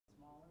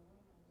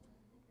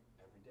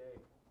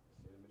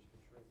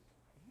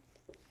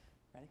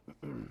Ready?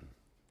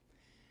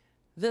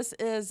 This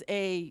is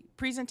a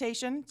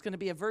presentation. It's going to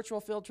be a virtual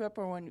field trip,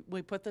 or when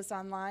we put this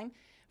online,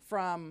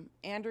 from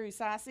Andrew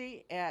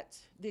Ysasi,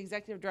 the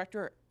Executive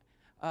Director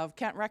of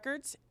Kent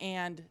Records,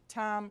 and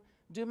Tom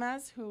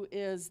Dumez, who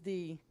is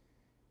the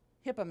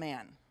HIPAA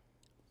man,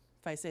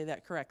 if I say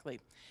that correctly.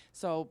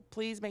 So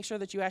please make sure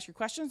that you ask your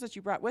questions that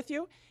you brought with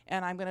you,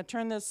 and I'm going to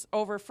turn this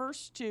over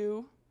first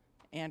to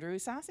Andrew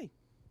Ysasi.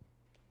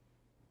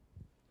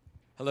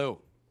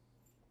 Hello.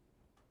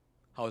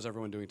 How is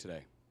everyone doing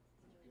today?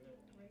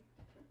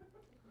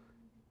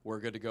 We're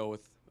good to go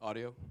with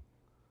audio?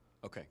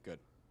 Okay, good.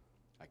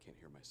 I can't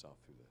hear myself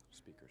through the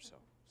speaker, so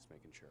just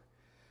making sure.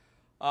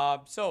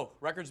 So,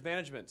 records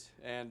management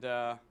and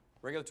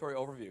regulatory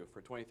overview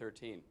for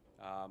 2013.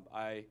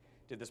 I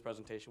did this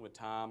presentation with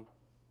Tom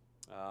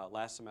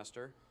last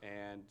semester,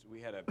 and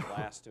we had a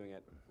blast doing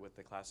it with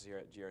the classes here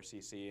at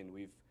GRCC, and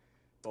we've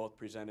both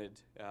presented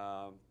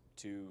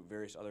to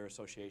various other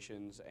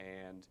associations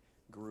and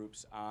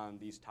groups on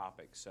these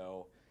topics.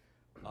 So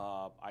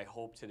I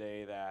hope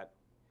today that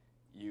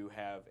you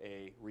have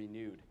a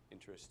renewed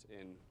interest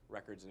in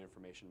records and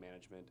information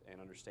management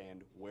and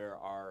understand where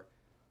our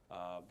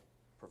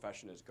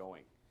profession is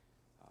going.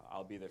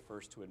 I'll be the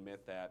first to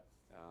admit that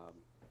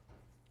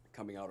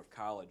coming out of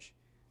college,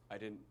 I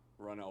didn't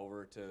run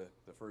over to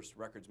the first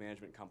records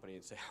management company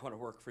and say, I want to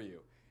work for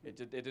you. It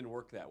didn't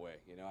work that way.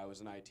 You know, I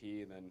was in IT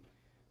and then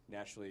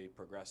naturally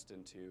progressed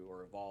into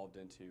or evolved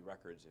into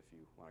records, if you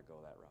want to go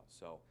that route.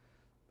 So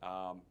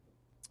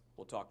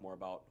we'll talk more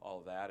about all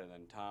of that, and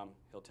then Tom,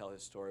 he'll tell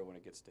his story when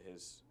it gets to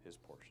his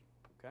portion,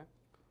 okay?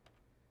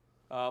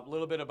 A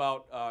little bit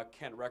about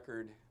Kent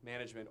Record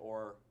Management,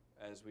 or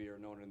as we are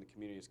known in the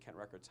community as Kent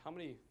Records. How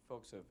many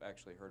folks have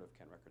actually heard of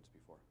Kent Records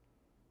before?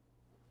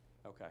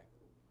 Okay,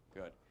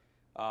 good.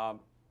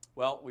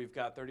 Well, we've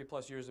got 30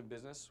 plus years of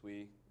business.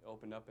 We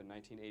opened up in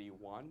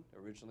 1981.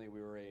 Originally, we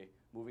were a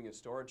moving and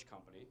storage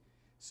company.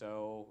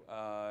 So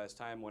as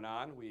time went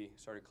on, we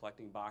started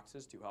collecting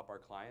boxes to help our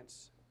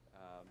clients.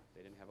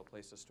 They didn't have a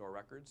place to store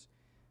records,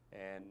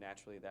 and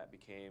naturally that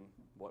became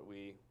what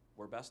we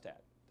were best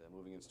at. The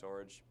moving and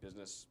storage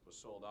business was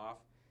sold off,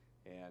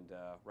 and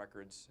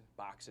records,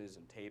 boxes,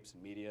 and tapes,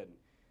 and media, and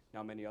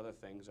now many other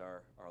things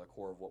are the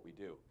core of what we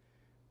do.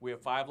 We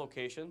have 5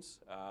 locations.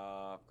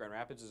 Grand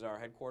Rapids is our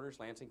headquarters,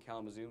 Lansing,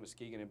 Kalamazoo,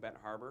 Muskegon, and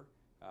Benton Harbor.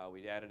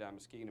 We added on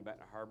Muskegon and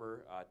Benton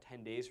Harbor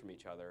 10 days from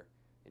each other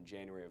in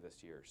January of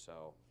this year.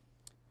 So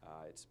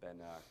it's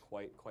been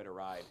quite a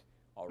ride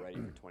already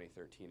for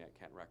 2013 at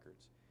Kent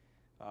Records.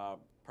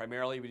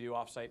 Primarily, we do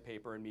off-site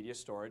paper and media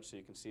storage, so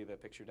you can see the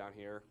picture down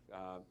here.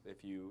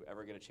 If you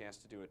ever get a chance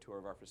to do a tour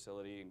of our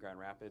facility in Grand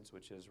Rapids,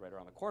 which is right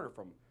around the corner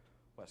from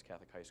West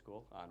Catholic High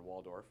School on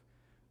Waldorf,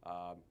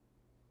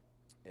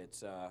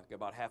 it's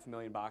about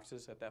 500,000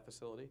 boxes at that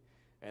facility.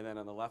 And then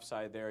on the left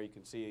side there, you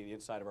can see the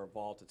inside of our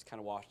vault. It's kind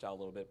of washed out a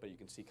little bit, but you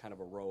can see kind of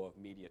a row of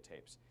media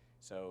tapes.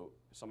 So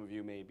some of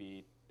you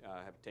may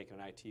have taken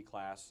an IT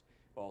class.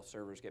 Well,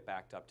 servers get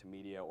backed up to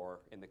media,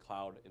 or in the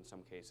cloud in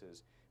some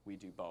cases. We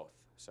do both.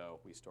 So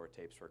we store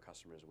tapes for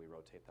customers and we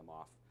rotate them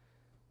off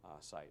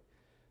site.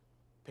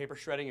 Paper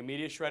shredding and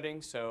media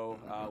shredding. So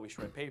we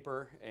shred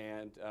paper,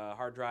 and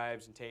hard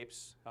drives and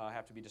tapes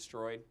have to be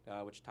destroyed,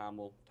 which Tom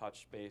will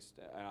touch based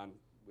on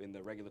in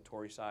the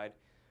regulatory side.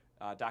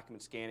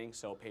 Document scanning,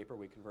 so paper,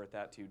 we convert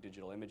that to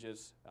digital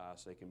images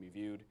so they can be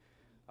viewed.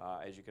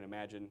 As you can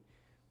imagine,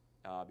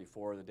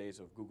 before the days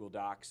of Google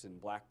Docs and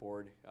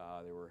Blackboard,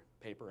 there were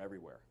paper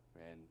everywhere,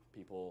 and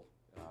people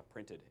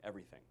printed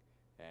everything.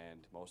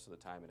 And most of the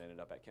time it ended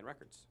up at Kent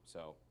Records.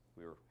 So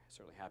we were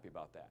certainly happy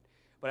about that.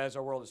 But as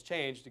our world has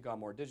changed and gone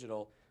more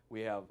digital,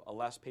 we have a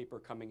less paper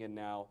coming in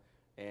now,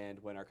 and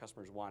when our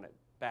customers want it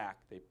back,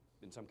 they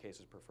in some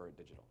cases prefer it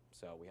digital.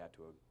 So we had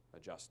to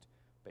adjust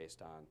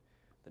based on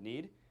the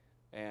need.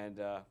 And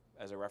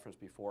as I referenced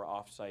before,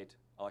 off-site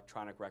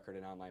electronic record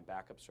and online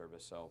backup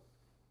service. So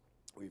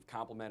we've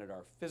complemented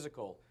our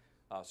physical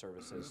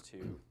services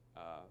to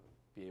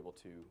be able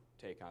to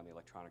take on the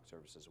electronic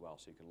service as well.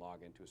 So you can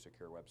log into a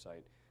secure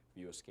website,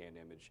 view a scanned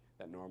image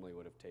that normally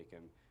would have taken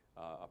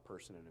a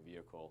person in a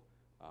vehicle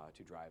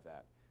to drive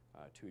that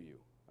to you.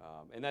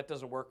 And that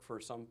doesn't work for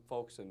some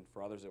folks, and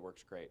for others it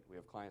works great. We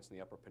have clients in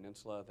the Upper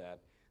Peninsula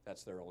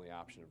that's their only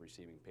option of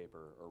receiving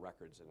paper or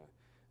records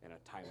in a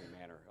timely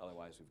manner.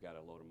 Otherwise, we've got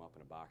to load them up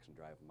in a box and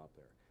drive them up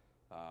there.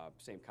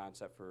 Same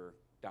concept for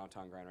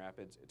downtown Grand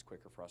Rapids. It's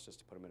quicker for us just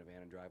to put them in a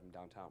van and drive them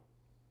downtown.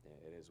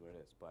 It is what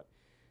it is.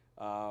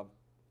 But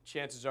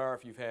chances are,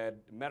 if you've had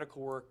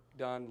medical work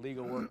done,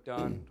 legal work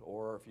done,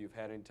 or if you've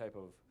had any type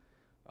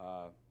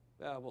of,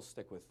 we'll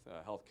stick with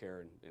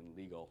healthcare and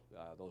legal,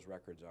 those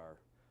records are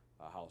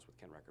housed with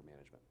Kent Record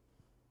Management.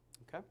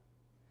 Okay,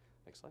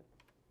 next slide.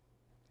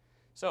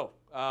 So,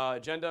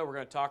 agenda, we're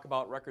going to talk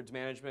about records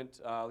management,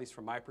 at least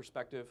from my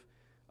perspective.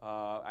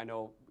 I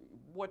know,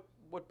 what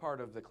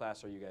part of the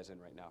class are you guys in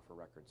right now for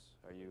records?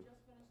 Are you? We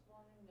just finished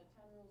learning the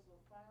 10 rules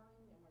of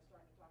filing, and we're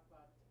starting to talk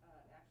about,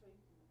 actually,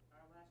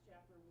 our last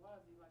chapter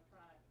was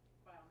electronic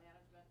file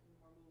management, and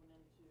we're moving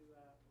into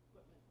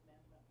equipment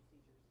management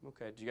procedures.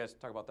 Okay. Did you guys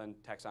talk about then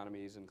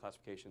taxonomies and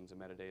classifications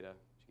and metadata?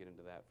 Did you get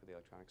into that for the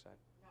electronic side?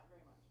 Not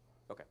very much.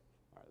 Okay.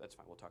 All right. That's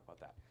fine. We'll talk about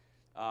that.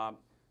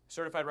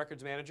 Certified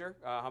Records Manager.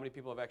 How many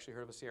people have actually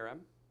heard of a CRM?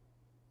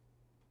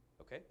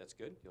 Okay, that's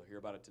good. You'll hear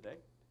about it today.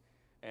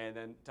 And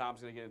then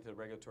Tom's going to get into the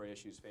regulatory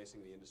issues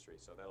facing the industry.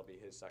 So that'll be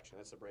his section.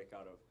 That's a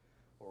breakout of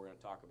what we're going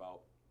to talk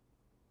about.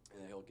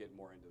 And then he'll get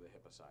more into the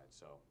HIPAA side.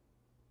 So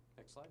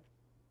next slide.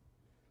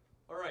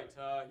 All right,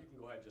 you can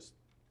go ahead and just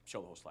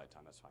show the whole slide,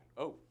 Tom. That's fine.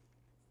 Oh,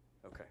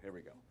 okay, there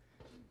we go.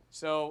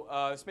 So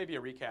this may be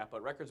a recap,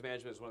 but records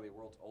management is one of the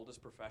world's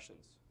oldest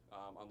professions,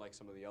 unlike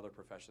some of the other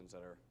professions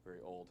that are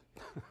very old.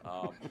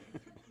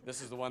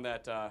 This is the one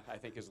that I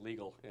think is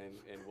legal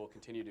and will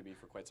continue to be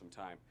for quite some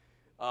time.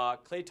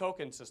 Clay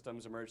token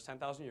systems emerged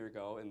 10,000 years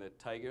ago in the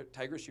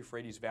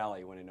Tigris-Euphrates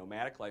Valley when a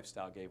nomadic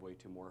lifestyle gave way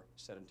to a more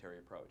sedentary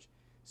approach.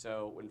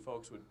 So when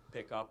folks would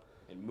pick up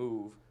and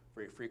move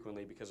very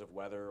frequently because of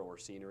weather or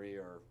scenery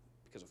or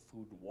because of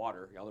food and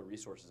water, other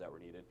resources that were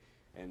needed,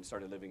 and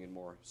started living in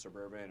more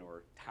suburban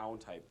or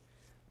town-type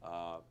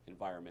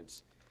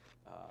environments,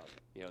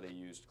 they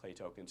used clay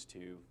tokens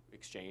to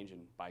exchange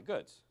and buy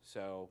goods.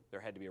 So there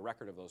had to be a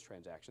record of those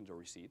transactions or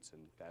receipts,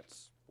 and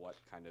that's what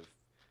kind of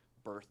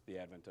birthed the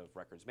advent of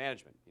records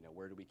management.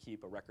 Where do we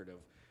keep a record of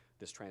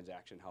this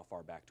transaction? How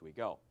far back do we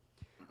go?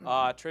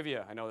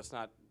 Trivia, I know it's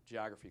not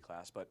geography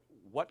class, but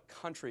what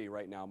country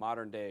right now,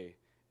 modern day,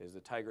 is the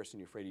Tigris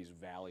and Euphrates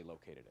Valley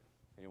located in?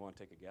 Anyone want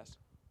to take a guess?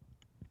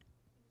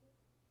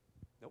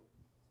 Nope.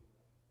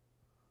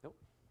 Nope.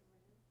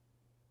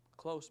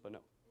 Close, but no.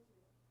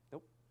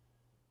 Nope.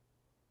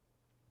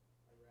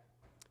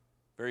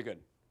 Very good.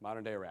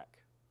 Modern day Iraq.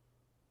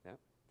 Yeah.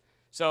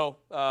 So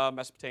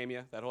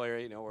Mesopotamia, that whole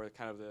area, where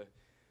kind of the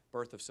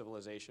birth of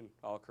civilization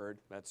all occurred,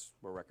 that's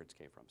where records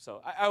came from.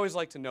 So I always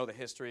like to know the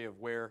history of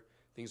where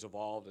things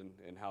evolved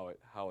and how it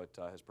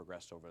has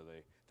progressed over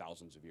the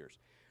thousands of years.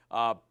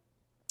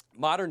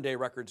 Modern day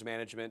records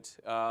management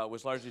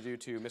was largely due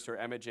to Mr.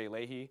 Emmett J.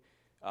 Leahy.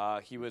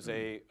 He was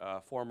a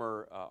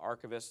former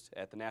archivist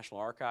at the National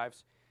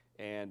Archives,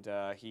 and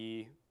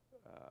he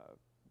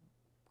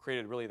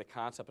created really the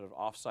concept of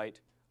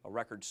off-site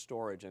record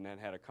storage, and then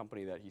had a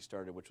company that he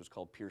started which was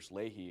called Pierce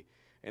Leahy,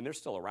 and they're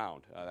still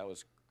around. That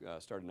was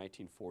started in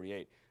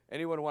 1948.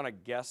 Anyone want to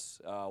guess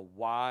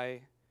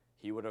why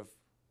he would have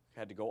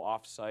had to go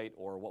off-site,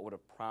 or what would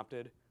have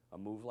prompted a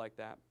move like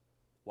that?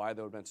 Why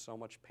there would have been so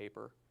much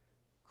paper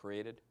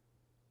created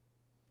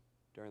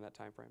during that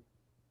time frame?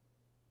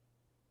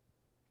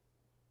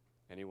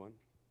 Anyone?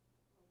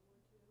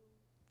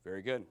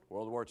 Very good.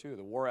 World War II,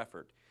 the war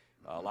effort.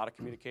 A lot of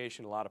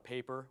communication, a lot of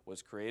paper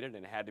was created,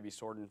 and it had to be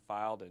sorted and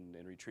filed and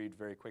retrieved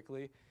very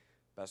quickly.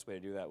 Best way to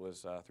do that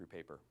was through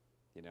paper,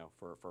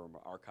 from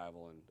an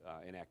archival and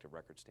inactive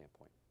record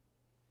standpoint.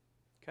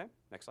 Okay,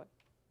 next slide.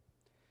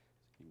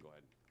 You can go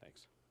ahead.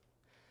 Thanks.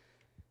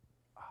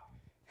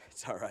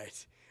 It's all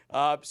right.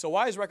 So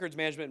why is records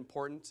management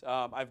important?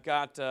 I've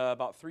got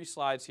about 3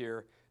 slides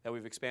here that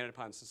we've expanded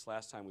upon since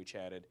last time we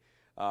chatted.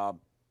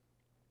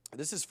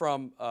 This is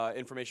from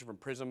information from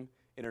Prism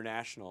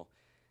International.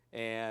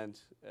 And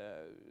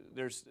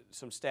there's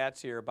some stats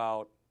here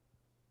about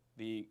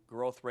the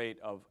growth rate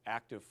of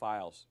active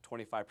files,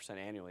 25%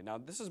 annually. Now,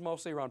 this is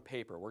mostly around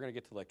paper. We're going to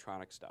get to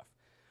electronic stuff.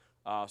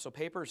 So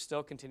paper is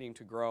still continuing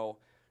to grow.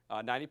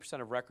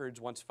 90% of records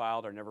once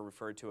filed are never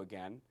referred to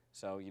again.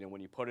 So,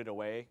 when you put it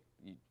away,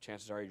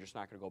 chances are you're just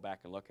not going to go back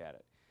and look at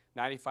it.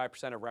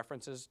 95% of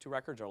references to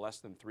records are less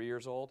than 3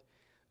 years old,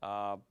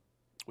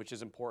 which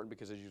is important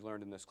because, as you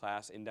learned in this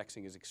class,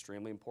 indexing is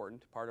extremely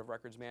important part of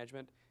records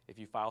management. If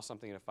you file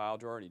something in a file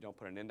drawer and you don't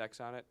put an index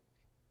on it,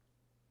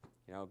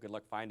 good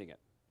luck finding it.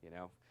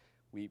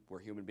 We're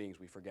human beings,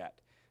 we forget.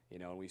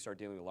 And we start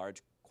dealing with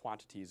large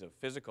quantities of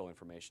physical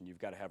information, you've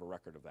got to have a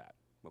record of that,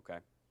 okay?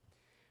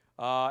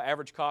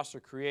 Average cost to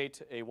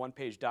create a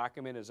 1-page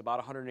document is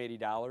about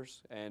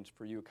 $180, and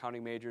for you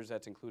accounting majors,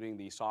 that's including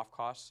the soft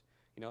costs.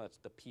 That's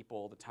the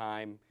people, the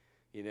time,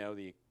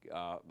 the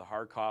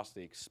hard costs,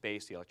 the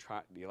space, the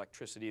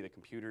electricity, the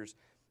computers,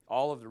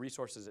 all of the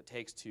resources it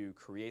takes to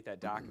create that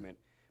document,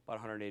 about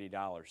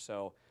 $180.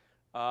 So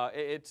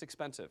it's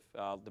expensive,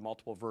 the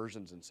multiple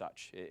versions and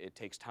such. It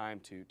takes time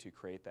to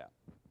create that.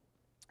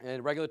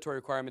 And regulatory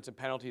requirements and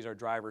penalties are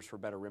drivers for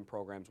better RIM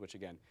programs, which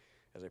again,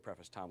 as I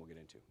preface, Tom will get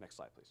into. Next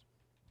slide, please.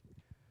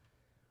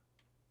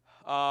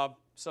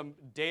 Some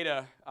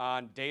data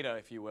on data,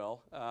 if you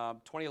will.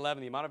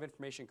 2011, the amount of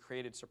information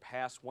created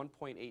surpassed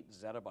 1.8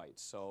 zettabytes.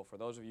 So for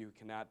those of you who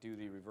cannot do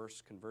the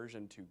reverse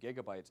conversion to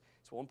gigabytes,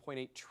 it's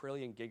 1.8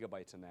 trillion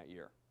gigabytes in that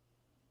year.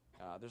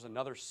 There's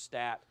another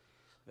stat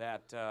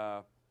that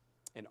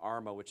in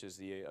ARMA, which is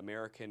the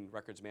American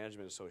Records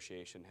Management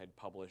Association, had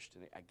published.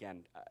 And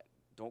again,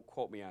 don't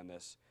quote me on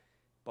this,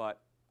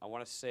 but I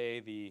want to say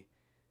it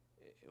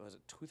was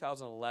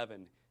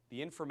 2011,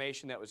 the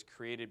information that was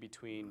created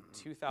between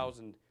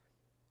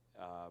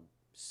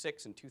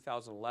 2006 and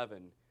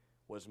 2011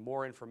 was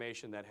more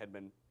information that had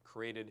been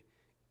created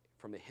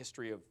from the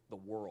history of the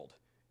world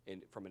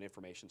from an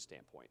information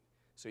standpoint.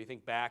 So you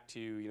think back to,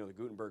 you know, the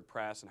Gutenberg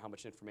press and how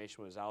much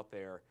information was out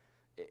there,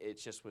 it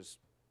just was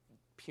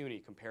puny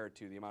compared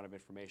to the amount of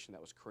information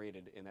that was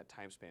created in that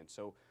time span.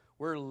 So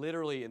we're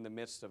literally in the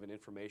midst of an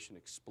information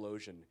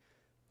explosion,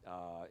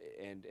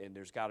 and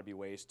there's got to be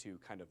ways to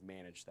kind of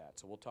manage that.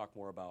 So we'll talk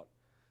more about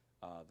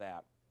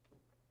that.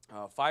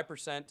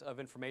 5% of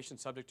information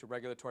subject to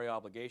regulatory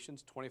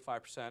obligations,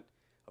 25%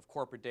 of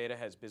corporate data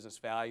has business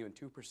value, and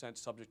 2%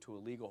 subject to a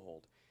legal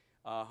hold.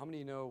 How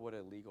many of you know what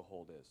a legal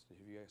hold is?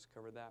 Have you guys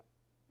covered that?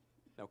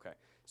 Okay.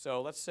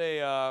 So let's say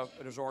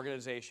there's an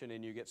organization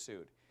and you get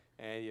sued.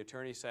 And the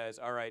attorney says,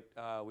 all right,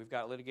 we've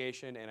got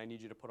litigation and I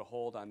need you to put a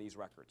hold on these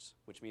records,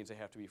 which means they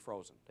have to be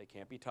frozen. They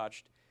can't be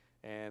touched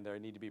and they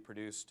need to be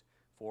produced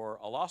for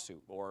a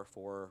lawsuit or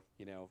for,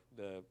 you know,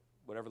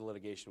 whatever the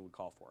litigation would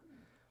call for.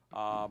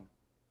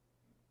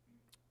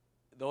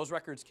 Those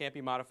records can't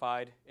be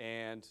modified,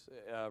 and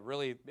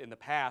really in the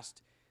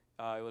past,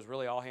 it was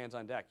really all hands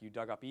on deck. You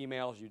dug up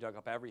emails, you dug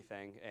up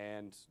everything,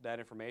 and that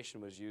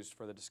information was used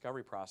for the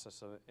discovery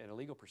process in a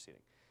legal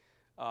proceeding.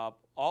 All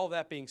of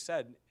that being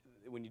said,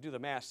 when you do the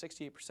math,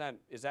 68%,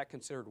 is that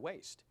considered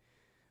waste?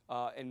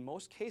 In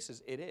most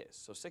cases, it is.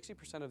 So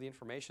 60% of the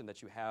information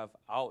that you have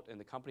out in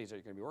the companies that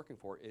you're going to be working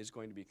for is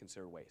going to be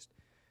considered waste.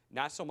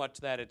 Not so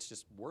much that it's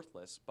just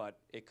worthless, but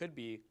it could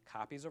be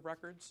copies of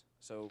records.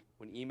 So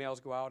when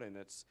emails go out and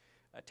it's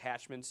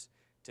attachments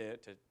to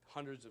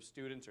hundreds of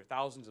students or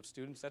thousands of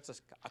students, that's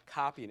a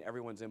copy in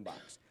everyone's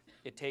inbox.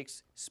 It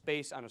takes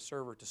space on a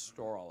server to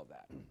store all of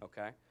that,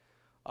 okay?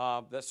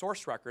 The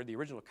source record, the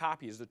original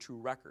copy, is the true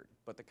record,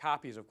 but the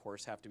copies, of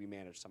course, have to be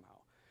managed somehow.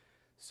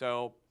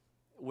 So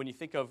when you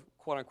think of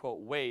quote-unquote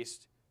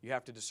waste, you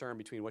have to discern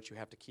between what you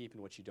have to keep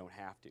and what you don't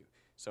have to.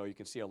 So you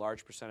can see a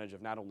large percentage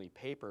of not only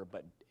paper,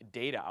 but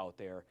data out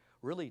there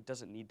really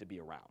doesn't need to be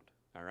around,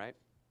 all right?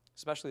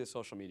 Especially the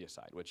social media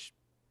side, which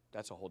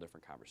that's a whole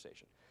different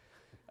conversation.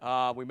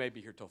 We may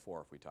be here till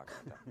 4 if we talk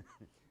about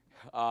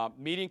that.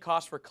 Median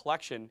cost for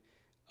collection,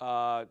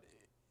 $910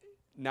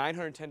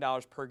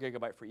 per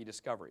gigabyte for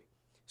e-discovery.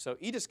 So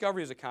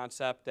e-discovery is a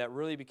concept that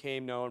really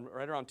became known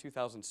right around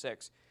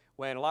 2006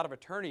 when a lot of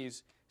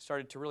attorneys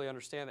started to really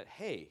understand that,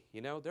 hey, you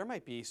know, there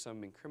might be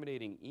some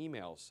incriminating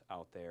emails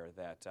out there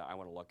that I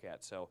want to look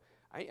at. So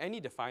I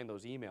need to find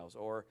those emails.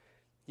 Or,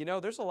 you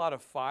know, there's a lot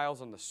of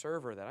files on the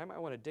server that I might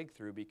want to dig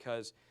through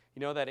because, you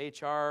know, that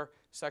HR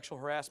sexual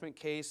harassment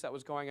case that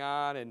was going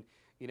on and,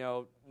 you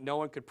know, no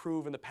one could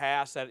prove in the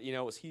past that, you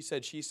know, it was he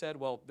said, she said.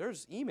 Well,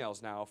 there's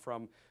emails now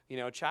from, you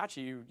know,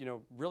 Chachi, you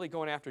know, really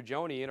going after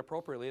Joni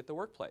inappropriately at the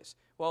workplace.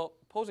 Well,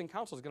 opposing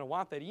counsel is going to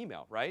want that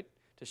email, right,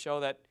 to show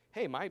that,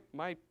 hey, my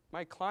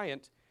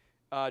client,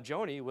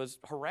 Joni, was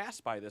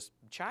harassed by this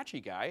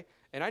Chachi guy,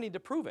 and I need to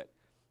prove it.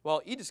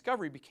 Well,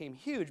 e-discovery became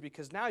huge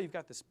because now you've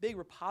got this big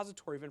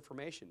repository of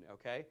information,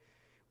 okay,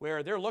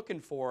 where they're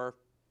looking for,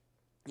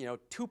 you know,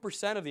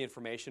 2% of the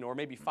information or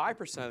maybe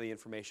 5% of the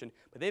information,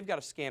 but they've got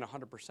to scan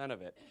 100%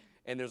 of it.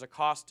 And there's a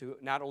cost to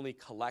not only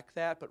collect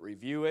that, but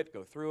review it,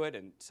 go through it,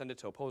 and send it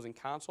to opposing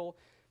counsel.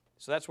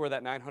 So that's where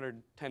that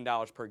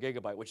 $910 per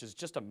gigabyte, which is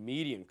just a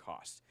median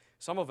cost.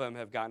 Some of them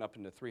have gotten up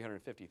into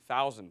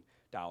 $350,000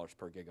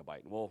 per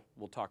gigabyte, and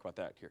we'll talk about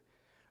that here.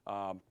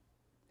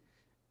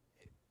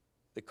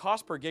 The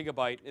cost per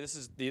gigabyte, this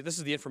is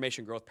the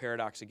information growth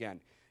paradox again.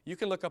 You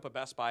can look up a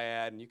Best Buy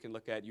ad and you can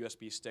look at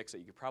USB sticks that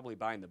you could probably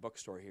buy in the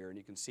bookstore here, and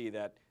you can see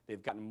that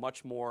they've gotten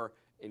much more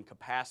in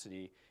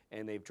capacity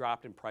and they've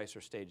dropped in price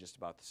or stayed just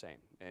about the same.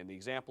 And the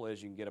example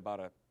is you can get about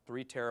a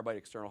 3 terabyte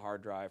external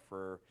hard drive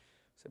for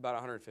say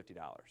about $150.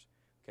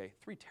 Okay,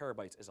 3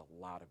 terabytes is a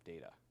lot of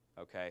data.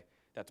 Okay,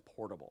 that's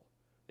portable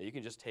that you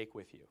can just take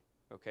with you.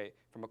 Okay,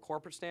 from a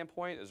corporate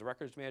standpoint, as a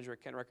records manager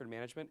at Kent Record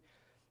Management,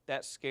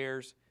 that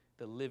scares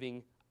the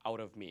living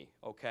out of me.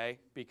 Okay,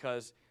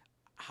 because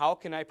how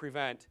can I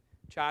prevent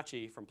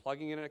Chachi from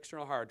plugging in an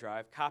external hard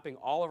drive, copying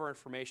all of our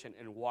information,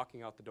 and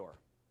walking out the door?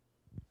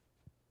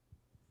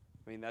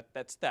 I mean,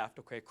 that's theft.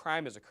 Okay, a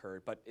crime has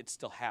occurred, but it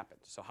still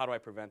happened. So how do I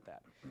prevent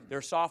that?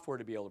 There's software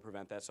to be able to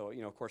prevent that. So,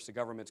 you know, of course, the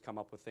government's come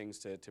up with things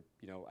to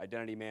you know,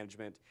 identity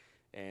management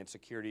and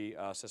security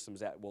systems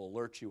that will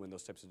alert you when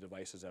those types of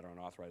devices that are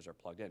unauthorized are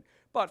plugged in.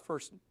 But for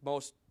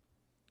most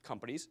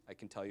companies, I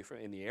can tell you from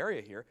in the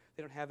area here,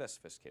 they don't have that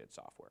sophisticated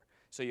software.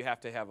 So you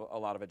have to have a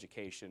lot of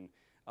education,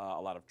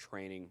 a lot of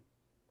training,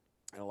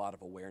 and a lot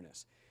of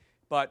awareness.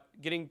 But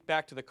getting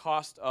back to the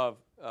cost of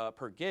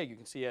per gig, you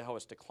can see how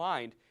it's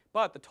declined,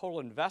 but the total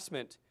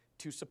investment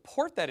to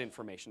support that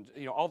information,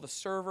 you know, all the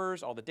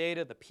servers, all the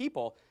data, the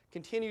people,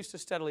 continues to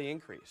steadily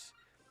increase.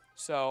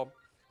 So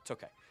it's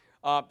okay.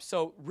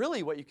 So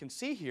really what you can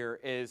see here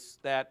is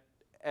that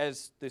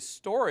as the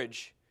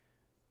storage,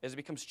 as it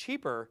becomes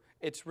cheaper,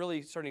 it's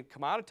really starting to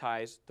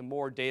commoditize the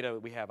more data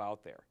we have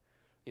out there.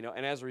 You know,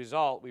 and as a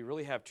result, we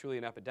really have truly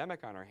an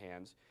epidemic on our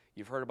hands.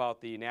 You've heard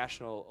about the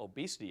national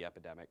obesity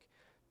epidemic.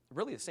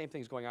 Really the same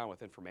thing's going on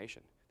with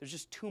information. There's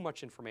just too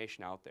much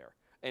information out there.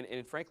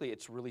 And frankly,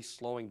 it's really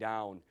slowing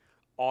down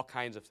all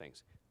kinds of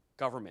things.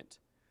 Government,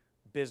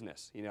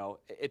 business, you know,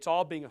 it's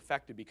all being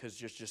affected because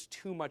there's just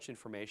too much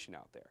information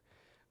out there.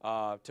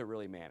 to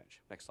really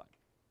manage. Next slide.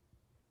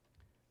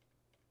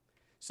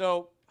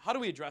 So how do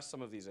we address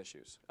some of these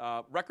issues?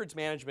 Records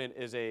management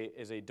is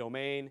a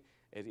domain,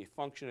 is a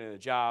function and a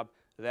job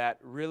that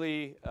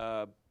really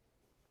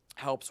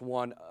helps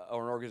one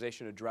or an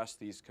organization address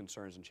these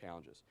concerns and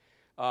challenges.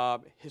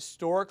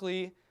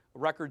 Historically,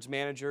 records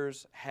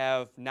managers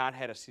have not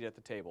had a seat at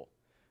the table.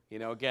 You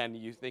know, again,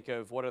 you think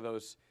of what are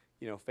those,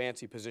 you know,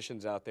 fancy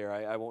positions out there.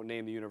 I won't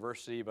name the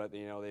university, but,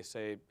 you know, they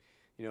say,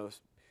 you know,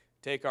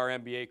 take our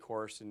MBA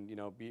course and, you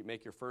know,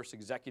 make your first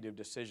executive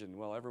decision.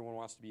 Well, everyone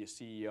wants to be a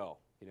CEO.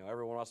 You know,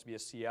 everyone wants to be a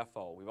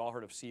CFO. We've all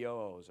heard of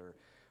COOs or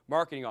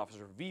marketing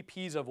officer,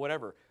 VPs of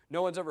whatever.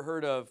 No one's ever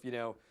heard of, you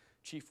know,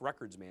 chief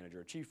records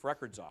manager, chief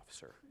records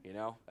officer, you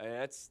know.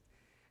 It's,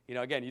 you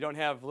know, again, you don't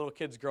have little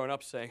kids growing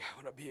up saying,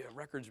 I want to be a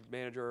records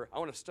manager. I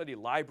want to study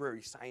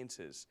library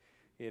sciences,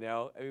 you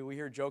know. I mean, we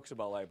hear jokes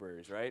about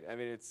libraries, right? I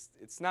mean,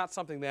 it's not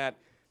something that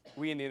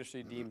we in the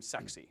industry deem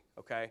sexy,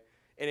 okay?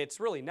 And it's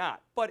really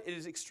not, but it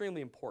is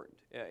extremely important.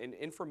 And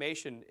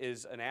information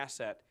is an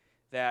asset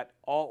that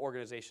all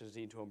organizations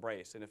need to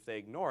embrace. And if they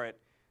ignore it,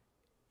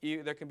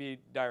 there can be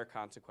dire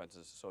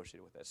consequences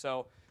associated with it.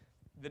 So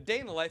the day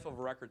in the life of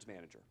a records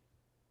manager.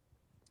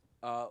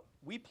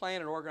 We plan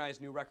and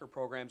organize new record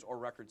programs or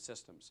record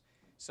systems.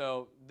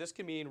 So this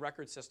can mean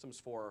record systems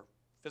for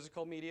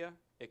physical media.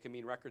 It can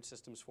mean record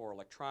systems for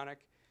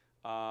electronic.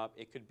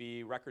 It could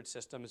be record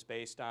systems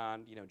based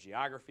on, you know,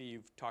 geography.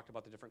 You've talked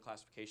about the different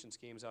classification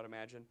schemes, I would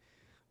imagine.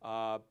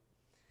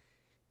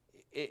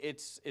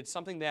 It's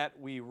something that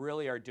we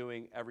really are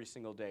doing every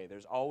single day.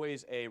 There's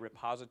always a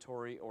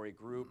repository or a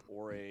group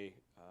or a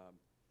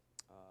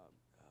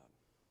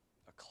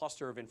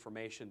cluster of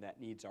information that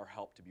needs our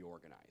help to be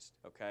organized,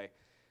 okay?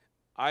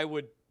 I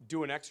would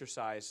do an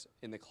exercise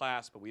in the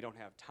class, but we don't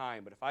have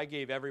time. But if I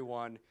gave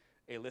everyone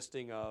a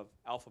listing of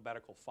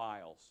alphabetical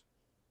files,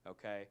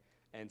 okay,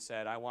 and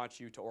said, I want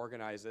you to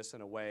organize this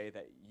in a way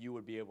that you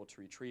would be able to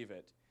retrieve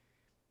it,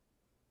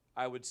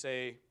 I would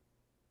say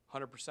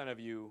 100% of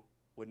you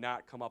would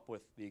not come up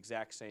with the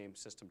exact same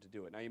system to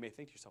do it. Now you may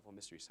think to yourself, well,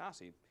 Mr.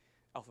 Ysasi,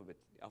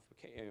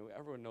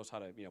 everyone knows how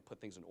to, you know, put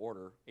things in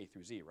order, A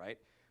through Z, right?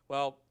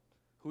 Well,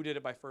 who did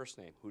it by first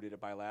name? Who did it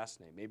by last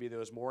name? Maybe there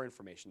was more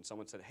information.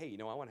 Someone said, hey, you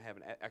know, I want to have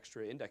an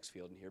extra index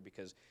field in here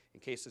because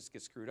in case this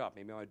gets screwed up,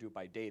 maybe I want to do it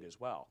by date as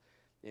well.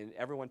 And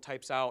everyone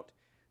types out,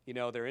 you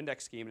know, their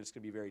index scheme, and it's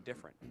going to be very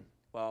different.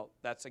 Well,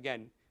 that's,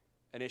 again,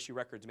 an issue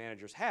records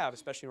managers have,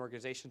 especially in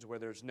organizations where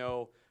there's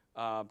no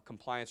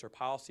compliance or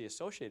policy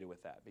associated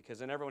with that, because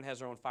then everyone has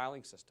their own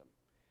filing system.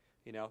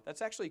 You know,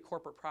 that's actually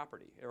corporate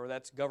property, or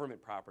that's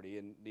government property,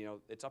 and, you know,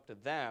 it's up to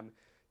them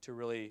to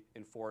really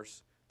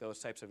enforce those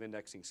types of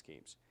indexing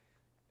schemes.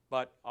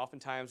 But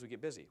oftentimes we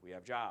get busy. We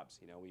have jobs.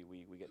 You know,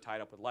 we get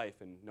tied up with life,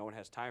 and no one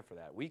has time for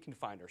that. We can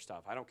find our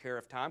stuff. I don't care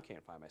if Tom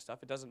can't find my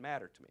stuff. It doesn't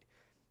matter to me.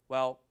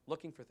 Well,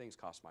 looking for things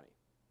costs money,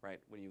 right?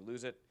 When you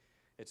lose it,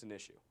 it's an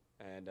issue.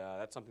 And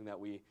that's something that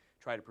we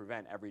try to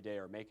prevent every day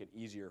or make it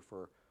easier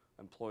for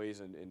employees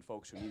and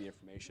folks who need the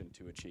information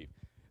to achieve.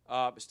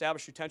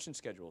 Establish retention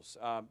schedules.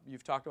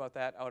 You've talked about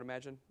that, I would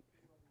imagine?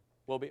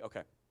 Will be?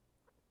 Okay.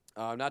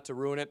 Not to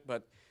ruin it,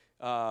 but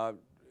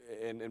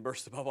and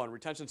burst the bubble on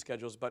retention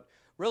schedules, but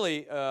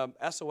really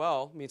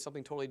SOL means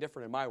something totally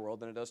different in my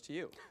world than it does to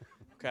you,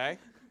 okay?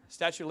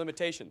 Statute of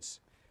limitations,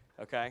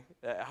 okay?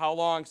 How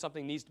long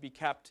something needs to be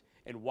kept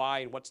and why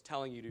and what's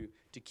telling you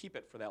to keep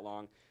it for that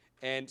long.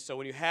 And so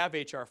when you have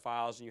HR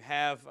files and you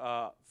have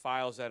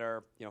files that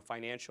are, you know,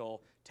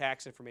 financial,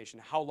 tax information,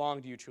 how long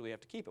do you truly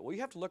have to keep it? Well,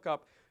 you have to look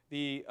up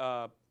the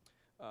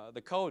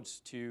codes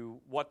to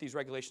what these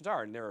regulations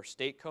are. And there are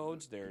state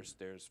codes, there's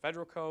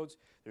federal codes,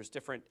 there's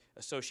different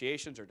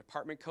associations or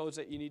department codes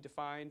that you need to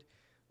find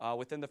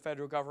within the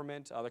federal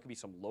government. There could be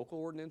some local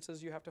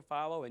ordinances you have to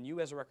follow. And you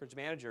as a records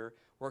manager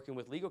working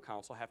with legal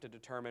counsel have to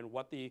determine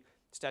what the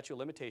statute of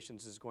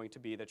limitations is going to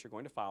be that you're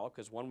going to follow,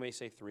 because one may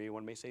say 3,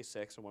 one may say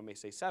 6, and one may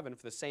say 7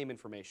 for the same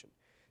information.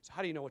 So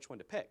how do you know which one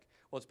to pick?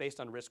 Well, it's based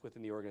on risk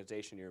within the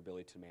organization, your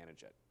ability to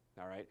manage it.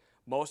 All right?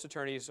 Most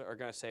attorneys are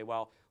going to say,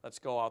 well, let's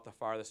go out the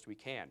farthest we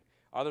can.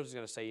 Others are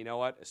going to say, you know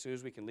what, as soon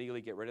as we can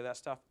legally get rid of that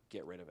stuff,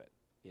 get rid of it.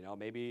 You know,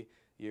 maybe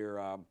you're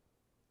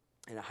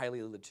in a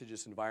highly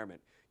litigious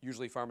environment.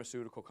 Usually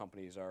pharmaceutical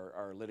companies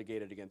are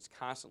litigated against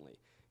constantly.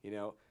 You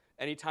know,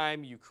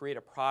 anytime you create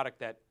a product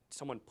that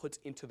someone puts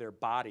into their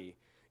body,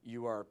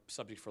 you are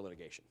subject for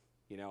litigation.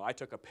 You know, I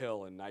took a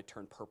pill and I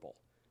turned purple.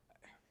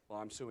 Well,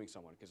 I'm suing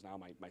someone because now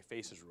my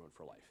face is ruined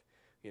for life.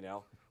 You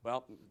know,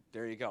 well,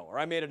 there you go. Or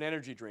I made an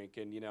energy drink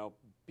and, you know,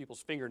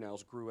 people's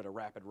fingernails grew at a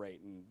rapid rate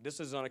and this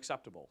is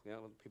unacceptable. You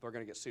know, people are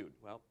going to get sued.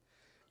 Well,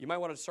 you might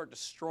want to start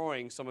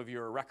destroying some of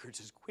your records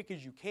as quick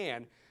as you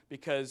can,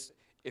 because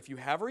if you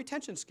have a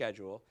retention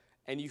schedule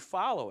and you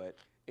follow it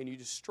and you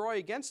destroy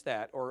against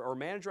that or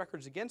manage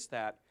records against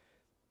that,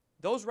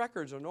 those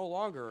records are no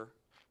longer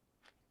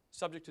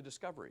subject to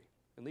discovery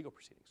and legal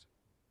proceedings.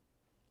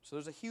 So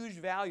there's a huge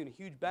value and a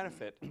huge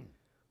benefit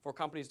for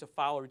companies to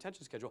follow a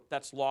retention schedule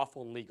that's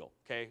lawful and legal,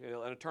 okay?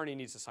 An attorney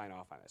needs to sign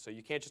off on it. So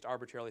you can't just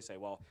arbitrarily say,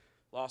 well,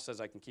 law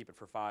says I can keep it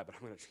for 5, but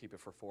I'm going to keep it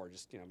for 4.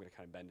 Just, I'm going to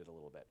kind of bend it a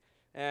little bit.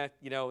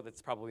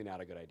 That's probably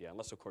not a good idea,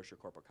 unless, of course, your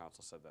corporate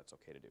counsel said that's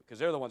okay to do. Because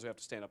they're the ones who have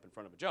to stand up in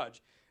front of a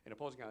judge and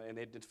opposing counsel, and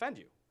they defend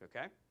you,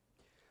 okay?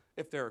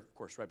 If they're, of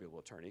course, a reputable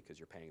attorney, because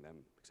you're paying them,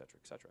 et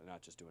cetera,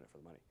 not just doing it for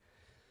the money.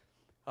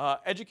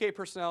 Educate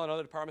personnel in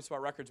other departments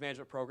about records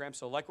management programs.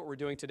 So like what we're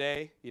doing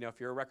today, if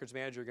you're a records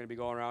manager, you're going to be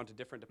going around to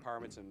different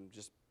departments and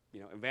just,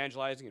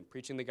 evangelizing and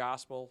preaching the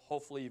gospel.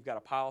 Hopefully you've got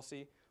a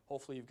policy.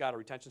 Hopefully you've got a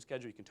retention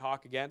schedule you can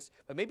talk against.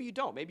 But maybe you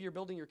don't. Maybe you're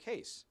building your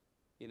case,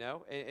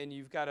 and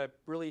you've got to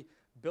really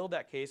build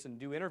that case and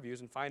do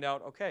interviews and find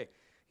out, okay,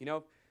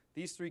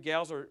 these 3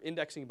 gals are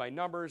indexing by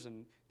numbers,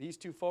 and these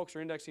 2 folks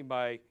are indexing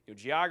by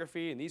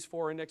geography, and these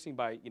 4 are indexing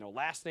by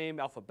last name,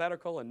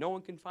 alphabetical, and no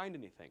one can find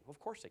anything. Well, of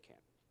course they can.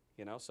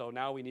 So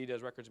now we need,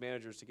 as records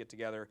managers, to get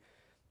together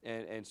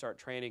and start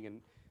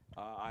training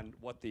on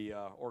what the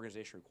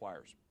organization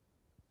requires.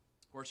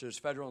 Of course, there's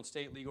federal and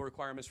state legal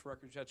requirements for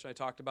record retention I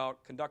talked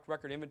about. Conduct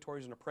record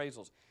inventories and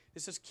appraisals.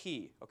 This is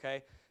key,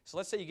 okay? So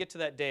let's say you get to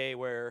that day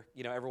where,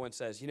 everyone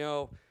says,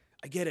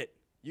 I get it.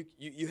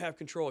 You have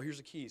control. Here's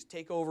the keys.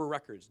 Take over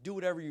records. Do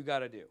whatever you got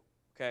to do,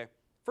 okay?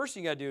 First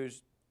thing you got to do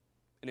is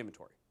an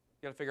inventory.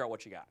 You got to figure out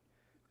what you got,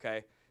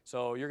 okay?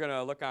 So you're going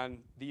to look on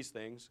these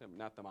things,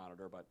 not the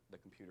monitor, but the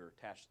computer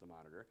attached to the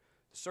monitor,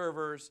 the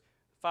servers,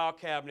 file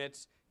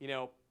cabinets,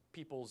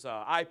 people's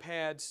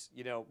iPads,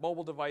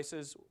 mobile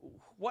devices.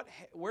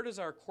 Where does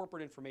our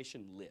corporate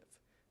information live,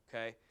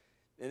 okay?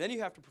 And then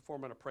you have to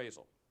perform an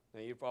appraisal.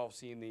 Now, you've all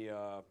seen the,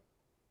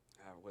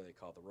 what do they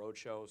call it, the road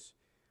shows?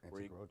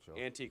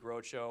 Antique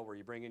roadshow, where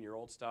you bring in your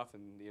old stuff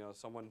and,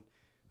 someone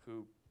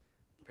who,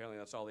 apparently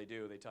that's all they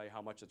do, they tell you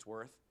how much it's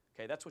worth.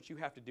 Okay, that's what you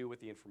have to do with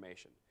the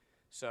information.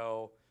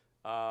 So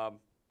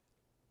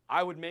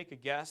I would make a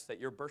guess that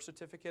your birth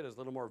certificate is a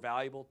little more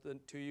valuable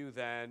to you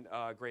than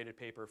graded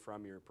paper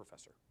from your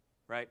professor,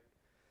 right?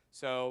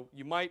 So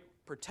you might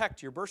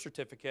protect your birth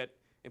certificate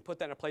and put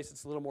that in a place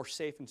that's a little more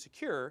safe and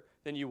secure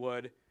than you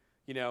would,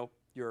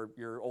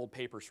 your old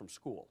papers from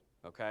school,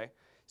 okay?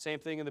 Same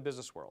thing in the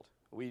business world.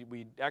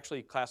 We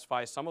actually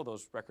classify some of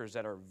those records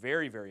that are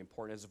very, very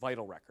important as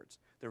vital records.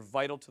 They're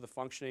vital to the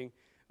functioning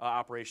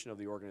operation of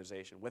the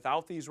organization.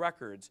 Without these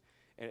records,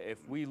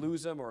 if we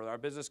lose them or our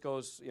business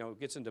goes,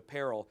 gets into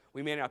peril,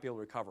 we may not be able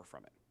to recover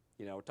from it.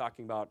 We're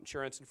talking about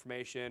insurance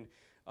information,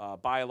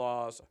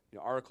 bylaws,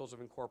 articles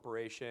of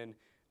incorporation,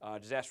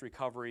 disaster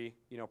recovery,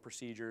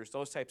 procedures,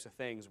 those types of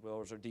things.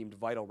 Those are deemed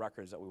vital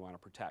records that we want to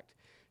protect.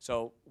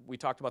 So we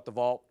talked about the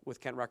vault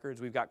with Kent Records.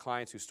 We've got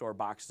clients who store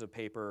boxes of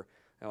paper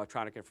and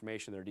electronic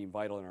information that are deemed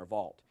vital in our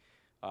vault.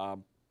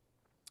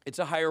 It's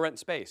a higher rent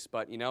space,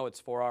 but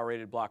it's 4-hour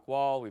rated block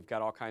wall. We've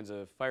got all kinds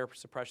of fire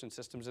suppression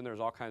systems in there.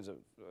 There's all kinds of,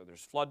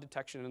 there's flood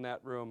detection in that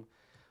room.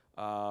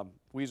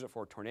 We use it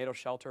for tornado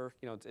shelter.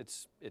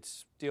 It's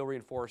steel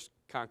reinforced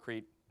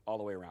concrete all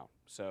the way around.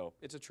 So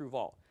it's a true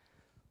vault.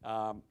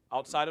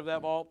 Outside of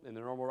that vault, in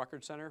the normal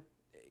record center,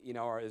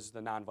 is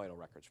the non-vital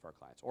records for our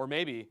clients. Or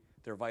maybe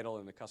they're vital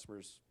and the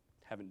customers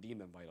haven't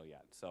deemed them vital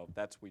yet. So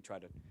we try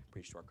to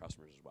preach to our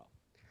customers as well.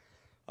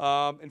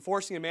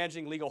 Enforcing and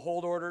managing legal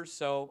hold orders.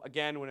 So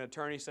again, when an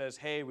attorney says,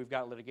 hey, we've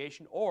got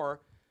litigation,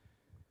 or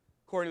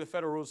according to the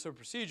Federal Rules of Civil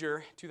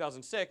Procedure,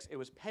 2006, it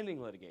was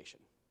pending litigation.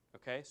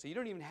 Okay, so you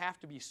don't even have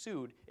to be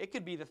sued. It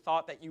could be the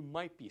thought that you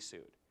might be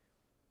sued,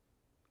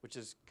 which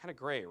is kind of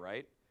gray,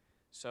 right?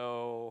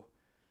 So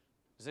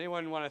does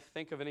anyone want to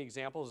think of any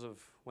examples of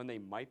when they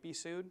might be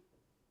sued?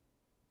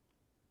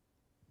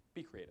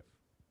 Be creative.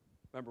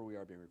 Remember, we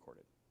are being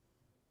recorded.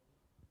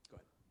 Go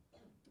ahead.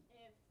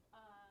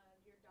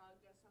 If your dog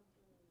does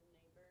something to the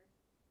neighbor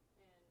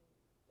and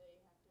they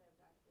have to have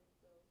doctor's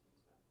bills and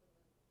stuff, and then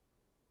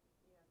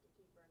you have to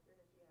keep record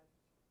if you have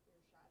your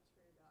shots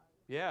for your dog.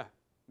 Yeah.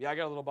 Yeah, I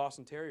got a little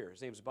Boston Terrier.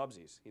 His name's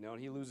Bubsies, and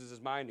he loses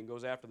his mind and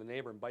goes after the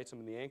neighbor and bites him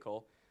in the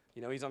ankle.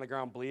 He's on the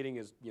ground bleeding.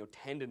 His,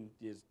 tendon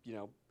is,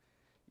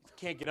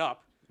 can't get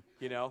up,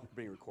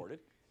 being recorded.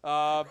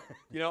 I'm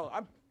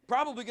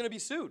probably going to be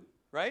sued,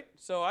 right?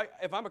 So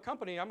if I'm a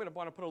company, I'm going to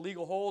want to put a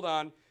legal hold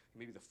on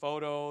maybe the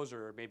photos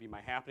or maybe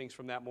my happenings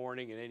from that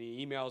morning and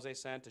any emails they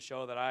sent to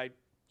show that I,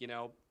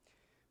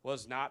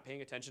 was not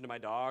paying attention to my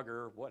dog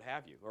or what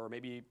have you. Or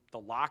maybe the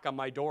lock on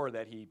my door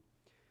that he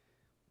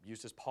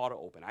used his paw to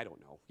open. I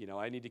don't know.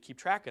 I need to keep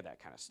track of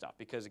that kind of stuff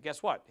because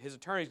guess what? His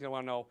attorney's going to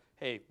want to know,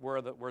 hey,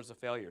 where's the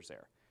failures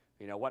there?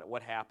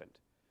 What happened?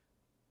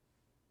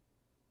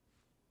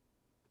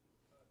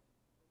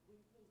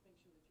 Please make sure that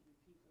you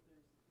repeat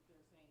what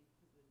they're saying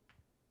because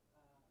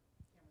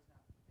the camera's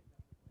not picking up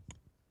the voice.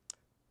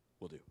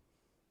 Will do.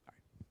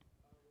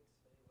 All right. Let's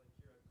say like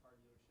you're at a car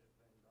dealership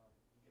and you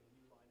get a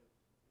new line of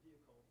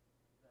vehicle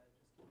that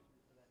just came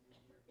through for that new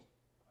year.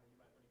 You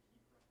might want to keep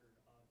record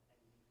of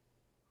any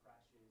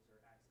crashes or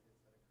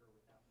accidents that occur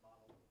with that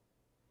model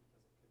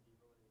because it could be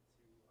related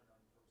to an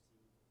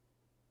unforeseen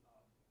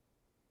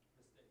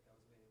mistake that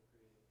was made in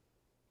creating the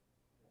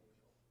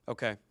vehicle.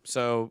 Okay,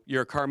 so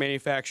you're a car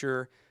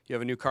manufacturer, you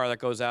have a new car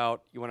that goes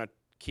out, you want to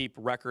keep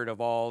record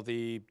of all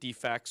the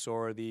defects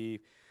or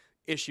the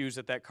issues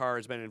that that car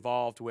has been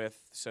involved with,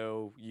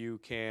 so you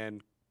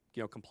can,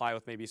 comply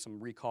with maybe some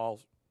recall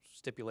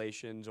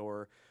stipulations,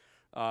 or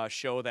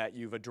show that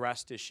you've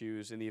addressed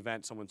issues in the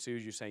event someone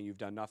sues you saying you've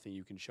done nothing.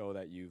 You can show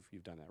that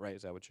you've done that, right?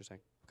 Is that what you're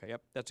saying? Okay,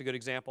 yep, that's a good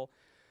example.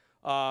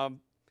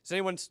 Does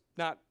anyone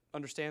not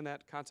understand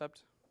that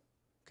concept?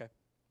 Okay,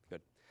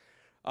 good.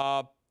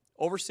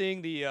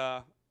 Overseeing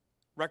the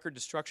record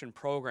destruction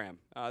program.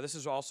 This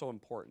is also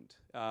important.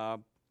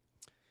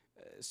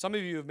 Some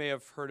of you may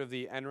have heard of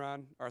the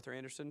Enron, Arthur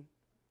Anderson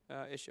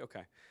issue.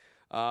 Okay.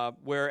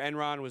 Where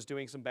Enron was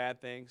doing some bad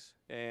things,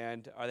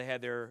 and they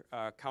had their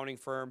accounting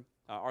firm,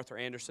 Arthur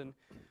Anderson,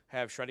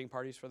 have shredding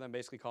parties for them.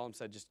 Basically, called them,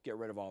 said, just get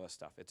rid of all this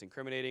stuff. It's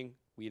incriminating.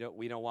 We don't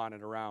want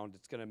it around.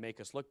 It's going to make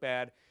us look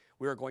bad.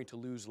 We are going to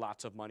lose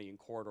lots of money in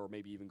court, or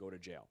maybe even go to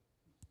jail.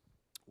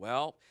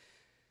 Well,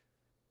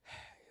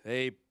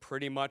 they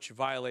pretty much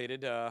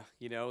violated,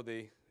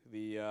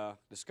 the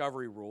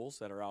discovery rules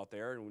that are out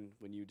there. And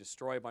when you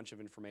destroy a bunch of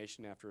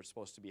information after it's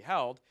supposed to be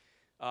held,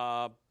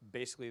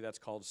 basically that's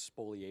called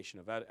spoliation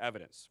of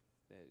evidence.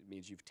 It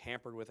means you've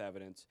tampered with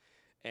evidence.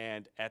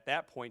 And at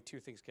that point, two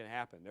things can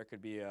happen. There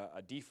could be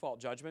a default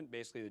judgment.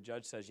 Basically, the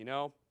judge says,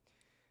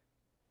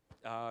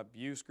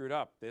 you screwed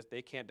up.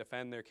 They can't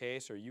defend their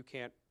case, or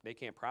they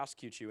can't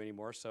prosecute you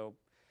anymore. So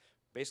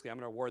basically, I'm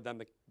going to award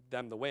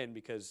them the win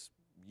because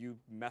you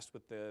messed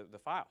with the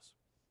files.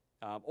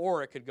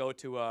 Or it could go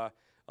to a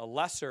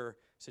lesser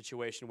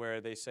situation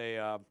where they say,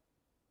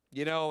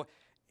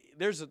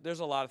 there's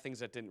a lot of things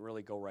that didn't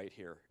really go right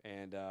here,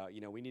 and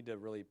we need to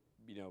really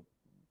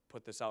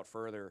put this out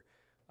further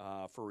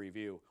for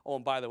review. Oh,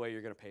 and by the way,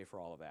 you're going to pay for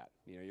all of that.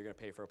 You're going to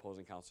pay for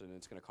opposing counsel, and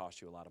it's going to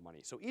cost you a lot of money.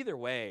 So either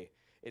way,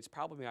 it's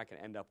probably not going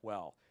to end up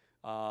well.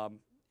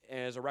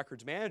 As a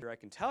records manager, I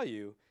can tell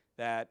you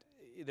that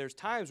there's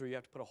times where you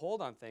have to put a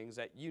hold on things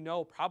that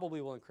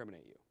probably will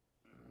incriminate you.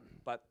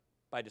 But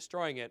by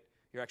destroying it,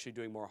 you're actually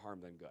doing more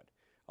harm than good.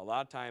 A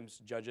lot of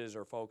times, judges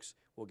or folks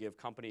will give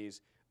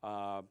companies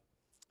a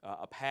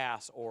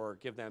pass, or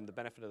give them the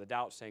benefit of the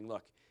doubt, saying,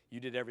 look,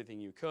 you did everything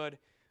you could.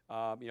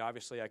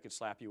 Obviously, I could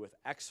slap you with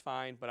X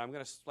fine, but I'm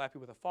going to slap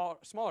you with a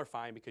smaller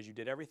fine because you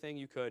did everything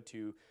you could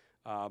to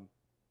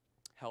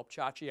help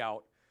Chachi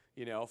out,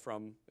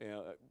 from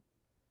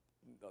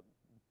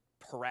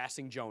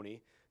harassing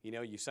Joni.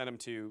 You sent him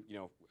to,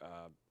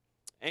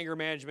 anger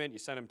management. You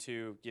sent him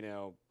to,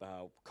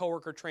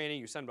 coworker training.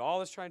 You sent him to all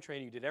this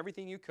training. You did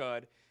everything you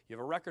could. You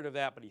have a record of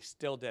that, but he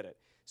still did it.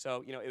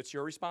 So, it's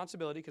your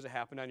responsibility because it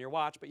happened on your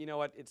watch, but you know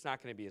what? It's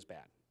not going to be as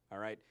bad, all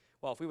right?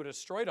 Well, if we would have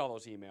destroyed all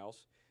those emails,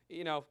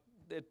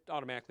 it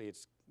automatically,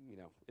 it's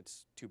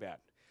too bad.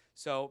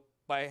 So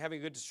by having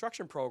a good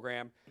destruction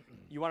program,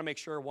 you want to make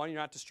sure, one, you're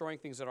not destroying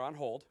things that are on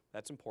hold.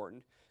 That's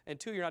important. And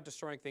two, you're not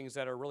destroying things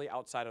that are really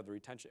outside of the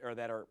retention, or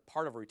that are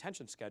part of a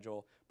retention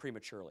schedule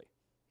prematurely,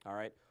 all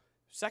right?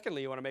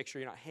 Secondly, you want to make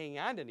sure you're not hanging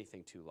on to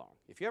anything too long.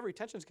 If you have a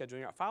retention schedule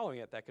and you're not following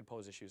it, that could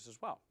pose issues as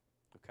well,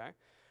 okay?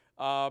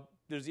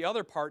 There's the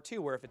other part,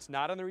 too, where if it's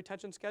not on the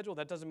retention schedule,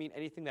 that doesn't mean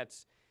anything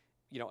that's,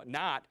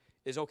 not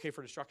is okay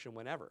for destruction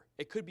whenever.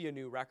 It could be a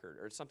new record,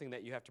 or it's something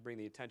that you have to bring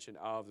the attention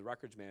of the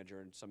records manager,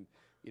 and some,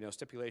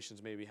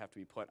 stipulations maybe have to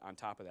be put on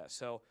top of that.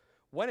 So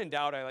when in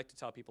doubt, I like to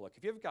tell people, look,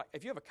 if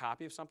you have a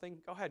copy of something,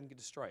 go ahead and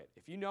destroy it.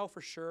 If you know for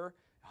sure,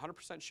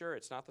 100% sure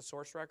it's not the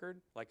source record,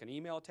 like an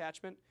email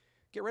attachment,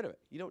 get rid of it.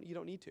 You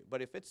don't need to.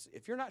 But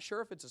if you're not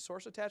sure if it's a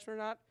source attachment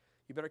or not,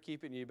 you better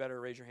keep it, and you better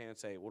raise your hand and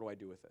say, what do I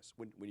do with this?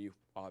 When you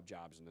all have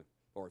jobs,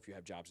 or if you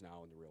have jobs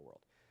now in the real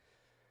world.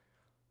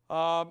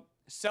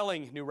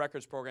 Selling new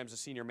records programs to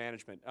senior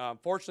management.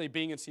 Fortunately,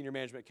 being in senior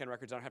management at Ken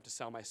Records, I don't have to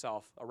sell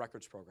myself a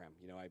records program.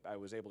 I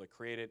was able to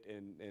create it,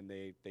 and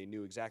they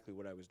knew exactly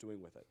what I was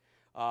doing with it.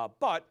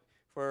 But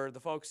for the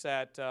folks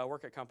that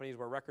work at companies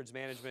where records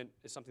management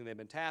is something they've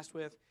been tasked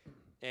with,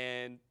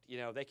 and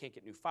they can't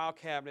get new file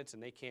cabinets,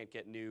 and they can't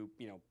get new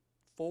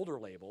folder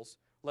labels,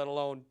 let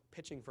alone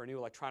pitching for a new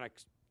electronic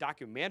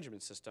document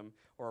management system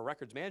or a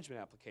records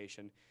management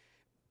application,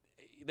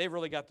 they've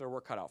really got their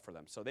work cut out for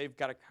them. So they've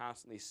got to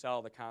constantly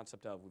sell the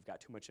concept of, we've got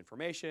too much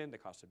information, the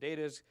cost of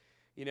data is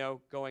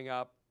going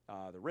up,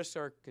 the risks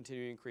are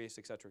continuing to increase,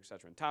 et cetera, et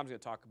cetera. And Tom's going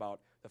to talk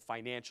about the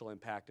financial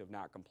impact of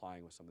not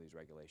complying with some of these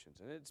regulations.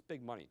 And it's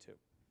big money, too.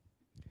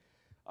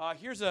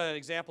 Here's an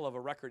example of a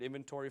record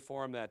inventory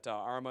form that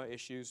ARMA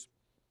issues.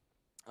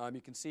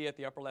 You can see at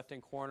the upper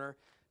left-hand corner,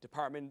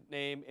 department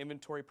name,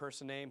 inventory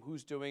person name,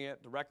 who's doing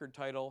it, the record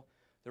title,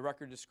 the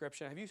record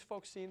description. Have you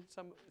folks seen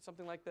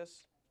something like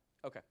this?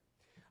 Okay.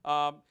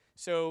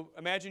 So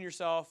imagine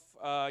yourself,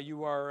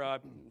 you are,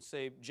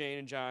 say, Jane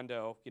and John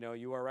Doe.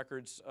 You are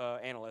records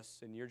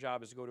analysts, and your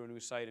job is to go to a new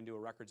site and do a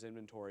records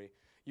inventory.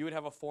 You would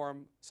have a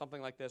form,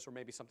 something like this, or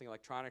maybe something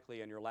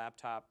electronically on your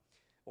laptop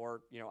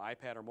or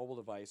iPad or mobile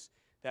device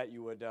that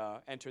you would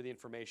enter the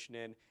information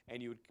in,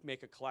 and you would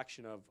make a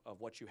collection of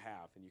what you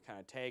have, and you kind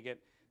of tag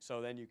it, so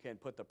then you can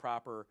put the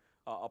proper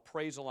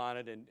appraisal on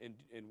it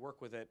and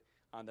work with it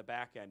on the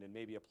back end, and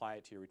maybe apply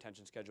it to your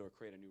retention schedule or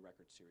create a new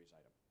record series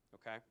item,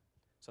 okay?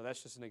 So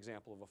that's just an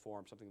example of a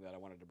form, something that I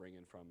wanted to bring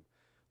in from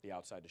the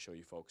outside to show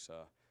you folks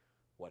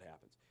what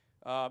happens.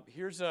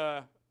 Here's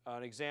an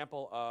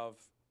example of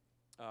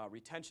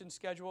retention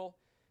schedule.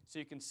 So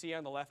you can see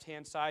on the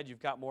left-hand side,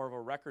 you've got more of a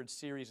record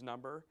series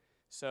number.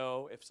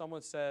 So if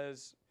someone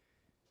says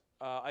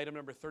item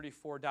number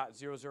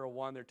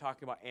 34.001, they're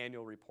talking about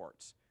annual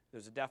reports.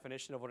 There's a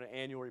definition of what an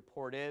annual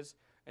report is,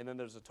 and then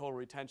there's a total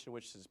retention,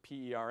 which is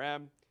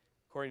PERM.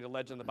 According to the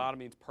legend on the bottom,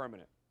 means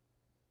permanent.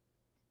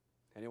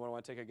 Anyone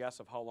want to take a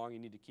guess of how long you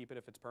need to keep it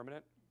if it's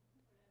permanent?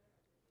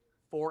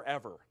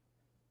 Forever.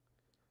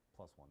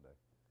 Plus 1 day.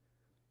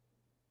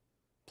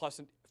 Plus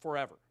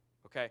forever.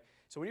 Okay?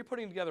 So when you're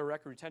putting together a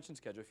record retention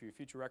schedule for your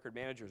future record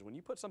managers, when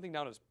you put something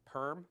down as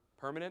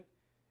permanent,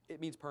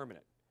 it means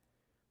permanent.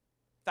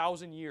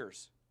 1,000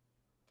 years,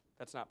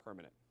 that's not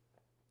permanent.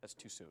 That's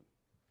too soon.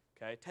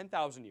 Okay?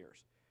 10,000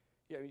 years.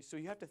 Yeah, so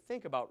you have to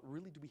think about,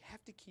 really, do we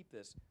have to keep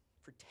this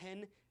for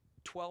 10,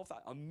 12,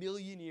 a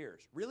million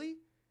years? Really?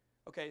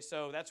 Okay,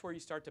 so that's where you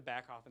start to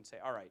back off and say,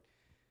 all right,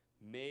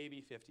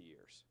 maybe 50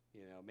 years.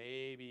 You know,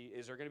 maybe,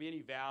 is there going to be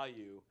any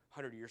value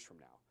 100 years from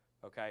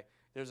now? Okay?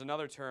 There's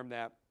another term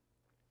that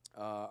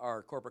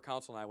our corporate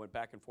counsel and I went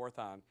back and forth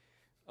on.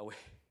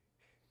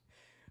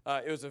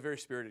 It was a very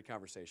spirited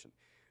conversation.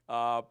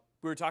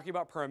 We were talking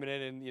about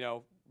permanent and, you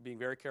know, being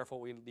very careful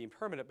what we deem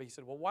permanent, but he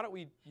said, well, why don't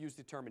we use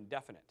the term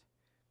indefinite?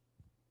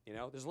 You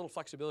know, there's a little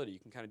flexibility. You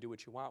can kind of do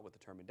what you want with the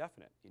term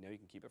indefinite. You know, you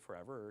can keep it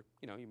forever, or,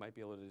 you know, you might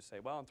be able to say,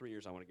 well, in 3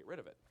 years I want to get rid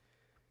of it.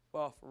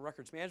 Well, from a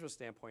records management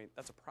standpoint,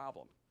 that's a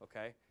problem,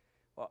 okay?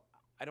 Well,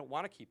 I don't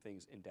want to keep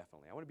things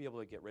indefinitely. I want to be able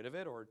to get rid of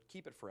it or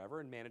keep it forever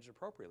and manage it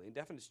appropriately.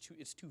 Indefinite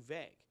it's too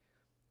vague.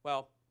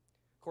 Well,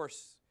 of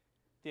course,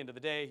 at the end of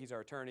the day, he's our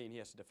attorney and he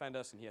has to defend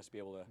us and he has to be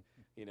able to,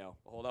 you know,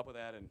 hold up with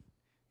that. And,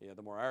 you know,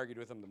 the more I argued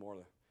with him, the more,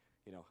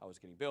 you know, I was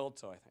getting billed.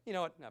 So I thought, you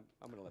know what,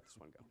 I'm going to let this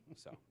one go.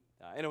 So,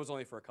 and it was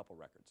only for a couple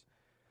records.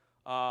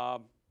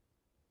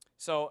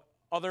 So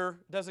other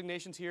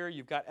designations here,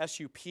 you've got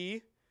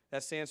SUP.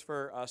 That stands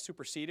for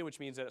superseded, which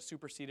means that it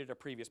superseded a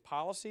previous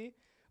policy.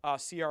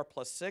 CR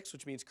 +6,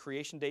 which means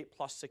creation date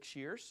plus 6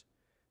 years.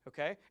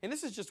 Okay? And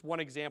this is just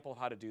one example of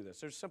how to do this.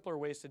 There's simpler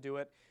ways to do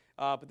it,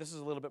 but this is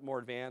a little bit more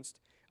advanced.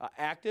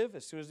 Active,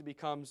 as soon as it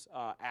becomes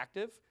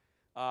active,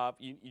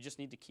 you just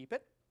need to keep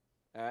it.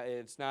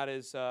 It's not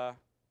as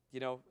you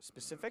know,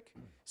 specific.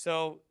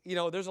 So, you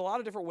know, there's a lot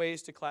of different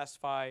ways to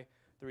classify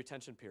the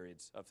retention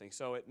periods of things.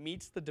 So it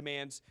meets the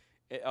demands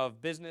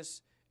of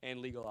business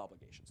and legal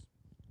obligations.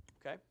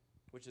 Okay?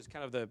 Which is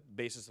kind of the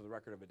basis of the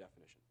record of a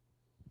definition.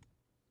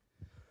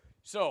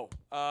 So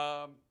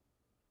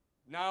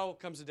now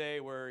comes a day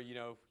where, you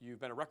know, you've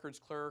been a records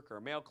clerk or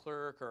a mail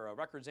clerk or a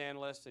records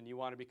analyst and you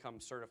want to become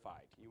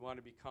certified. You want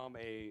to become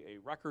a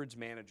records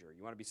manager.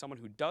 You want to be someone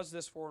who does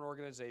this for an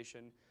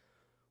organization.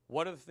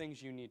 What are the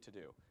things you need to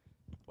do?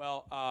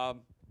 Well,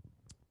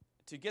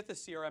 to get the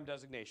CRM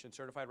designation,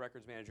 Certified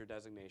Records Manager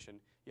designation,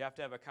 you have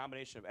to have a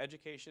combination of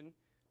education,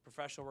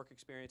 professional work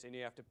experience, and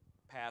you have to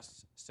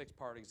pass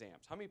 6-part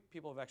exams. How many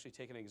people have actually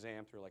taken an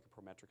exam through like a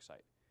Prometric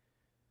site?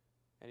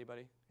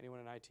 Anybody? Anyone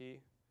in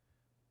IT?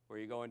 Where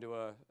you go into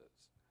a... I did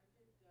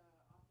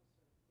office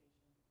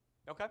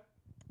certification. Okay.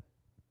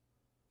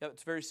 Yeah,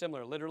 it's very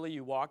similar. Literally,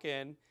 you walk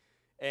in,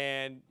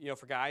 and, you know,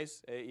 for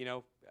guys, you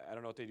know, I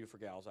don't know what they do for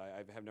gals.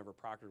 I have never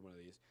proctored one of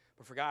these.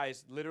 But for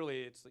guys,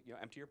 literally, it's, you know,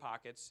 empty your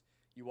pockets.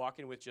 You walk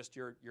in with just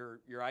your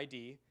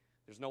ID.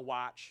 There's no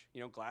watch.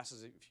 You know,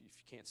 glasses, if you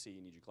can't see,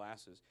 you need your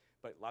glasses.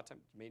 But a lot of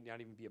times, it may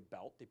not even be a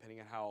belt, depending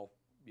on how,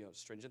 you know,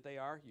 stringent they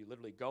are. You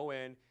literally go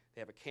in.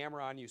 They have a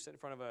camera on you. Sit in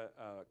front of a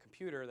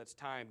computer that's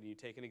timed, and you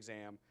take an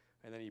exam.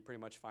 And then you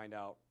pretty much find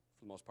out,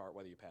 for the most part,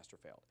 whether you passed or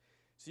failed.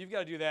 So you've got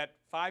to do that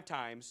 5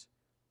 times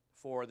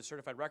for the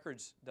Certified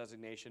Records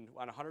designation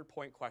on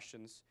 100-point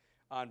questions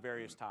on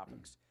various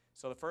topics.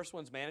 So the first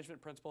one's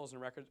management principles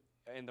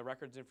and the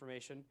records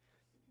information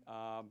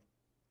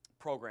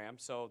program.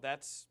 So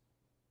that's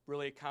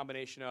really a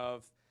combination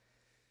of,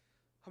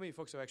 how many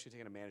folks have actually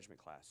taken a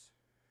management class?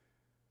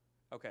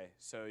 Okay,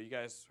 so you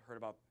guys heard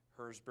about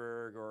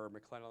Herzberg or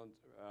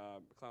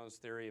McClellan's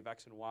theory of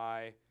X and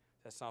Y.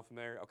 Does that sound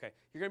familiar? Okay,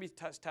 you're going to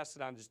be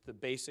tested on just the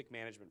basic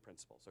management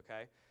principles,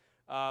 okay?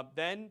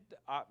 Then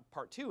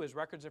part 2 is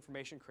records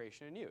information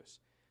creation and use.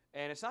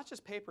 And it's not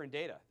just paper and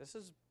data. This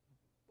is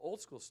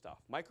old school stuff.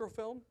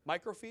 Microfilm,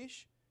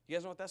 microfiche. You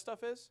guys know what that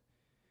stuff is?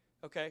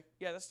 Okay,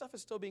 yeah, that stuff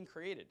is still being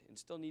created and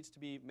still needs to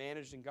be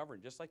managed and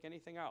governed, just like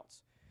anything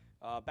else.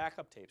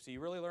 Backup tape, so you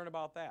really learn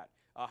about that.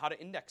 How to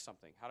index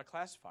something, how to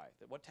classify it,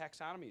 what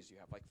taxonomies you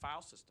have, like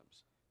file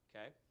systems,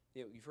 okay?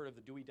 You know, you've heard of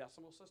the Dewey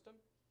Decimal System?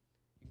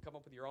 You can come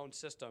up with your own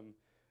system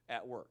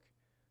at work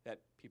that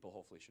people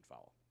hopefully should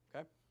follow,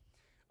 okay?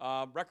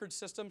 Record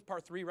systems,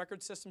 part 3,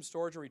 record system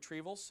storage and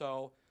retrieval.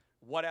 So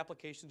what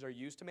applications are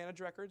used to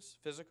manage records?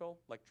 Physical,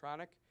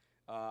 electronic.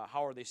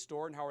 How are they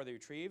stored and how are they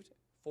retrieved?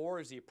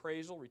 4 is the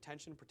appraisal,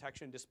 retention,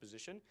 protection, and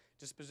disposition.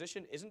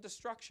 Disposition isn't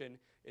destruction.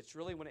 It's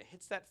really when it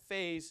hits that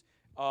phase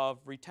of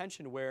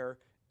retention where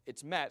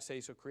it's met,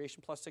 say, so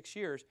creation plus 6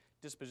 years,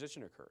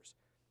 disposition occurs,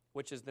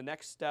 which is the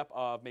next step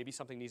of maybe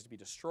something needs to be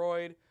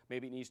destroyed,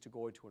 maybe it needs to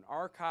go into an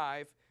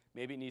archive,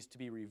 maybe it needs to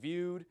be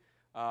reviewed,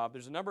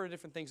 There's a number of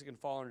different things that can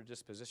fall under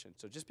disposition.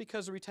 So just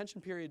because the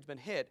retention period's been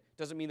hit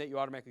doesn't mean that you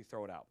automatically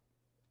throw it out.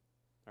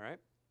 All right?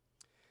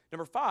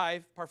 Number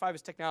 5, part 5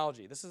 is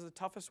technology. This is the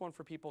toughest one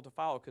for people to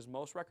follow because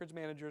most records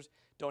managers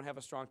don't have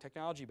a strong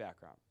technology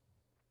background.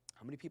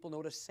 How many people know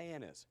what a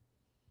SAN is?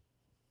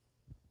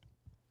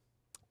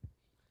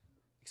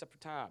 Except for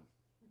Tom.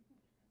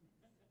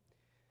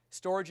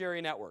 Storage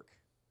area network,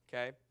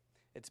 okay?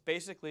 It's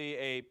basically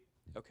a,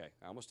 okay,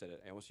 I almost did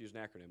it. I almost used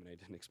an acronym and I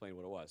didn't explain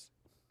what it was.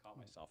 Caught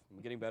myself.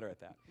 I'm getting better at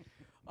that.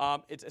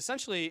 It's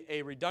essentially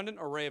a redundant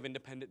array of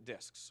independent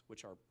disks,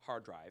 which are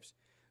hard drives.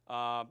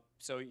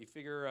 So you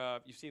figure,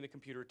 you've seen the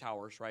computer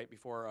towers, right?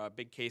 Before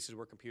big cases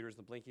where computers,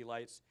 the blinky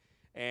lights.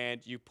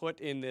 And you put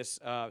in this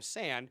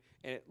SAN,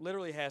 and it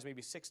literally has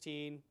maybe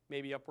 16,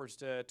 maybe upwards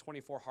to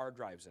 24 hard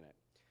drives in it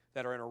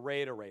that are in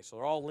array to array. So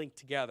they're all linked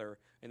together,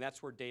 and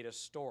that's where data is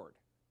stored,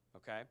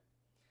 okay?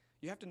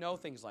 You have to know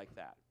things like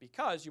that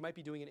because you might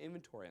be doing an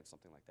inventory on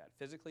something like that,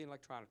 physically and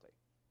electronically.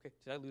 Okay,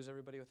 did I lose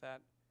everybody with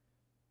that?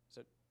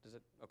 Does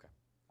it? Okay.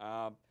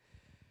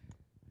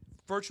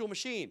 Virtual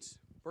machines,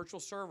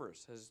 virtual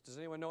servers. Does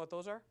anyone know what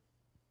those are?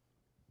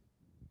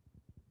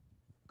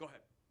 Go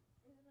ahead.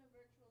 Isn't a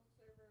virtual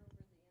server over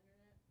the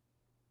internet?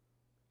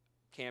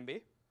 Can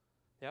be.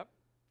 Yep,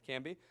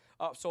 can be.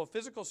 So a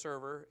physical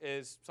server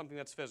is something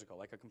that's physical,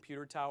 like a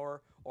computer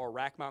tower or a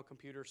rack mount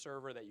computer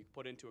server that you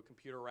put into a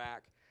computer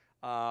rack.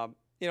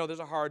 You know, there's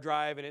a hard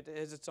drive and it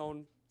has its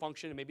own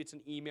function. Maybe it's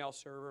an email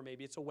server,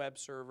 maybe it's a web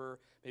server,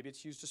 maybe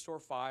it's used to store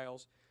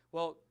files.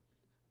 Well,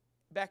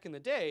 back in the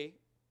day,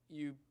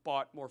 you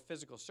bought more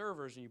physical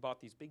servers and you bought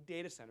these big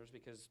data centers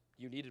because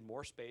you needed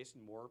more space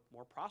and more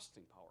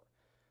processing power.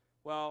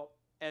 Well,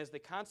 as the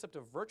concept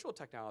of virtual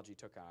technology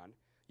took on,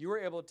 you were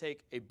able to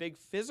take a big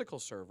physical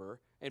server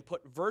and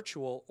put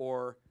virtual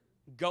or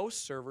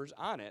ghost servers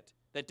on it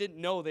that didn't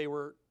know they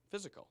were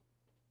physical,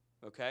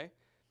 okay?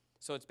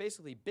 So it's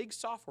basically big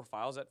software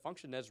files that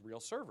function as real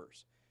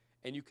servers.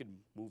 And you could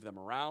move them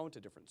around to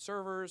different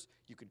servers.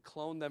 You could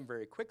clone them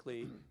very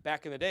quickly.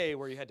 Back in the day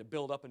where you had to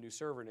build up a new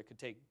server and it could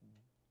take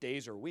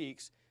days or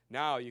weeks,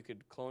 now you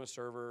could clone a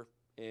server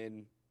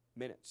in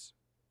minutes,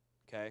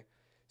 okay?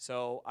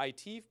 So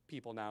IT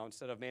people now,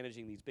 instead of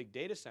managing these big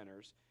data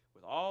centers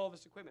with all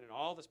this equipment and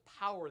all this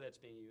power that's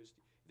being used,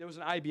 there was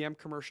an IBM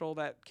commercial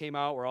that came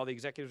out where all the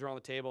executives were on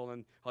the table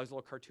and all these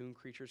little cartoon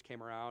creatures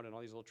came around and all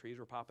these little trees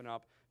were popping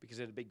up because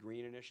they had a big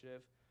green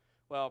initiative.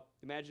 Well,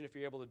 imagine if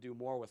you're able to do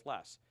more with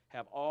less.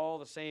 Have all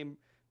the same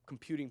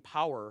computing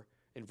power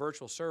in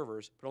virtual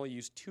servers, but only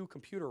use 2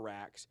 computer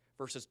racks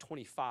versus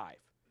 25.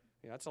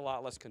 You know, that's a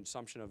lot less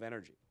consumption of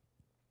energy.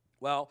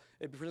 Well,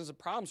 it presents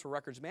problems for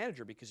records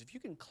manager because if you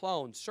can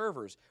clone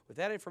servers with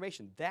that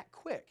information that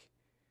quick,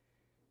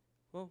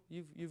 well,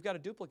 you've got a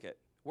duplicate.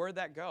 Where'd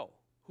that go?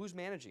 Who's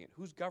managing it?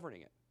 Who's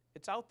governing it?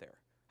 It's out there.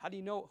 How do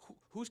you know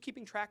who's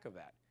keeping track of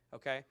that?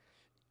 Okay,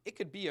 it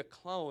could be a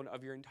clone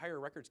of your entire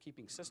records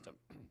keeping system,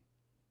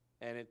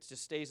 and it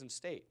just stays in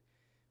state.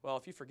 Well,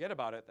 if you forget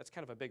about it, that's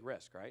kind of a big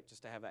risk, right?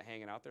 Just to have that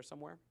hanging out there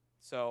somewhere.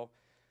 So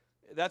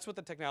that's what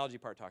the technology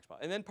part talks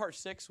about. And then part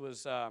 6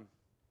 was, that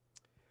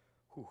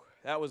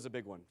was a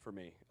big one for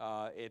me.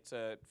 It's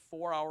a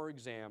 4-hour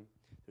exam.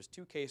 There's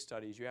 2 case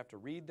studies. You have to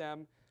read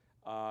them,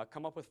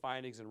 come up with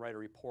findings, and write a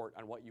report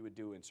on what you would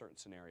do in certain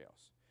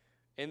scenarios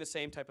in the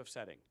same type of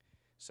setting.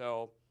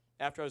 So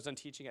after I was done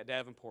teaching at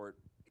Davenport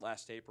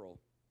last April,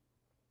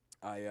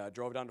 I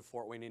drove down to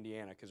Fort Wayne,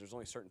 Indiana, because there's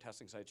only certain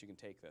testing sites you can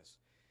take this.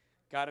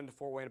 Got into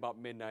Fort Wayne about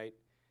midnight,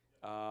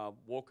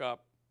 woke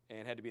up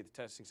and had to be at the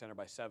testing center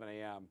by 7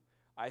 a.m.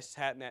 I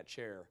sat in that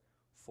chair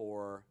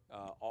for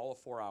all of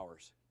 4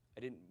 hours.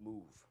 I didn't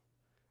move.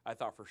 I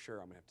thought for sure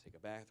I'm going to have to take a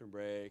bathroom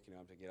break, I'm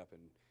going to get up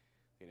and,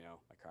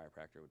 my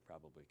chiropractor would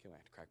probably kill me. I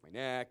had to crack my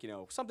neck,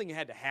 something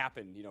had to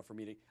happen, for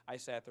me to, I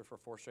sat there for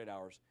 4 straight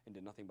hours and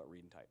did nothing but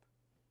read and type,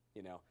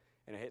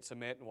 and I hit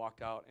submit and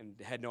walked out and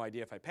had no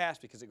idea if I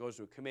passed because it goes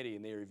to a committee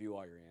and they review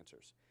all your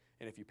answers.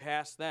 And if you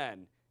pass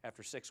then,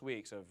 after 6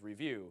 weeks of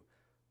review,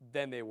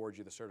 then they award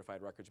you the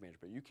certified records manager.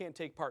 But you can't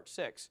take part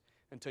 6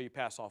 until you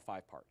pass all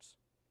 5 parts,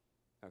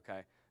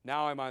 okay?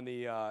 Now I'm on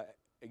the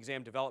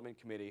exam development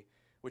committee,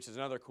 which is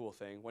another cool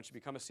thing. Once you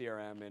become a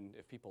CRM and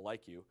if people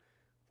like you,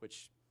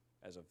 which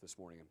as of this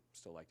morning I'm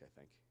still liked, I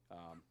think.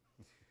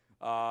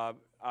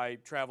 I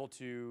travel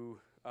to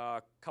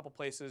a couple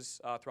places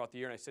throughout the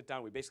year and I sit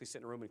down. We basically sit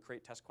in a room and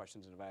create test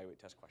questions and evaluate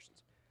test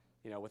questions,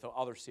 with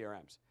other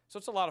CRMs. So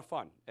it's a lot of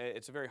fun.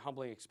 It's a very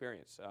humbling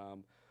experience.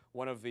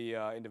 One of the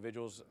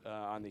individuals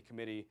on the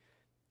committee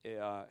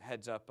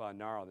heads up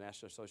NARO, the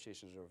National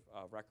Association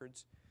of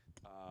Records,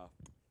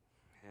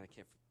 and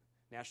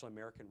National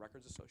American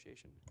Records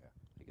Association, yeah.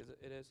 I think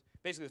it is.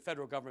 Basically the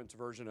federal government's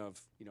version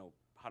of,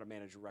 how to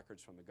manage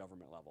records from the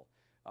government level.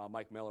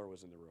 Mike Miller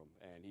was in the room,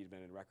 and he'd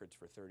been in records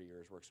for 30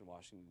 years, works in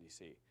Washington,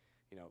 D.C.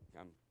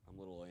 I'm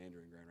little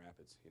Andrew in Grand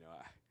Rapids.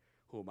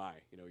 Who am I?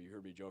 You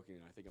heard me joking,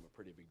 and I think I'm a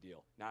pretty big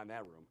deal. Not in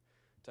that room,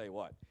 tell you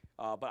what.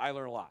 But I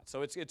learn a lot.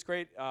 So it's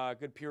great,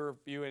 good peer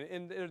review,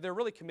 and they're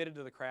really committed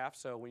to the craft.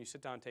 So when you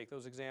sit down and take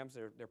those exams,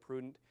 they're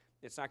prudent.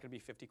 it's not going to be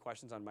 50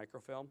 questions on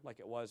microfilm like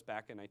it was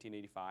back in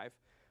 1985.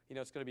 You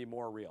know, it's going to be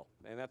more real,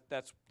 and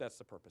that's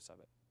the purpose of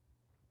it.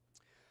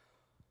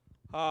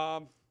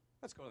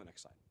 Let's go to the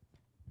next slide.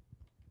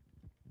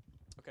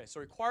 Okay, so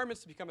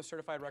requirements to become a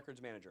certified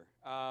records manager.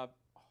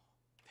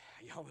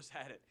 You almost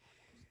had it.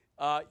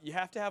 You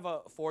have to have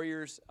a 4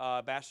 years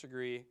bachelor's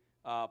degree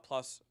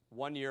plus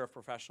 1 year of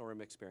professional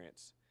room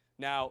experience.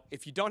 Now,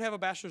 if you don't have a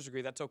bachelor's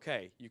degree, that's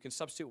okay. You can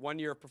substitute 1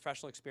 year of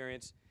professional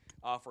experience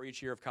for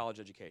each year of college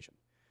education.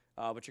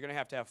 But you're going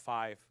to have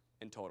 5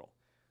 in total.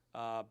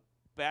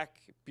 Back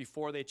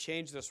before they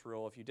changed this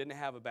rule, if you didn't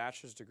have a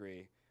bachelor's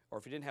degree or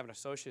if you didn't have an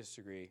associate's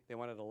degree, they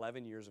wanted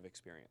 11 years of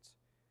experience.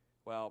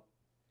 Well,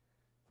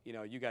 you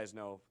know, you guys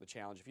know the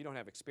challenge. If you don't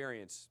have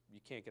experience, you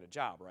can't get a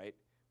job, right?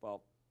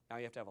 Well, now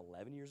you have to have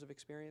 11 years of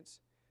experience,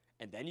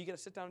 and then you get to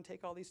sit down and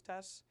take all these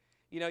tests.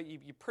 You know,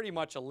 you pretty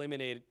much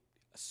eliminated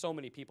so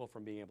many people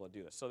from being able to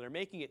do this. So they're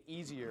making it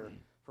easier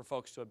for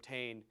folks to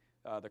obtain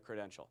the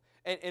credential.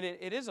 And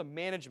it is a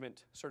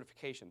management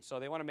certification, so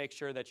they want to make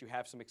sure that you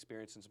have some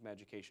experience and some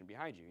education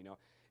behind you. You know,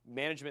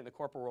 management in the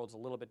corporate world is a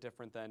little bit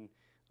different than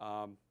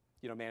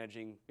you know,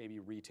 managing maybe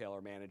retail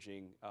or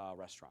managing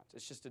restaurants.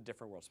 It's just a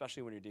different world,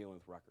 especially when you're dealing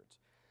with records.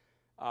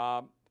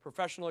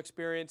 Professional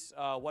experience,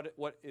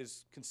 what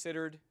is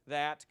considered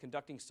that,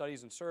 conducting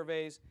studies and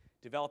surveys,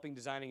 developing,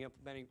 designing,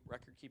 implementing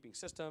record-keeping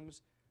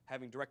systems,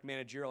 having direct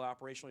managerial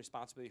operational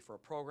responsibility for a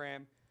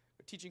program,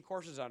 teaching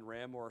courses on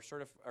RIM or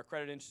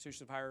accredited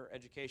institutions of higher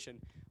education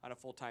on a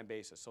full-time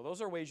basis. So those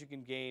are ways you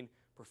can gain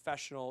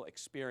professional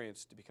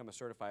experience to become a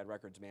certified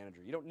records manager.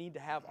 You don't need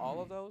to have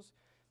all of those,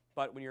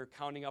 but when you're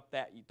counting up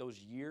those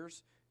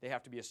years, they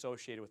have to be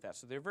associated with that.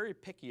 So they're very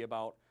picky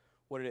about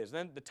what it is.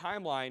 Then the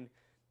timeline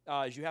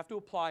is you have to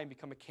apply and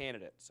become a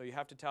candidate. So you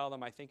have to tell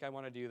them, I think I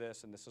want to do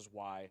this, and this is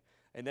why.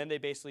 And then they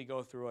basically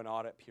go through an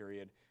audit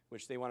period,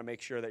 which they want to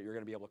make sure that you're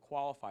going to be able to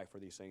qualify for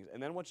these things.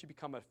 And then once you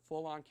become a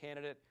full-on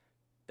candidate,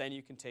 then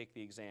you can take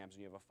the exams.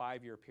 And you have a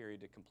 5-year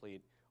period to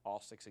complete all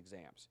 6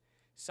 exams.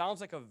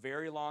 Sounds like a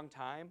very long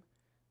time,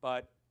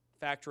 but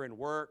factor in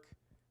work,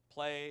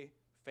 play,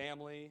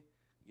 family,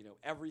 you know,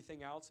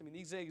 everything else. I mean,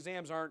 these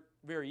exams aren't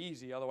very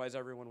easy, otherwise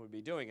everyone would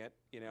be doing it,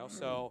 you know.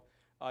 So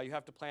you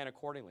have to plan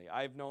accordingly.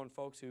 I've known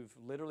folks who've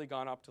literally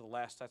gone up to the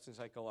last testing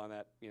cycle on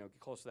that, you know,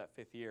 close to that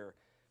 5th year,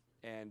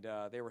 and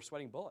they were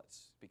sweating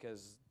bullets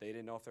because they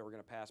didn't know if they were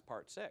going to pass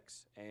Part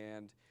 6.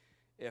 And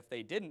if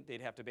they didn't,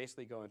 they'd have to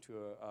basically go into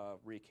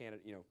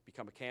you know,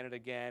 become a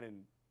candidate again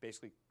and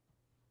basically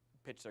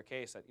pitch their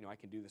case that, you know, I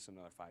can do this in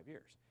another 5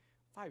 years.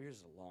 5 years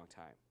is a long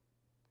time.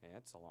 Yeah,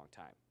 it's a long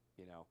time,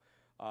 you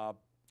know.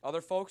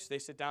 Other folks, they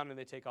sit down and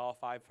they take all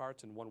 5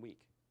 parts in 1 week.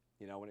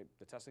 You know, when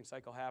the testing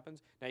cycle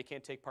happens. Now, you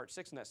can't take Part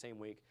 6 in that same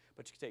week,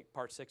 but you can take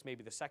Part 6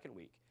 maybe the 2nd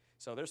week.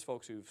 So there's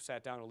folks who've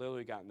sat down and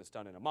literally gotten this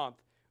done in a month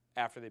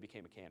after they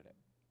became a candidate.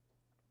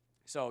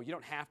 So you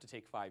don't have to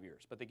take 5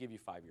 years, but they give you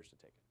 5 years to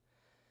take it.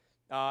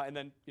 And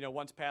then, you know,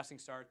 once passing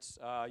starts,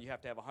 you have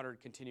to have 100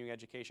 continuing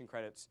education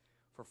credits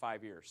for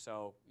 5 years.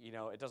 So, you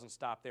know, it doesn't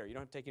stop there. You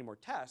don't have to take any more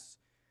tests,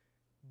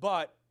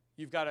 but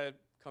you've got to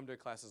come to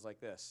classes like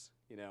this,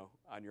 you know,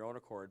 on your own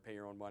accord, pay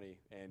your own money,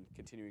 and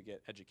continue to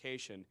get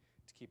education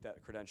to keep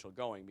that credential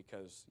going,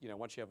 because, you know,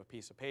 once you have a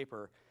piece of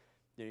paper,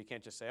 you know, you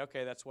can't just say,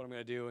 okay, that's what I'm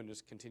going to do, and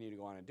just continue to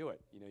go on and do it.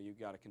 You know, you've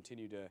got to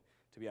continue to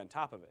be on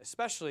top of it,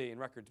 especially in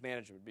records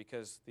management,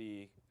 because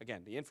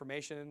again, the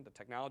information, the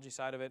technology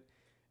side of it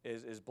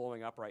is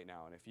blowing up right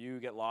now. And if you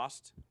get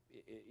lost,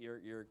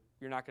 you're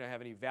not going to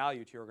have any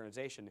value to your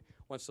organization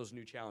once those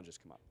new challenges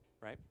come up,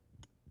 right?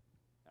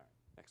 All right,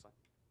 next slide.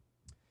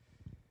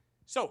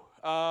 So,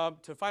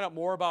 to find out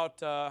more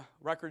about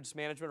records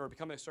management or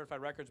becoming a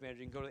certified records manager,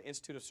 you can go to the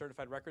Institute of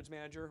Certified Records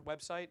Manager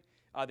website.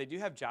 They do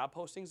have job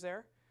postings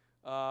there.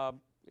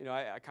 You know,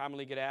 I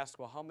commonly get asked,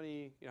 well, how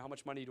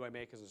much money do I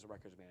make as a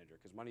records manager?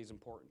 Because money is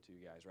important to you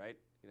guys, right?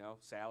 You know,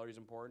 salary is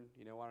important.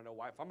 You know, want to know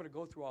why. If I'm going to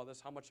go through all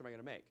this, how much am I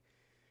going to make?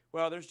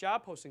 Well, there's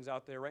job postings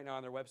out there right now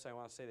on their website. I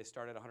want to say they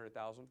start at $100,000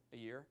 a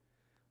year.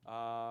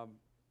 I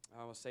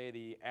will say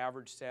the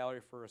average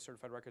salary for a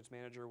certified records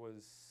manager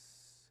was,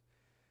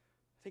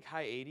 I think,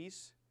 high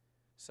 80s.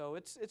 So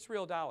it's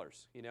real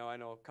dollars. You know, I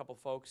know a couple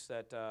folks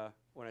that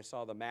when I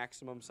saw the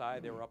maximum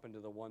side, they were up into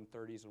the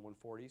 130s and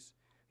 140s.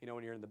 You know,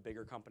 when you're in the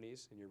bigger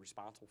companies and you're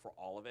responsible for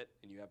all of it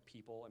and you have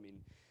people. I mean,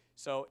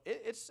 so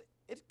it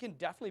can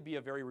definitely be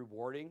a very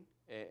rewarding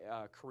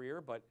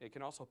career, but it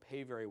can also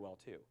pay very well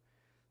too.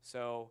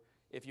 So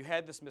if you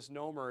had this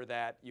misnomer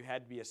that you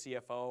had to be a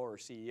CFO or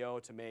CEO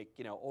to make,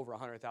 you know, over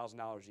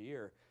 $100,000 a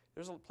year,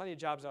 there's plenty of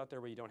jobs out there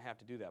where you don't have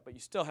to do that, but you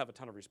still have a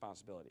ton of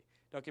responsibility.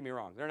 Don't get me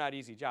wrong, they're not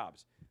easy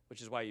jobs, which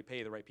is why you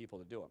pay the right people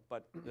to do them,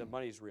 but the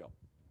money's real.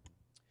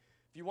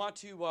 If you want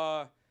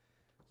to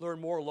learn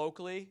more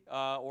locally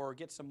or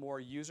get some more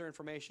user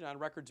information on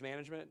records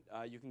management,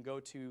 you can go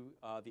to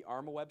the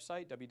ARMA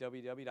website,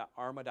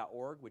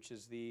 www.arma.org, which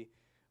is the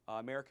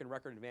American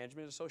Record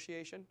Management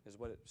Association, is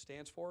what it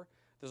stands for.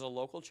 There's a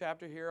local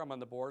chapter here. I'm on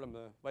the board. I'm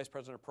the vice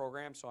president of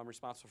programs, so I'm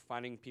responsible for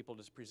finding people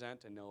to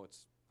present. And no,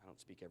 I don't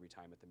speak every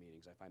time at the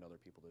meetings. I find other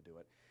people to do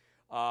it.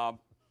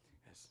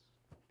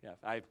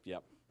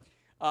 Yep.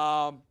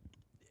 Um,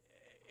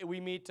 we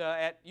meet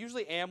at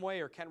usually Amway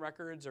or Kent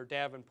Records or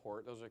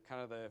Davenport. Those are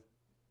kind of the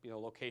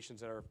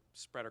locations that are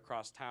spread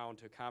across town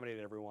to accommodate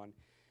everyone.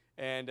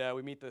 And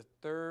we meet the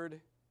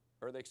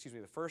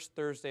first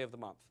Thursday of the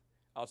month,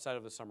 outside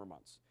of the summer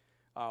months.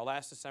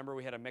 Last December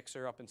we had a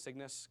mixer up in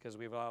Cygnus because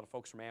we have a lot of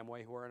folks from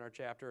Amway who are in our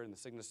chapter, and the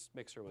Cygnus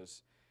mixer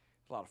was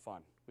a lot of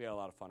fun. We had a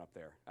lot of fun up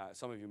there.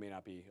 Some of you may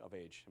not be of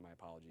age, and my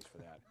apologies for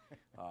that.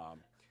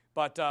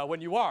 But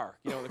when you are,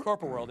 in the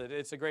corporate world,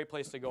 it's a great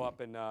place to go up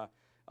and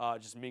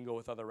just mingle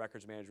with other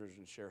records managers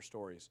and share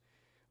stories.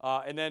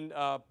 And then,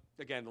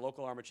 again, the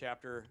local ARMA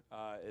chapter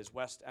is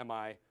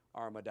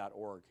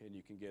westmiarma.org, and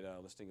you can get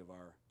a listing of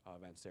our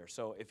events there.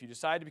 So if you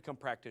decide to become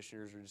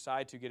practitioners or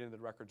decide to get into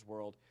the records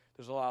world,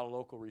 there's a lot of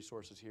local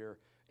resources here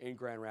in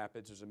Grand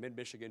Rapids. There's a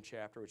Mid-Michigan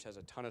chapter, which has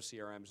a ton of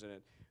CRMs in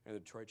it, and the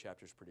Detroit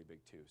chapter is pretty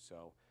big too.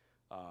 So,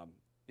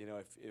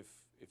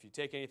 if you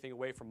take anything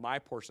away from my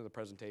portion of the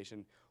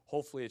presentation,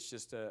 hopefully it's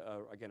just,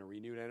 again, a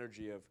renewed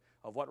energy of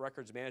what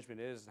records management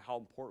is and how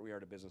important we are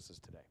to businesses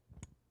today.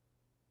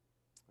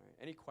 All right,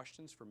 any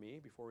questions for me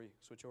before we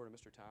switch over to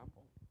Mr. Tom?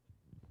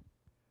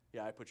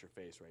 Yeah, I put your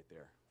face right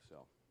there,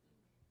 so.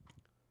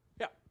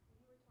 Yeah.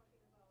 You were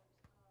talking about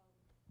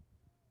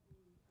the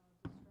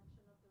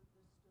destruction of the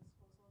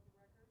disposal of the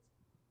records.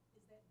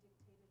 Is that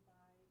dictated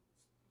by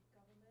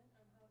government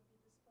on how to be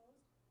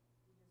disposed?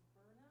 You just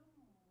burn them,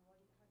 or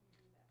how do you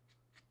do that?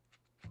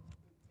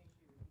 Make sure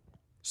you repeat that.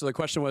 So the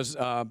question was,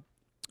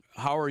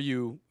 how are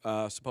you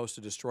supposed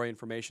to destroy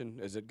information?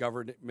 Is it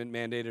government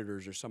mandated, or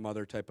is there some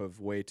other type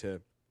of way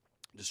to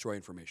destroy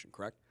information,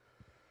 correct?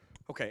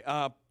 Okay.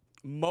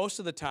 Most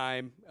of the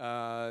time,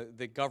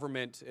 the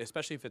government,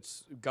 especially if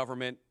it's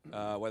government,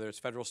 whether it's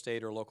federal,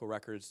 state, or local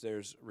records,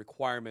 there's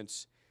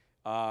requirements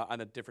on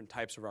the different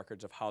types of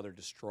records of how they're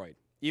destroyed,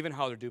 even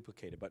how they're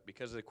duplicated. But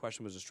because the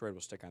question was destroyed,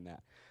 we'll stick on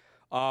that.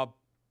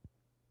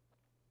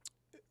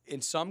 In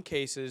some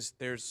cases,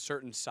 there's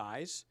certain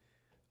size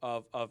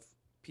of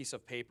piece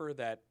of paper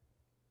that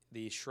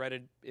the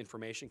shredded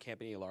information can't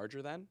be any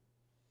larger than.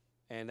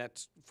 And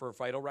that's for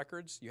vital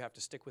records. You have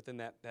to stick within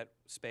that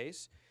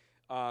space.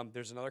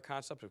 There's another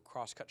concept of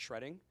cross-cut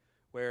shredding,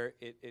 where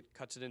it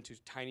cuts it into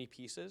tiny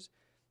pieces.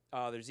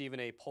 There's even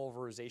a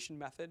pulverization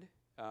method,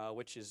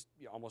 which is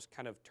almost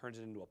kind of turns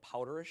it into a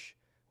powderish,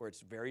 where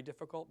it's very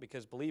difficult.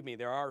 Because believe me,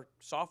 there are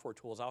software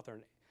tools out there,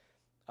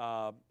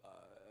 we'll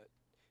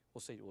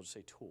just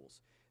say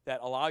tools,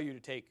 that allow you to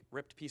take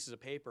ripped pieces of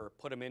paper,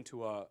 put them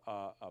into a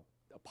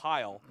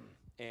pile,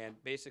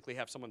 and basically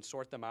have someone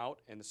sort them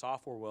out, and the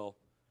software will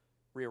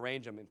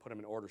rearrange them and put them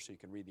in order so you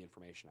can read the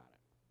information on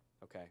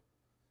it. Okay.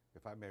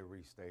 If I may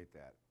restate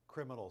that,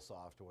 criminal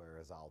software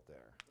is out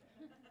there.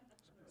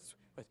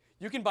 But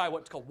you can buy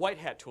what's called white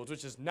hat tools,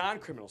 which is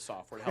non-criminal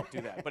software to help do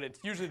that. But it's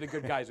usually the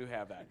good guys who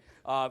have that.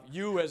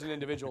 You as an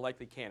individual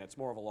likely can. It's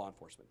more of a law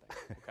enforcement thing.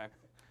 Okay?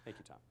 Thank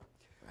you,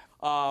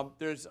 Tom.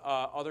 There's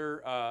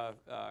other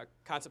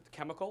concept of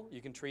chemical.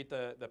 You can treat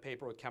the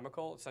paper with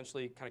chemical,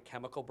 essentially kind of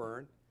chemical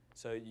burn.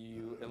 So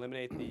you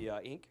eliminate the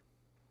ink.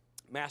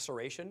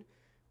 Maceration,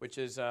 which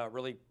is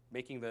really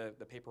making the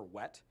paper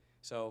wet.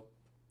 So,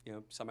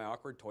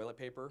 semi-awkward toilet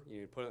paper.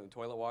 You put it in the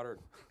toilet water,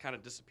 it kind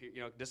of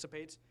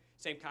dissipates.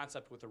 Same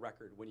concept with the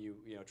record when you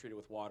treat it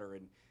with water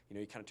and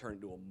you kind of turn it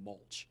into a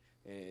mulch.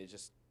 And it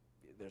just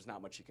there's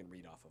not much you can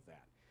read off of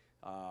that.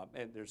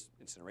 And there's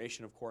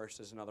incineration, of course,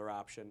 is another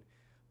option.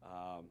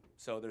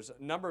 So there's a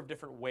number of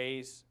different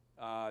ways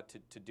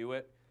to do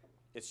it.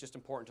 It's just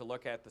important to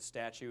look at the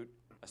statute,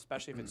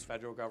 especially if it's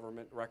federal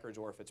government records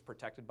or if it's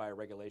protected by a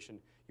regulation.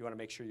 You want to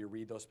make sure you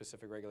read those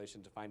specific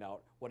regulations to find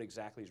out what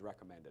exactly is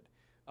recommended.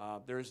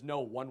 There is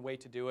no one way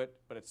to do it,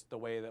 but it's the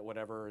way that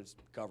whatever is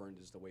governed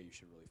is the way you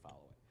should really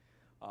follow it.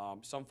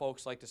 Some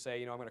folks like to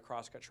say, I'm going to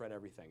cross-cut shred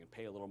everything and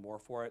pay a little more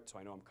for it so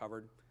I know I'm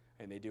covered,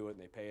 and they do it and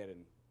they pay it,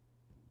 and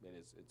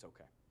it's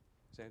okay.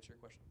 Does that answer your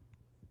question?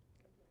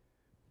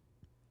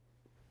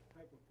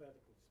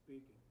 Hypothetical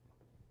speaking,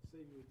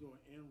 say you were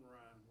doing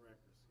Enron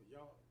records,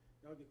 y'all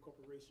get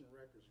corporation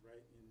records,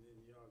 right? And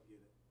then y'all get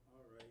it.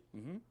 All right.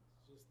 Mm-hmm.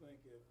 Just think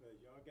if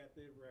y'all got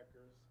their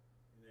records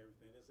and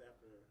everything, this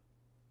after,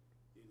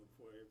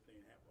 before everything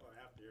happened, or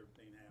after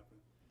everything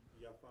happened,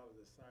 y'all follow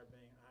the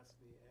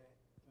Sarbanes-Oxley Act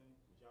thing?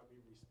 Would y'all be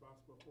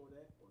responsible for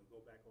that, or go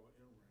back on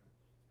Enron?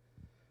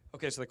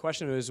 Okay, so the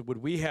question is,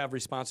 would we have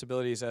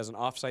responsibilities as an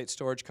off-site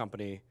storage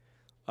company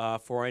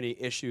for any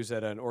issues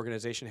that an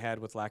organization had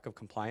with lack of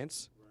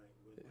compliance? Right,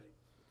 with the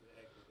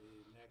act that they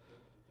enacted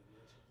with the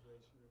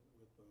legislature,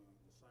 with the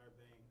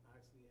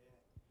Sarbanes-Oxley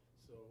Act.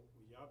 So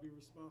will y'all be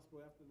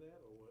responsible after that,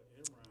 or will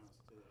Enron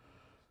still be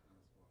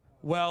responsible?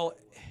 Well,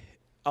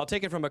 I'll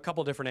take it from a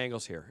couple different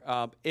angles here.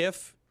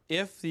 If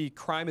the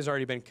crime has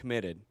already been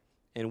committed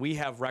and we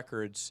have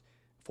records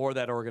for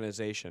that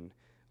organization,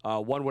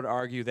 one would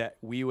argue that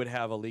we would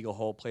have a legal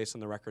hold placed on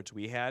the records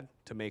we had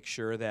to make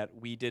sure that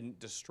we didn't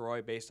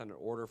destroy based on an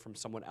order from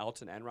someone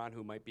else in Enron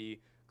who might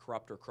be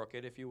corrupt or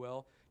crooked, if you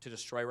will, to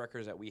destroy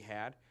records that we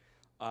had.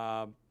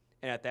 And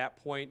at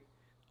that point,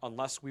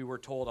 unless we were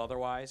told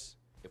otherwise,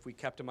 If we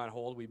kept them on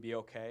hold, we'd be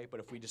okay. But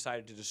if we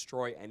decided to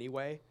destroy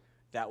anyway,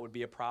 that would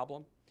be a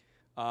problem.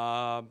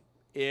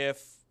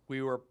 If we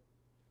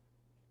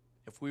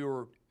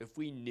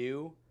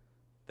knew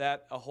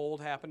that a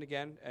hold happened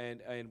again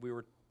and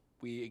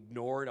we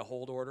ignored a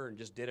hold order and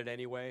just did it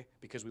anyway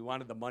because we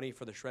wanted the money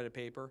for the shredded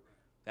paper,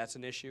 that's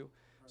an issue.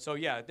 So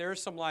yeah,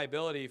 there's some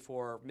liability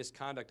for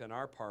misconduct on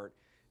our part.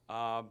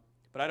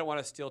 But I don't want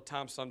to steal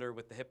Tom's thunder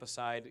with the HIPAA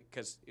side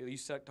because you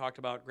talked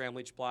about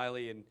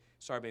Graham-Leach-Bliley and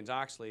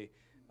Sarbanes-Oxley.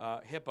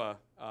 HIPAA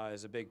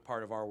is a big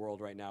part of our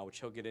world right now, which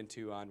he'll get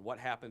into on what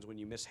happens when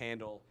you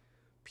mishandle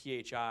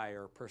PHI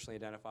or personally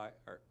identify,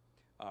 or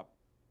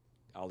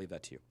I'll leave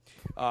that to you.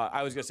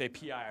 I was going to say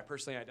PI,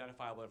 personally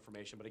identifiable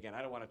information, but again,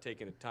 I don't want to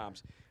take into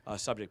Tom's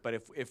subject.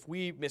 But if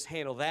we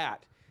mishandle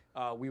that,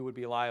 we would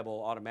be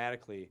liable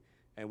automatically,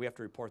 and we have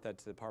to report that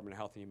to the Department of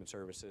Health and Human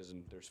Services,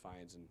 and there's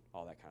fines and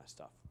all that kind of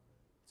stuff.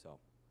 So,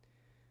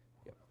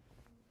 yep.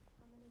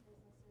 How many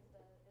businesses is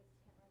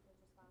Kent Records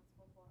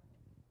responsible for?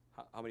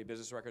 How many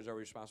business records are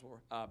we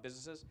responsible for?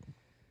 Businesses?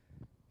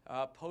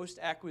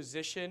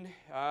 Post-acquisition,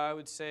 I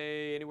would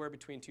say anywhere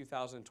between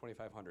 2,000 and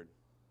 2,500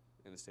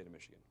 in the state of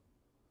Michigan.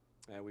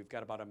 And we've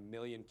got about 1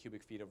 million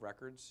cubic feet of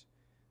records,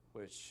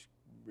 which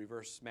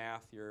reverse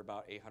math, you're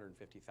about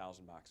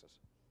 850,000 boxes.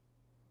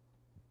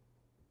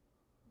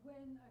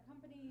 When a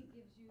company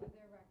gives you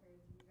their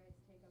records and you guys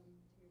take them to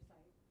your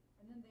site,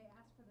 and then they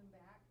ask for them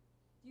back,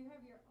 do you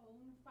have your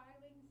own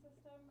filing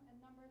system and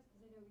numbers?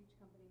 Because I know each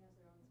company has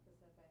their own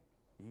specific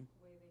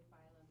way they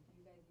file them. Do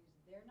you guys use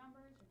their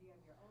numbers, or do you have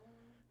your own?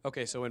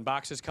 Okay, so when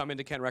boxes come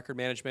into Kent Record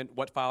Management,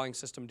 what filing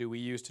system do we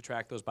use to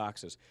track those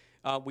boxes?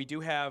 We do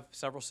have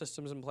several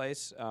systems in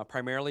place.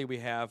 Primarily, we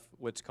have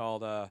what's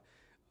called a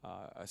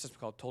system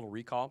called Total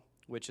Recall,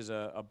 which is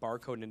a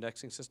barcode and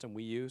indexing system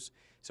we use.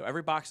 So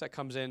every box that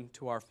comes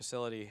into our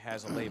facility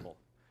has a label.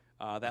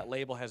 That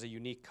label has a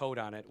unique code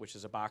on it, which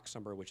is a box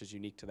number, which is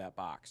unique to that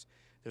box.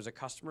 There's a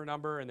customer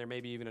number, and there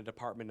may be even a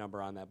department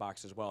number on that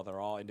box as well.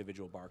 They're all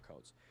individual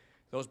barcodes.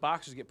 Those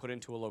boxes get put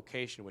into a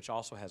location, which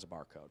also has a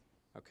barcode,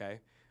 okay?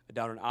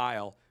 Down an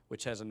aisle,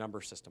 which has a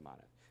number system on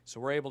it. So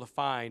we're able to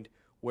find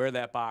where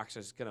that box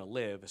is going to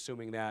live,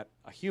 assuming that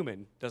a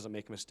human doesn't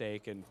make a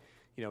mistake and,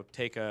 you know,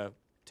 take a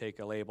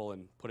label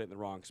and put it in the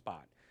wrong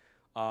spot.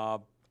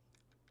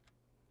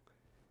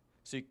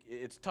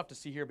 It's tough to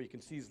see here, but you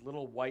can see these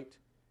little white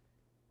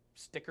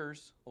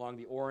stickers along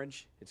the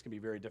orange. It's going to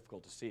be very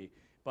difficult to see,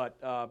 but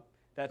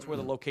that's where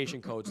the location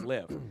codes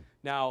live.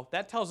 Now,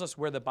 that tells us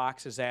where the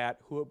box is at,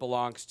 who it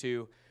belongs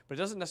to, but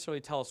it doesn't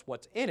necessarily tell us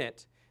what's in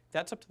it.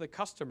 That's up to the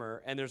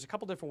customer, and there's a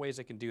couple different ways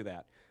they can do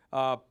that.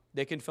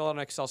 They can fill out an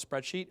Excel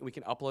spreadsheet, and we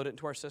can upload it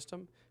into our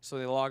system. So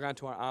they log on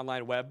to our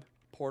online web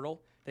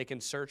portal. They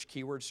can search,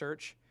 keyword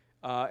search,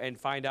 and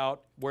find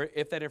out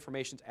if that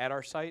information's at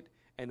our site,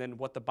 and then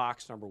what the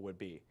box number would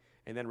be,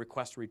 and then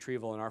request a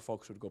retrieval, and our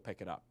folks would go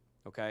pick it up,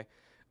 okay?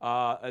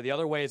 The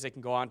other way is they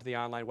can go onto the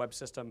online web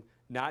system,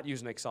 not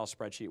use an Excel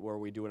spreadsheet where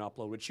we do an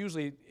upload, which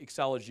usually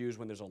Excel is used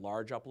when there's a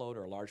large upload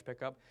or a large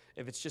pickup.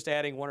 If it's just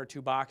adding 1 or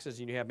 2 boxes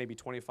and you have maybe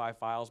 25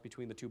 files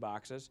between the 2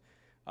 boxes,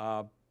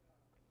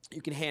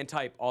 you can hand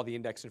type all the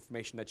index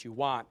information that you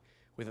want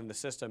within the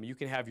system. You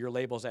can have your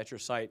labels at your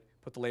site,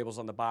 put the labels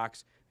on the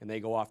box, and they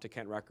go off to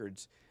Kent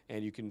Records,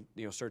 and you can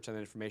search on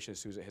that information as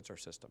soon as it hits our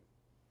system.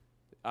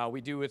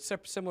 We do a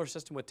similar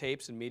system with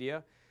tapes and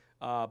media.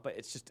 But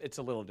it's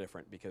a little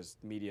different because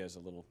media is a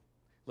little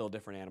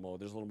different animal.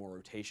 There's a little more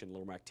rotation, a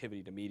little more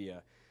activity to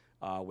media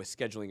with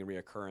scheduling and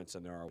reoccurrence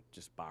than there are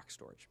just box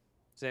storage.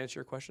 Does that answer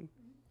your question?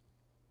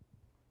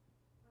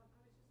 I was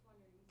just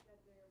wondering, you said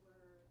there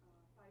were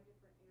 5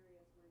 different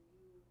areas where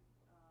you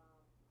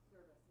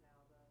service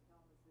now, the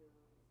Kalamazoo,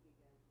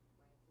 Muskegon,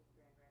 Lansing,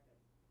 Grand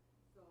Rapids.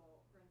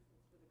 So, for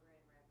instance, for the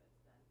Grand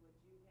Rapids then, do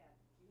you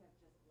have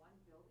just one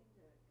building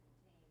to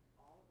contain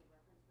all of the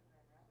records for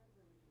Grand Rapids,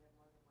 or would you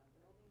have more than one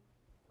building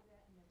for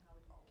that? And then how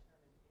would you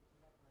determine if you have more than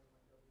one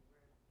building,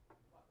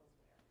 what goes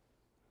where?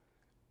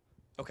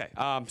 Okay,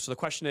 so the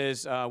question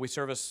is,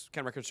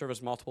 Kent Records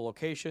service multiple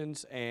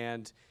locations,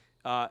 and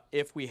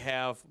if we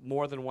have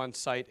more than one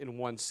site in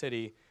one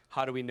city,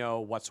 how do we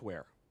know what's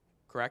where?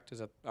 Correct? Is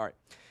that all right?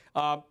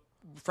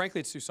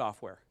 Frankly, it's through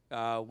software.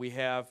 We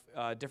have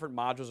different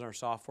modules in our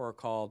software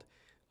called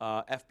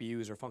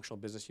FBUs, or functional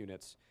business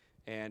units,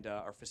 and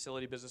our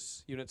facility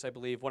business units, I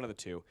believe, one of the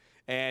two,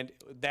 and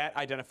that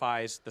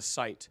identifies the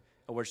site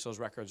at which those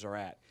records are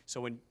at.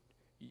 So when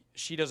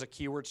she does a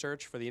keyword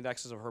search for the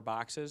indexes of her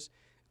boxes,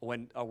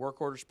 when a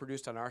work order is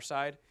produced on our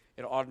side,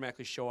 it'll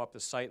automatically show up the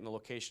site and the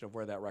location of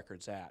where that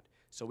record's at.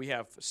 So we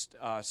have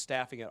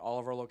staffing at all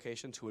of our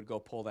locations who would go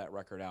pull that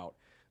record out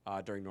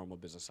during normal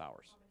business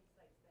hours. How many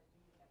sites then do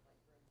you have, like,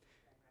 for instance,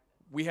 Grand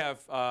Rapids? We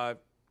have a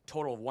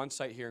total of 1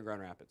 site here in Grand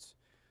Rapids.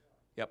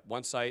 Yep,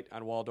 1 site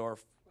on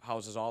Waldorf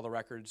houses all the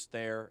records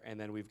there, and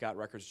then we've got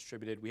records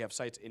distributed. We have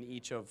sites in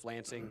each of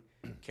Lansing,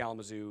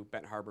 Kalamazoo,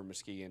 Benton Harbor,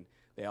 Muskegon.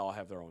 They all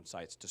have their own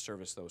sites to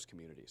service those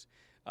communities.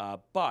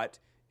 But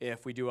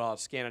if we do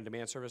scan on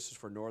demand services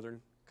for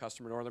northern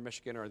customer in Northern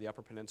Michigan or the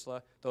Upper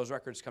Peninsula, those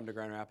records come to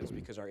Grand Rapids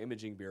because our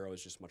imaging bureau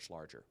is just much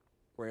larger.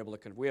 We're able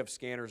to, we have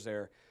scanners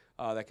there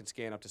that can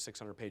scan up to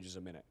 600 pages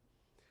a minute.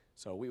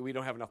 So we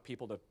don't have enough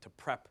people to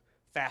prep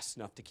fast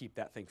enough to keep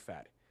that thing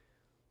fed.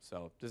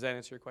 So does that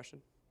answer your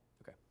question?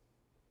 Okay.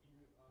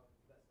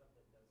 That stuff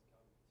that does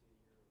come to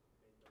your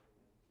main building,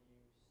 do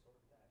you sort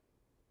that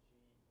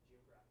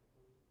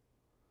geographically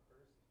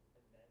first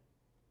and then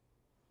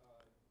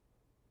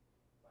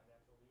by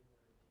natural reason,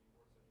 or do you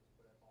more so just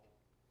put it all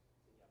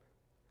together?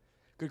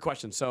 Good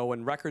question. So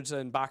when records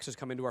and boxes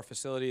come into our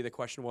facility, the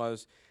question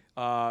was,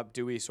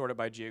 do we sort it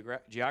by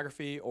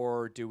geography,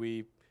 or do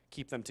we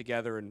keep them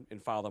together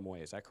and file them away?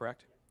 Is that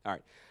correct? All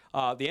right.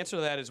 The answer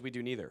to that is we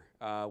do neither.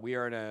 We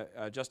are in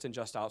a just-in,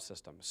 just-out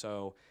system.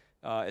 So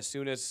as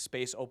soon as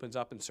space opens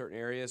up in certain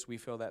areas, we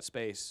fill that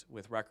space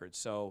with records.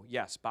 So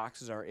yes,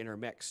 boxes are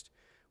intermixed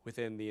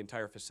within the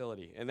entire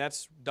facility. And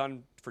that's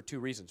done for two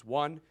reasons.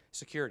 One,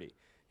 security.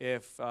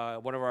 If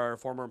one of our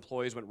former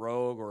employees went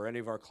rogue or any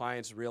of our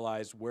clients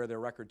realized where their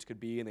records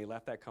could be and they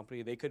left that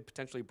company, they could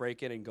potentially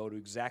break in and go to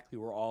exactly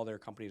where all their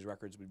company's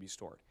records would be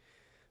stored.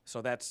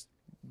 So that's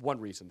one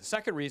reason. The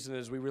second reason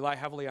is we rely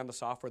heavily on the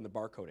software and the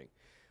barcoding.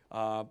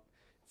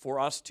 For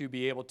us to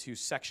be able to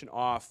section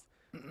off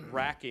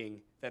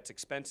racking that's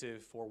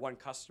expensive for one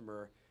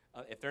customer,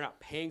 if they're not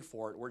paying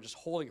for it, we're just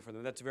holding it for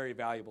them. That's very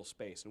valuable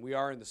space. And we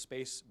are in the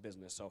space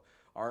business, so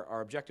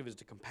our objective is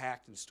to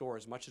compact and store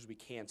as much as we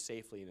can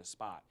safely in a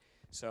spot.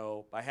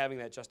 So by having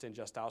that just-in,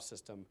 just-out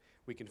system,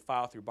 we can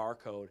file through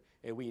barcode,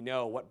 and we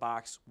know what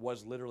box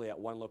was literally at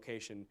one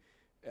location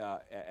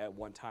at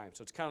one time.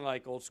 So it's kind of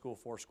like old school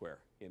Foursquare,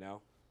 you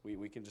know?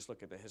 We can just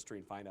look at the history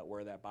and find out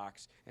where that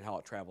box and how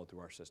it traveled through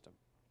our system.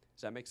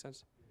 Does that make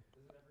sense?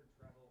 Does it ever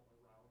travel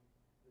around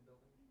the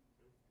building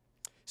too?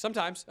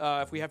 Sometimes,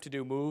 if we have to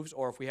do moves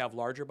or if we have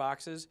larger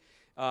boxes.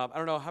 I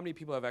don't know how many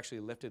people have actually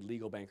lifted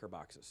legal banker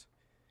boxes.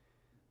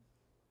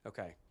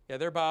 Okay. Yeah,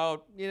 they're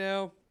about,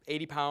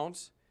 80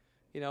 pounds.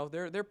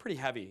 They're pretty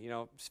heavy,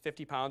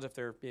 50 pounds if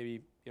they're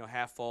maybe,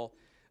 half full.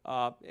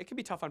 It can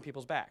be tough on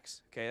people's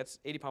backs. Okay, that's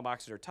 80-pound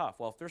boxes are tough.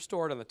 Well, if they're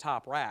stored on the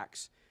top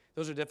racks,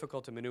 those are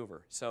difficult to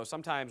maneuver. So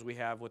sometimes we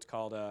have what's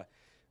called a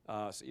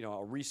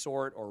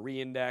resort or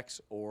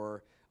reindex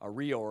or a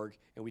reorg,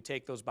 and we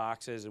take those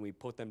boxes and we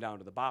put them down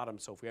to the bottom.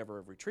 So if we ever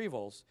have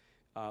retrievals,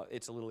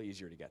 it's a little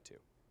easier to get to.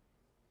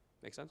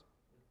 Make sense?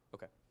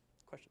 Okay.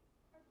 Question.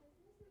 Are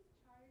businesses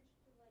charged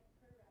to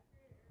per record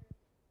or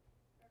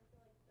for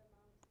the amount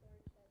of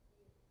storage that's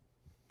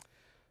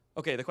used?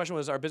 Okay, the question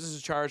was, are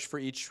businesses charged for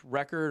each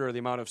record or the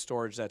amount of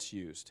storage that's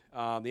used?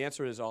 The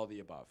answer is all of the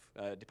above.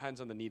 It depends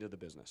on the need of the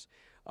business.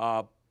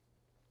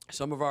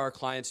 Some of our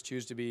clients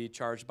choose to be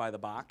charged by the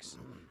box.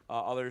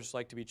 Others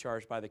like to be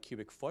charged by the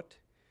cubic foot.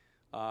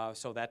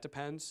 So that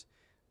depends.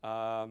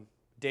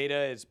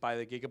 Data is by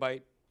the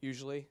gigabyte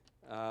usually.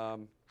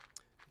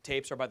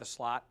 Tapes are by the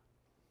slot,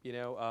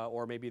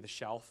 or maybe the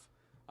shelf.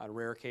 On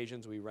rare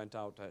occasions, we rent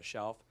out a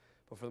shelf.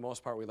 But for the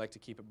most part, we like to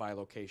keep it by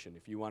location.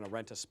 If you want to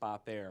rent a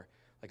spot there,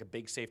 like a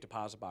big safe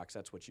deposit box,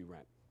 that's what you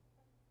rent.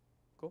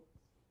 Cool?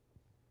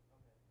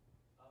 Okay.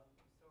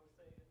 So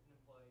say if an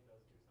employee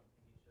does do something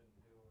he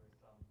shouldn't do, or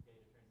some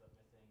data turns up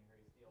missing, or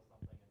he steals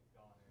something and it's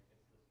gone, or it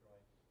gets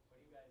destroyed,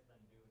 what do you guys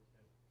then do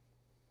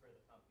for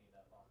the company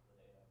that lost the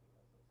data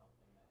because of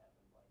something that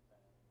happened like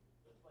that?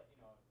 Just a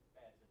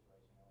bad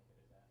situation or like a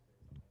disaster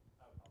or something.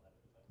 I would call that a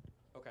disaster.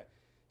 Okay.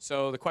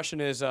 So the question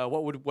is,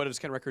 what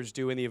does Kent Records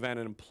do in the event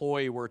an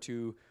employee were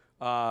to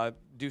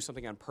do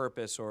something on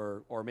purpose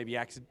or maybe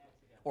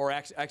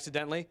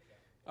accidentally?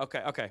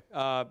 Okay.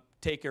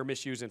 Take or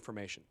misuse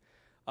information.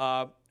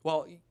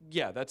 Well,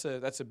 yeah, that's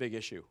a big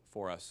issue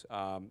for us.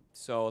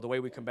 So the way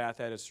we combat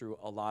that is through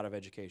a lot of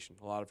education,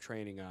 a lot of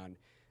training on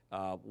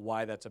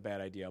why that's a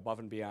bad idea. Above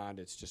and beyond,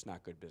 it's just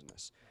not good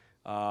business.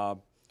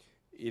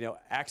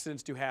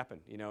 Accidents do happen.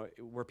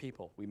 We're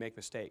people. We make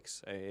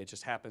mistakes. It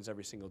just happens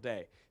every single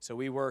day. So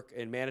we work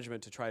in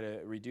management to try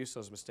to reduce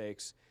those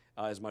mistakes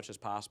as much as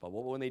possible.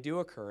 But when they do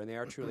occur, and they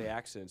are truly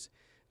accidents,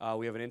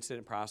 we have an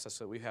incident process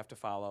that we have to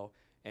follow.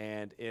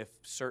 And if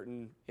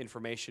certain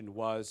information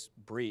was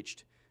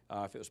breached,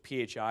 if it was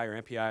PHI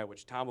or MPI,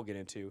 which Tom will get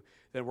into,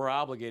 then we're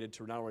obligated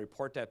to not only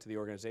report that to the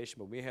organization,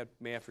 but we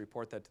may have to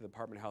report that to the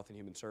Department of Health and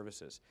Human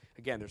Services.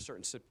 Again, there's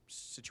certain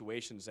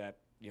situations that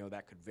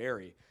that could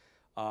vary.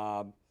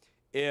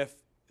 If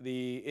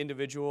the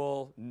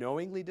individual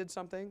knowingly did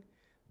something,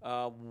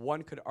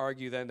 one could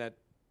argue then that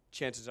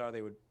chances are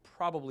they would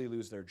probably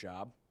lose their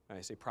job. And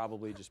I say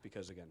probably just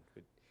because, again,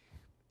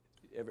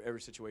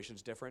 every situation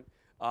is different.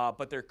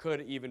 But there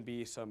could even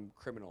be some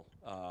criminal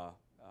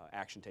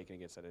action taken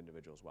against that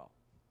individual as well.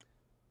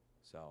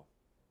 So,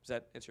 does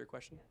that answer your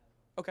question?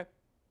 Yeah. Okay,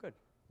 good.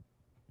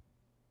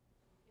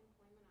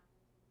 Employment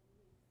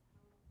opportunities.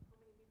 How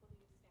many people do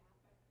you staff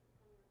at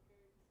Kent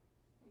Records?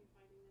 Are you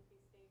finding that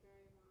they stay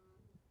very long?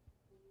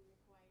 What do you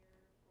require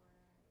for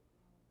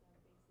the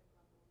basic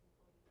level of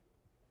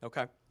employee?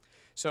 Okay.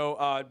 So,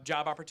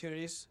 job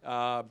opportunities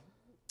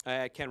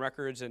at Kent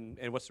Records and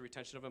what's the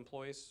retention of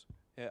employees?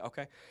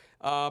 Okay.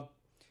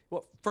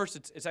 Well, first,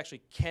 it's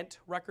actually Kent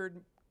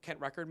Record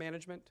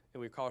Management,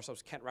 and we call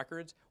ourselves Kent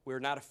Records.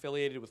 We're not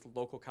affiliated with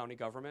local county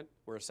government.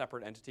 We're a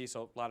separate entity,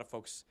 so a lot of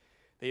folks,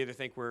 they either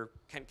think we're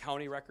Kent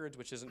County Records,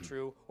 which isn't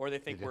true, or they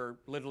think we're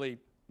literally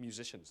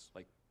musicians,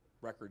 like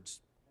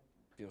records,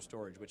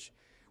 storage, which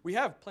we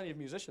have plenty of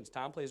musicians.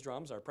 Tom plays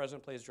drums, our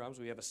president plays drums,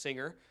 we have a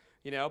singer,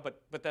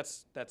 but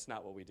that's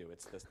not what we do.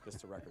 It's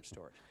the record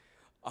storage.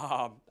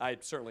 I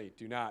certainly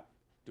do not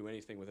do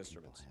anything with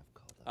instruments.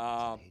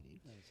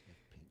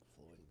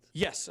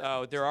 Yes,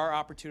 there are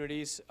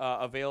opportunities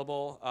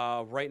available.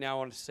 Right now, I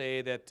want to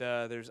say that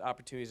there's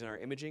opportunities in our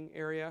imaging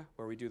area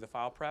where we do the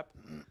file prep.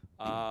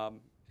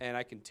 And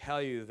I can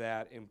tell you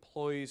that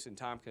employees, and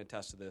Tom can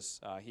attest to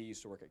this, he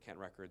used to work at Kent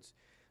Records.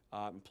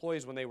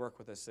 Employees, when they work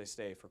with us, they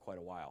stay for quite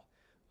a while.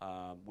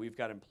 We've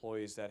got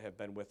employees that have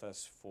been with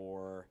us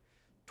for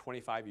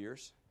 25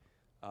 years.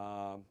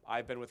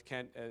 I've been with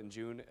Kent in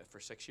June for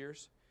 6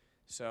 years.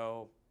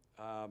 So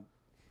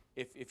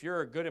if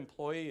you're a good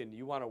employee and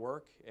you want to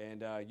work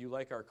and you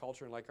like our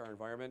culture and like our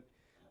environment,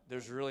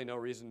 there's really no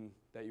reason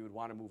that you would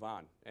want to move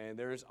on. And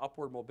there's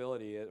upward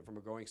mobility from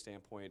a growing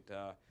standpoint.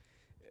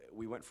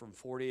 We went from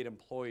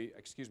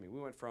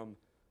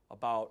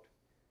about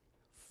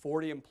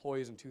 40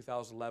 employees in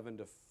 2011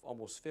 to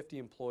almost 50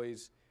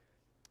 employees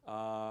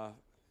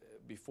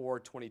before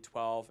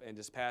 2012. And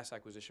this past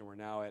acquisition, we're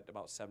now at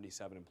about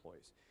 77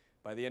 employees.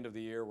 By the end of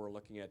the year, we're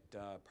looking at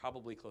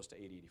probably close to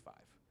 80, 85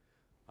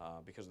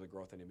 because of the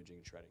growth in imaging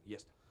and shredding.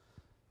 Yes?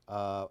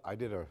 I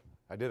did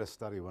a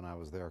study when I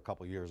was there a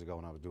couple years ago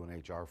when I was doing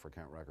HR for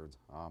Kent Records.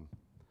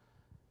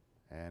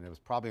 And it was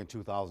probably in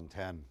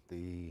 2010.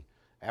 The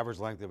average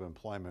length of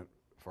employment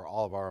for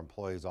all of our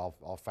employees,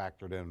 all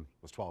factored in,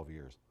 was 12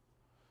 years.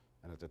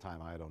 And at the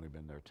time, I had only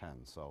been there 10.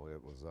 So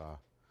it was,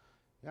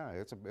 yeah,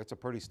 it's a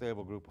pretty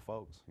stable group of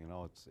folks.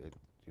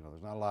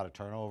 There's not a lot of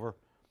turnover,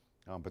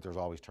 but there's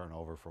always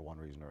turnover for one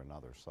reason or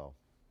another. So.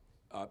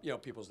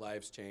 People's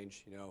lives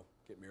change,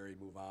 get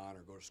married, move on,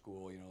 or go to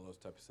school, those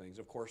types of things.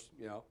 Of course,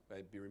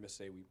 I'd be remiss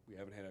to say we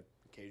haven't had an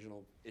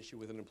occasional issue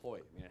with an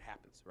employee. I mean, it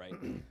happens, right?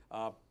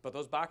 But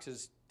those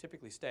boxes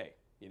typically stay,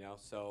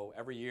 So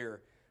every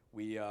year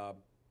we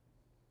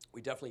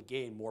definitely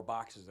gain more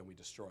boxes than we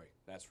destroy,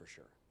 that's for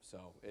sure.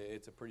 So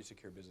it's a pretty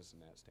secure business in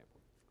that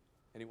standpoint.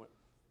 Anyone?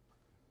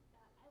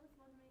 I was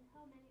wondering,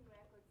 how many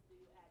records do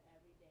you add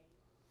every day,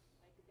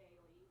 like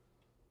daily?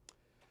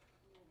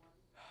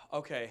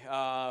 Okay,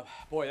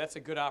 boy, that's a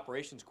good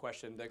operations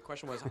question. The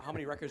question was, how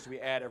many records do we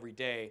add every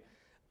day?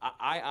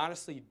 I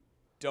honestly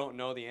don't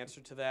know the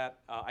answer to that.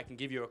 I can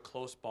give you a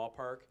close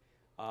ballpark.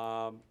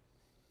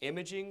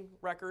 Imaging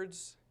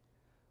records,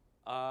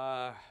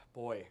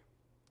 boy,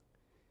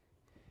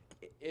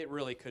 it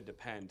really could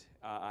depend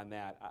on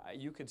that.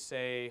 You could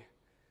say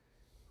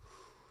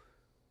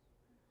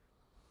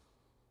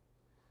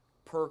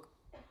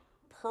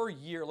per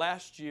year.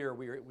 Last year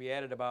we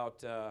added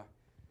about.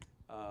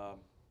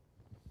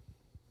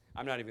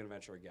 I'm not even going to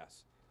venture a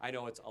guess. I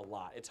know it's a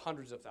lot. It's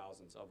hundreds of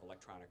thousands of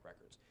electronic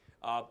records.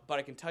 But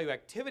I can tell you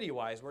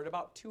activity-wise, we're at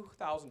about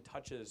 2,000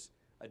 touches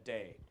a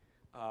day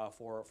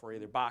for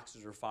either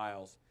boxes or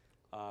files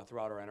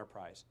throughout our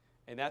enterprise.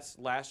 And that's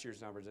last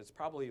year's numbers. It's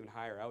probably even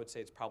higher. I would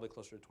say it's probably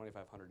closer to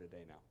 2,500 a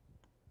day now.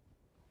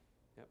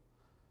 Yep.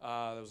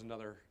 There was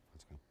another.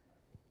 That's good.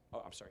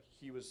 Oh, I'm sorry.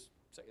 He was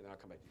second, then I'll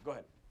come back to you. Go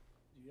ahead.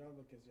 Do y'all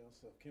look at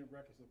yourself, Kent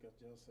Records look at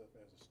yourself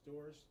as a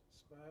storage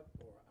spot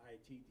or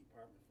IT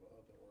department for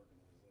other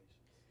organizations?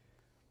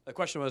 The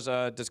question was,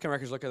 does Kent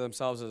Records look at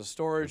themselves as a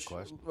storage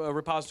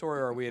repository,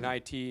 or are we an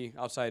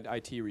outside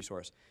IT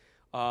resource?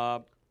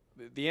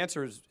 The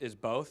answer is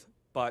both,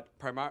 but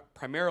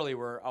primarily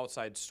we're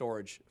outside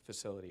storage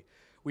facility.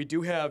 We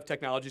do have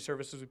technology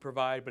services we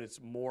provide, but it's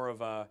more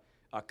of a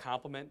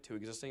complement to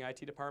existing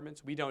IT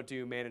departments. We don't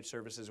do managed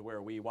services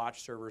where we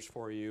watch servers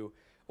for you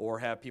or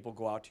have people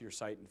go out to your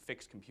site and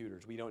fix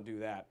computers. We don't do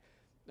that.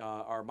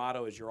 Our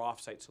motto is your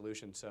off-site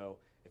solution. So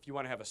if you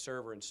want to have a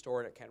server and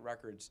store it at Kent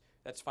Records,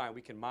 that's fine.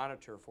 We can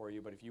monitor for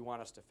you, but if you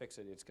want us to fix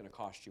it, it's going to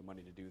cost you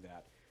money to do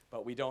that.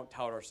 But we don't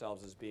tout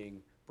ourselves as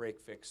being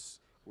break-fix.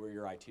 We're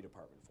your IT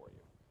department for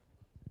you.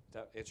 Does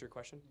that answer your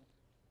question?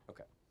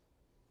 Okay.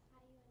 How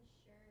do you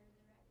ensure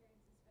the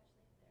records,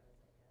 especially if there was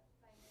like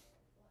a fire or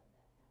flood that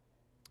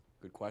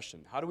happened? Good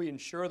question. How do we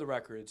ensure the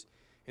records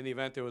in the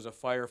event there was a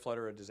fire, flood,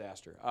 or a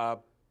disaster?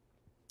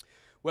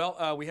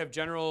 We have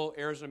general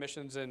errors and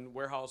omissions and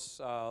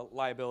warehouse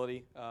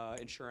liability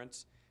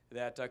insurance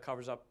that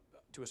covers up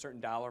to a certain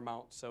dollar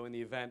amount. So in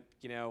the event,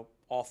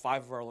 all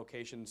 5 of our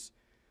locations,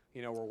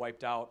 were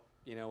wiped out,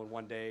 in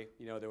one day,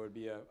 there would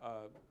be a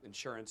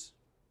insurance,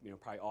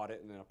 probably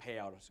audit and then a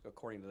payout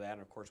according to that.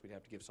 And of course, we'd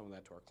have to give some of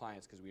that to our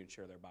clients because we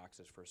insure their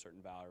boxes for a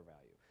certain dollar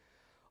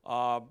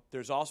value.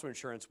 There's also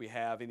insurance we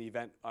have in the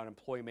event an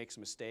employee makes a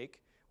mistake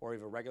or we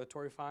have a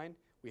regulatory fine.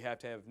 We have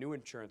to have new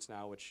insurance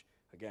now, which,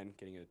 again,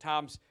 getting into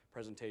Tom's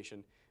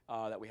presentation,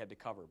 that we had to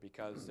cover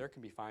because there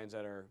can be fines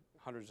that are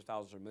hundreds of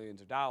thousands or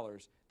millions of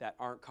dollars that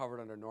aren't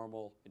covered under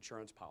normal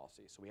insurance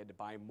policy. So we had to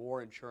buy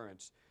more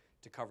insurance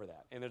to cover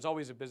that. And there's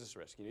always a business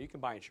risk. You know, you can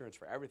buy insurance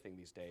for everything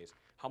these days.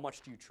 How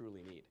much do you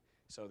truly need?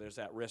 So there's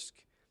that risk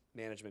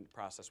management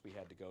process we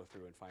had to go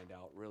through and find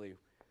out really,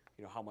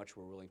 you know, how much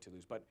we're willing to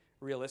lose. But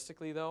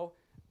realistically, though,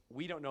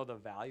 we don't know the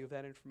value of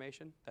that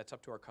information. That's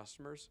up to our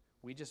customers.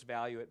 We just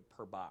value it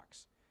per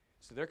box.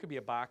 So there could be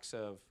a box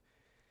of,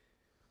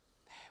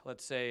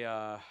 let's say,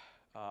 a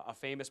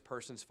famous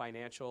person's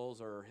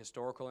financials or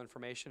historical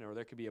information, or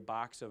there could be a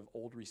box of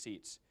old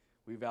receipts.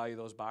 We value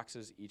those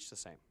boxes each the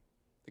same.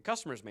 The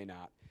customers may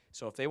not.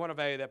 So if they want to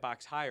value that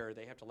box higher,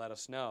 they have to let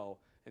us know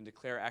and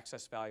declare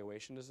excess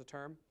valuation as the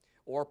term,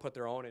 or put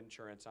their own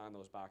insurance on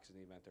those boxes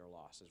in the event they're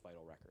lost as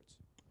vital records.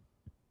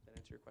 Does that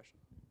answer your question?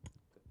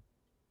 Good.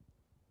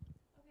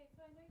 Okay,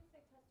 so I know you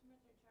said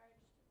customers are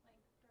charged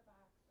like per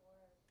box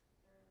or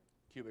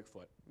Cubic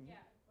foot.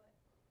 yeah,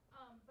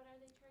 but are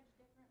they charged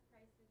different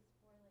prices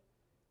for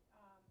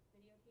like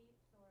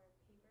videotapes or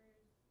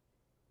papers?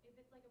 If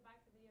it's like a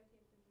box of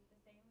videotapes, is it the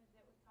same as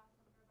it would cost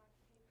them for a box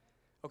of paper?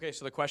 Okay,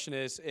 so the question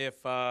is,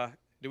 if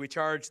do we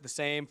charge the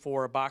same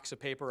for a box of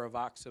paper or a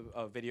box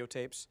of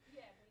videotapes?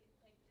 Yeah, but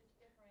like it's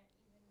different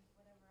even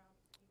whatever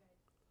else you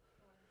guys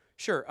store.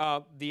 Sure.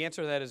 The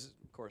answer to that is,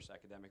 of course,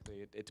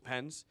 academically, it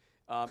depends.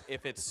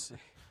 If it's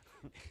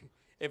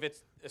if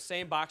it's the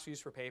same box we use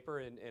for paper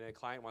and a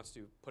client wants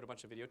to put a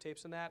bunch of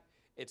videotapes in that,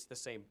 it's the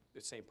same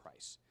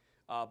price.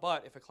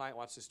 But if a client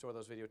wants to store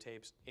those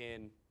videotapes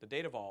in the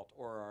data vault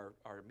or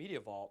our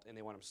media vault and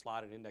they want them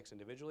slotted and indexed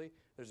individually,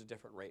 there's a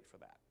different rate for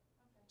that.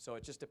 So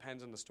it just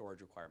depends on the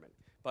storage requirement.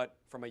 But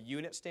from a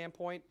unit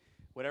standpoint,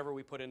 whatever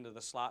we put into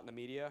the slot in the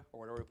media or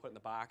whatever we put in the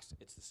box,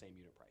 it's the same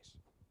unit price.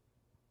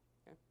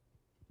 Okay?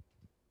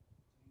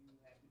 Do you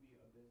have to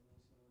be a business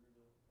in order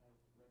to have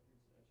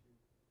records at your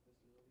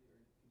facility, or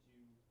could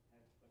you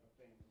have like a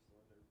family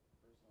store their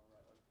personal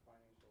like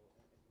financial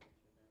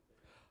information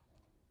there?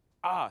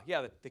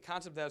 Yeah, the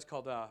concept of that is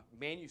called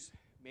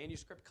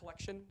manuscript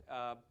collection.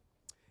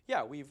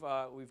 Yeah, we've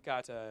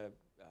got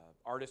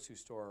artists who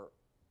store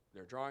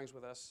their drawings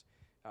with us.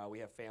 We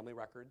have family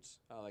records,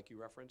 like you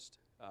referenced.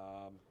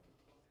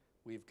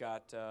 We've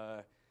got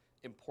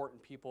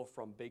important people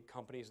from big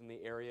companies in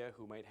the area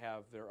who might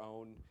have their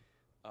own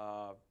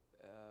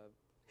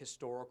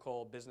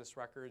historical business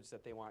records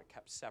that they want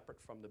kept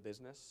separate from the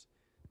business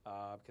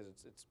because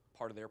it's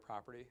part of their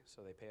property,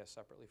 so they pay us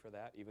separately for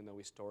that, even though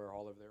we store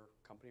all of their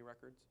company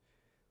records.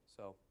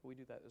 So we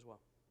do that as well.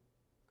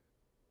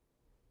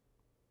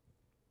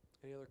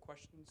 Any other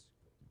questions?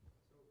 So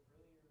earlier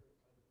in the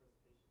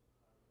presentation,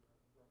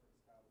 you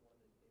referenced how one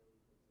of the daily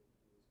things that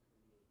you do is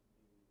create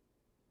new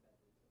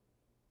methods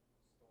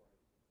of storing,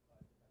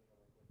 depending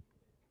on like what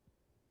you hit.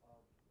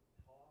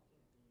 How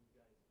often do you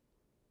guys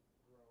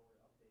grow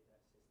or update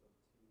that system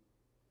to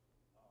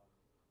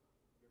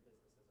your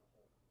business as a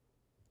whole?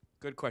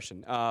 Good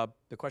question.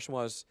 The question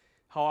was,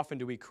 how often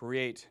do we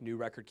create new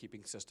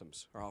record-keeping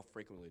systems, or how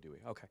frequently do we?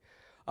 Okay.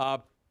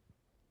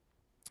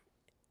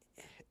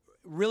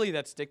 Really,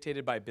 that's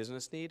dictated by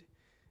business need.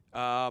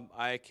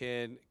 I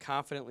can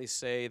confidently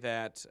say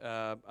that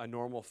a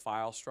normal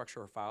file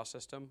structure or file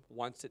system,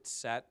 once it's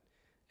set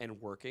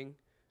and working,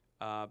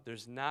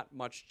 there's not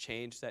much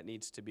change that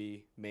needs to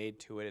be made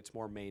to it. It's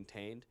more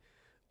maintained.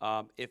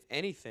 If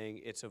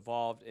anything, it's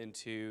evolved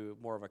into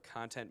more of a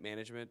content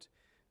management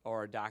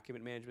or a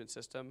document management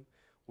system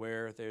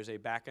where there's a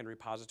back-end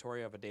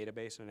repository of a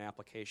database and an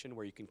application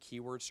where you can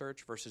keyword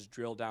search versus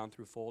drill down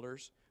through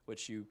folders,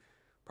 which you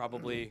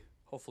probably,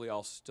 hopefully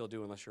all still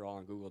do unless you're all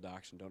on Google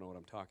Docs and don't know what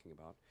I'm talking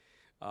about.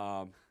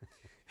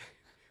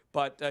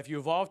 But if you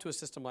evolve to a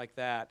system like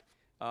that,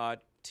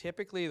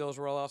 typically those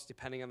rollouts,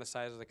 depending on the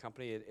size of the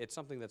company, it's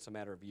something that's a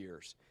matter of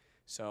years.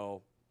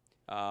 So,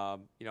 I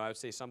would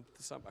say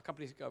a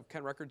company of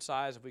Kent record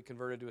size, if we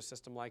converted to a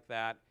system like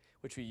that,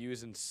 which we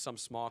use in some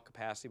small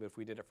capacity, but if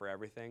we did it for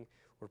everything,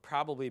 would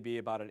probably be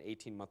about an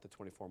 18-month to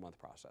 24-month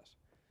process.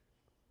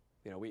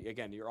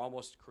 Again, you're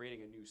almost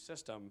creating a new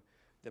system.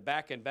 The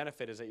back-end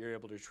benefit is that you're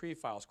able to retrieve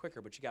files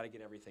quicker, but you got to get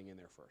everything in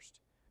there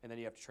first. And then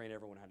you have to train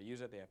everyone how to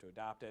use it. They have to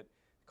adopt it.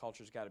 The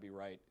culture's got to be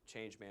right.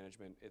 Change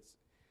management. It's,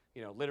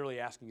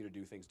 literally asking you to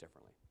do things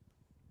differently.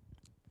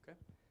 Okay?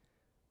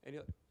 Any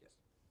other? Yes.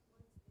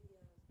 What's the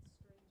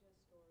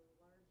strangest or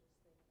largest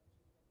thing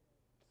that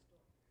you've had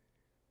to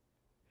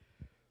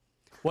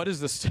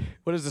store?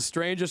 What is the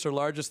strangest or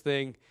largest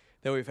thing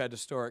that we've had to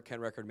store at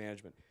Kent Record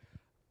Management?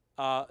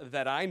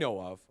 That I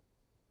know of,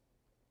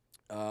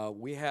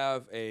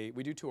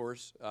 we do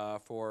tours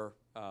for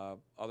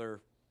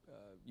other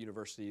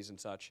universities and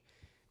such,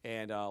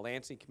 and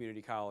Lansing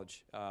Community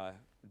College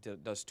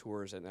does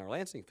tours in our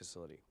Lansing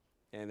facility.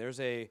 And there's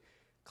a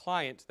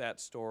client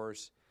that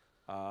stores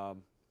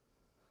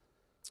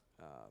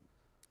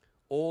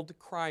old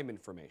crime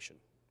information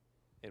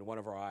in one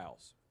of our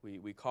aisles.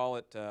 We call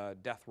it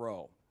Death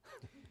Row.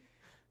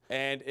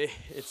 And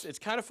it's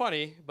kind of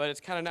funny, but it's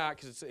kind of not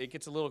because it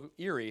gets a little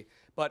eerie.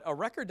 But a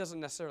record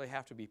doesn't necessarily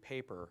have to be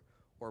paper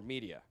or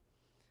media.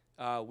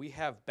 We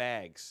have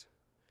bags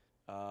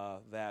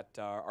that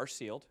are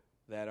sealed,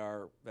 they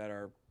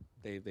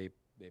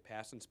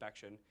pass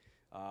inspection.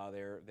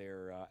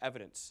 their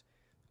evidence,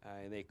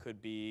 and they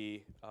could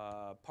be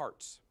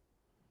parts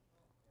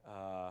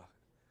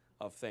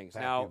of things.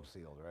 Now, Vacuum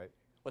sealed, right?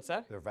 what's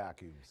that? They're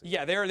vacuum sealed.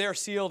 Yeah, they're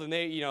sealed, and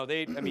they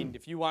I mean,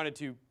 if you wanted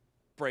to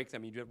break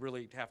them, you'd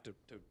really have to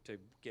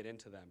get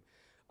into them.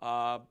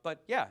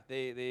 But yeah,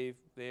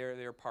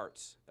 they're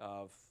parts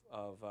of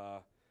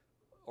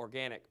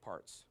organic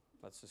parts.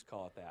 Let's just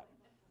call it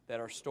that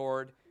are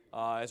stored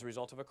as a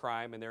result of a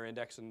crime, and they're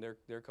indexed and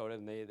they're coded,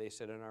 and they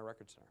sit in our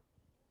record center.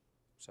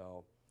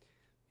 So,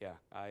 yeah,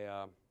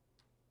 that's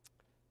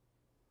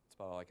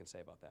about all I can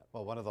say about that.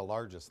 Well, one of the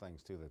largest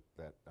things too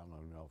that I don't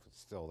even know if it's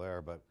still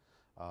there, but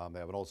they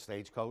have an old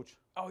stagecoach.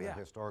 Oh, yeah. A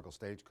historical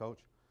stagecoach,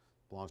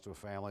 belongs to a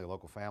family, a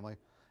local family,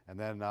 and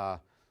then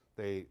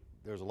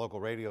there's a local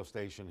radio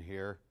station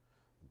here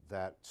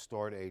that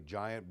stored a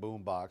giant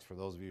boom box. For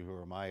those of you who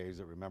are my age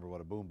that remember what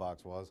a boom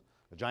box was,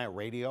 a giant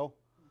radio.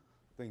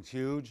 Thing's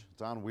huge.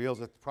 It's on wheels.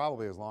 It's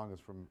probably as long as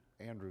from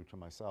Andrew to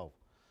myself.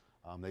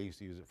 They used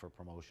to use it for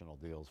promotional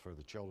deals for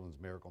the Children's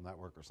Miracle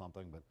Network or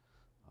something, but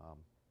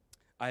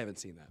I haven't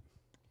seen that.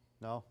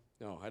 no,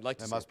 No, I'd like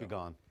to. it see must it, be though.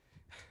 gone.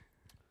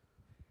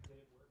 Did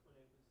it work when it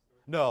was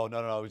stored?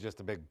 No. It was just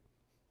a big.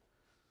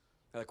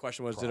 The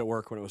question was, did it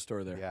work when it was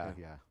stored there? Yeah.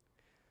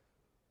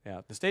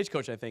 Yeah, the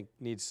stagecoach I think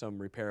needs some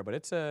repair, but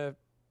it's a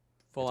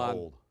full It's on.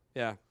 old,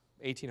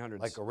 1800s.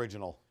 like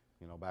original.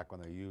 You know, back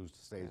when they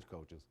used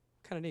stagecoaches.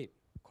 Kind of neat.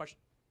 Question.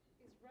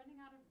 Is running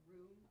out of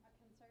room a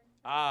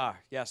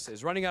concern? Yes.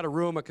 Is running out of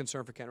room a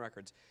concern for Kent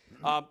Records?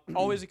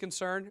 Always a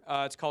concern.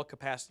 It's called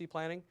capacity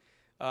planning.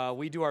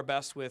 We do our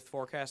best with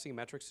forecasting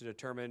metrics to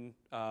determine,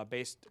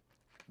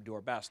 do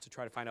our best to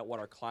try to find out what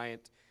our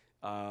client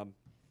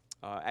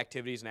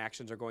activities and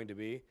actions are going to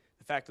be.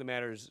 The fact of the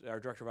matter is our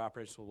director of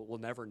operations will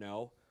never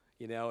know,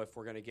 if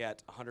we're going to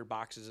get 100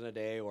 boxes in a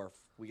day, or if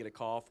we get a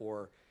call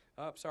for,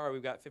 sorry,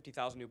 we've got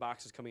 50,000 new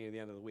boxes coming in at the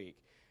end of the week,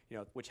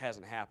 which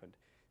hasn't happened.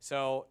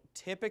 So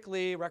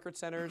typically record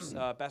centers,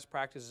 best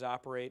practices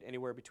operate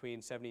anywhere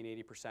between 70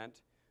 and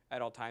 80%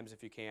 at all times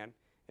if you can.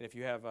 And if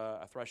you have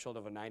a threshold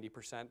of a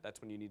 90%,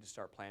 that's when you need to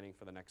start planning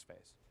for the next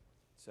phase.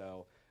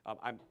 So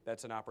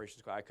that's an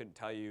operations call. I couldn't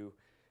tell you,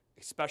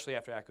 especially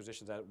after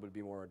acquisitions, that would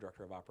be more a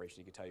director of operations.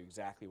 He could tell you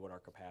exactly what our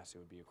capacity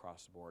would be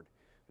across the board.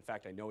 In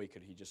fact, I know he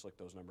could. He just looked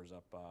those numbers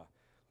up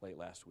late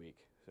last week.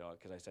 So,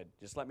 because I said,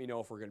 just let me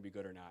know if we're going to be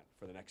good or not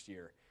for the next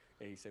year.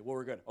 And he said, well,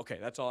 we're good. Okay,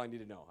 that's all I need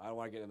to know. I don't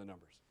want to get in the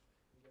numbers.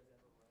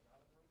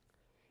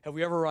 Have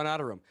we ever run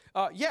out of room?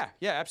 Yeah,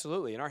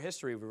 absolutely. In our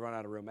history, we've run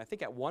out of room. I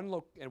think at one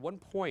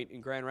point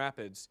in Grand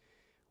Rapids,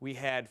 we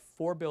had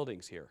 4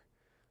 buildings here.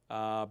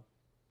 And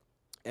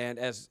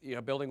as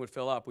a building would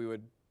fill up, we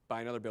would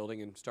buy another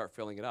building and start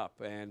filling it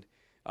up. And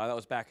that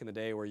was back in the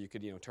day where you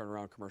could turn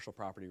around commercial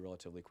property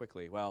relatively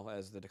quickly. Well,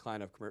 as the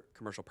decline of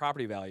commercial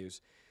property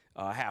values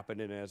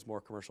happened, and as more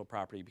commercial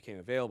property became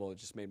available, it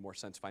just made more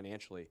sense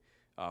financially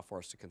for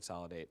us to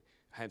consolidate.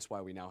 Hence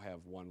why we now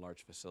have one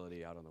large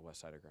facility out on the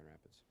west side of Grand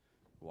Rapids.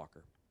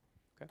 Walker.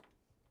 Okay.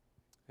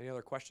 Any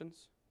other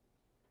questions?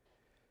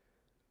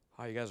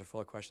 Oh, you guys are full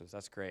of questions.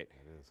 That's great.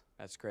 It is.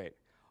 That's great.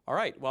 All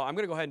right. Well, I'm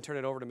going to go ahead and turn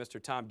it over to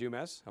Mr. Tom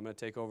Dumez. I'm going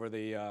to take over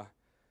the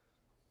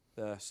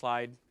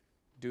slide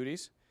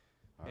duties,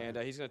 and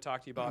he's going to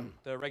talk to you about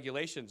the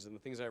regulations and the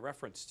things I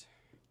referenced.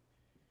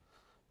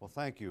 Well,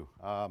 thank you.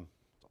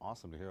 It's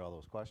awesome to hear all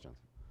those questions.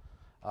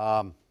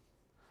 Andrew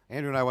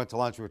and I went to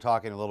lunch. We were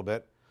talking a little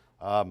bit.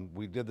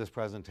 We did this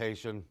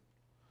presentation,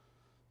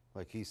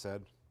 like he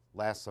said,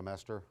 last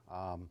semester.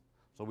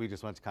 So we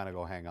just went to kind of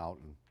go hang out,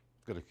 and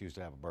good excuse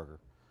to have a burger.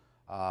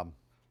 I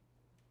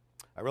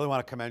really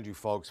want to commend you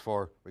folks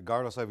for,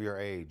 regardless of your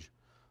age,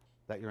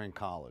 that you're in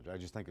college. I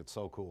just think it's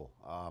so cool.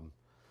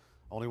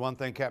 Only one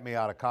thing kept me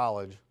out of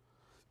college.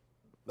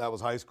 That was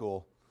high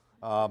school.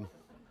 I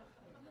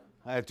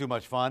had too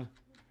much fun,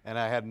 and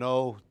I had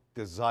no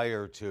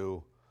desire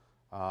to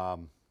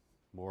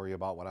worry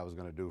about what I was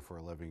going to do for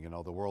a living.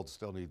 The world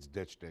still needs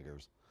ditch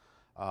diggers.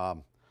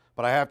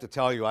 But I have to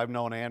tell you, I've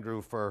known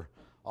Andrew for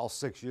all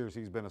 6 years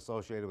he's been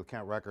associated with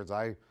Kent Records.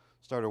 I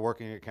started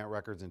working at Kent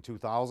Records in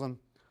 2000.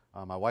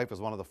 My wife is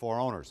one of the 4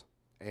 owners.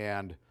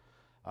 And,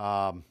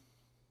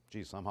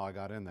 somehow I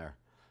got in there.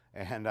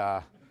 And,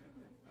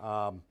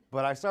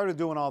 but I started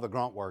doing all the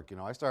grunt work.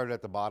 I started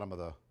at the bottom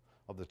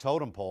of the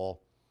totem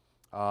pole.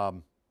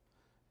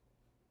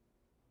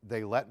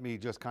 They let me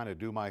just kind of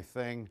do my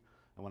thing.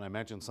 And when I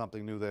mentioned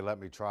something new, they let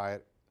me try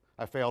it.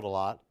 I failed a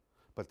lot,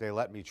 but they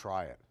let me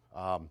try it.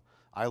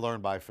 I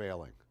learned by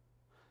failing.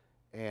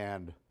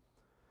 And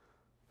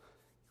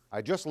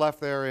I just left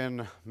there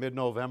in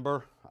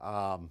mid-November.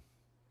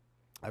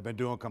 I've been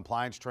doing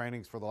compliance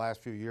trainings for the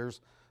last few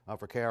years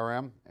for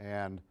KRM,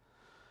 and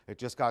it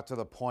just got to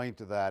the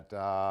point that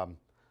I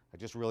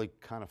just really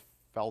kind of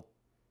felt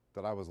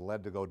that I was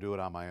led to go do it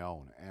on my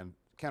own. And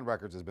Kent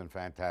Records has been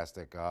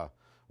fantastic,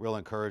 real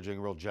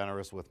encouraging, real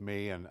generous with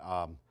me, and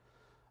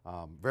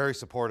very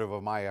supportive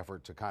of my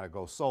effort to kind of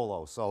go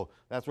solo. So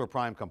that's where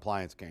Prime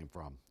Compliance came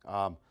from.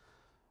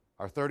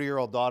 Our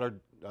 30-year-old daughter,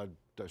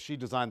 she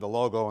designed the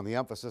logo, and the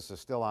emphasis is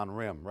still on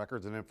RIM,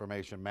 Records and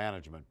Information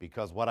Management,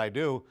 because what I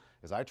do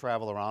is I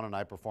travel around and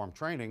I perform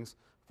trainings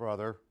for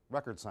other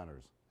record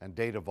centers and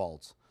data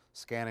vaults,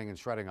 scanning and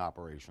shredding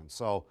operations.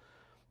 So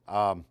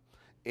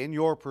in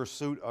your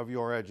pursuit of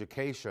your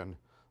education,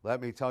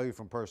 let me tell you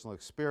from personal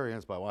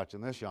experience by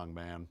watching this young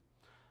man,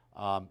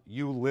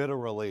 you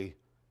literally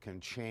can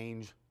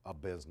change a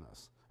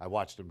business. I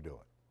watched him do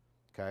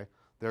it, okay?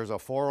 There's a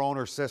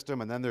 4-owner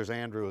system, and then there's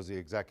Andrew as the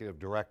executive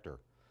director.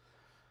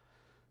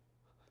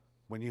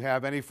 When you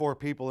have any 4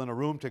 people in a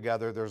room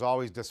together, there's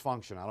always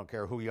dysfunction. I don't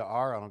care who you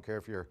are. I don't care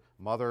if you're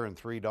mother and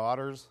 3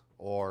 daughters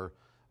or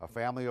a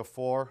family of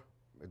 4.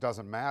 It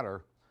doesn't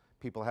matter.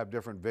 People have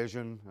different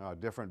vision,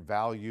 different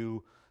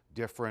value,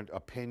 different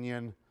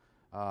opinion,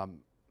 and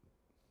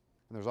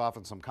there's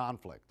often some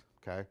conflict,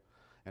 okay?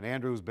 And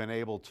Andrew's been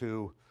able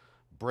to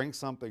bring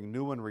something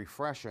new and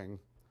refreshing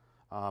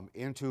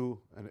into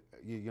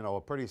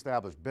a pretty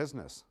established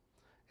business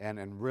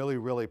and really,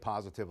 really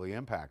positively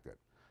impact it.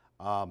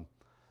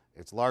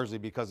 It's largely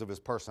because of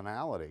his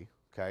personality,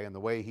 okay, and the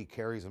way he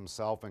carries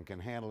himself and can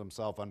handle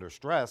himself under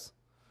stress.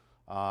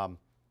 Him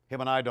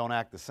and I don't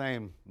act the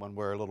same when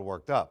we're a little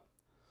worked up,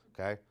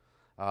 okay?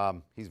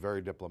 He's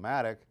very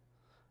diplomatic.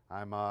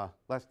 I'm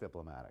less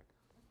diplomatic,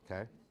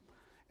 okay?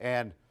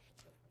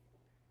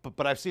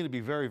 But I've seen it be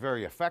very,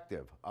 very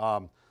effective.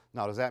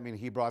 Now, does that mean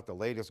he brought the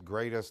latest,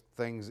 greatest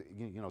things,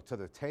 to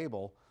the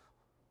table?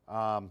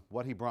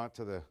 What he brought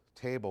to the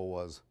table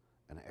was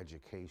an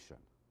education,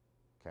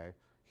 okay?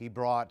 He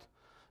brought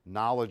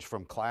knowledge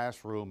from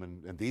classroom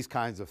and these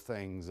kinds of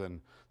things and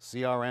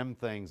CRM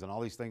things and all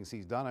these things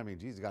he's done. I mean,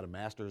 geez, he's got a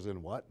master's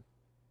in what?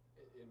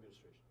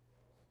 Administration.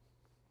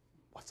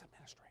 What's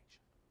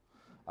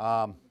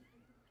administration?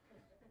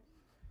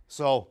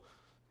 So,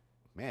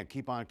 man,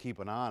 keep on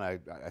keeping on. I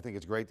think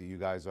it's great that you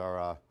guys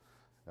are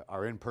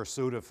in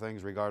pursuit of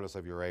things regardless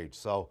of your age.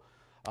 So,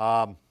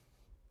 that's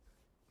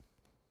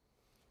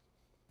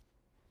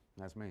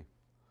me.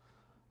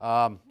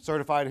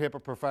 Certified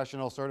HIPAA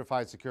professional,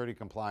 certified security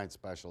compliance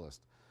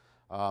specialist.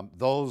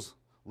 Those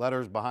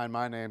letters behind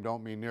my name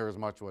don't mean near as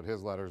much what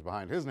his letters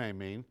behind his name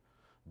mean,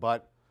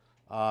 but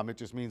it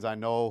just means I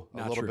know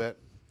a little bit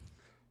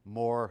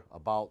more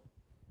about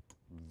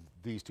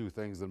these 2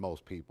 things than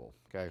most people,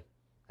 okay?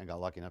 And got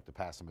lucky enough to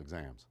pass some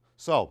exams.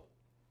 So,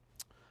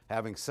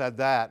 having said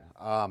that,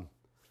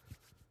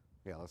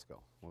 yeah, let's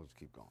go. We'll just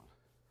keep going.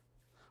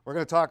 We're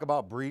going to talk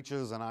about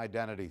breaches and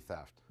identity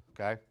theft,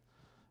 okay?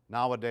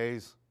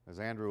 Nowadays, as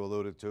Andrew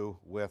alluded to,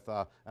 with,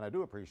 and I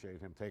do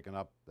appreciate him taking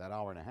up that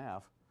hour and a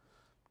half,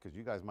 because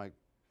you guys might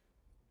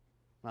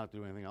not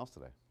do anything else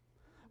today.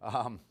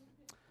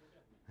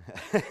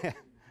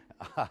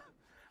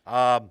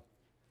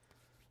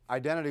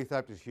 Identity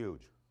theft is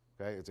huge,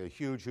 okay? It's a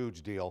huge,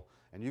 huge deal,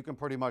 and you can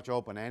pretty much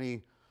open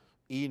any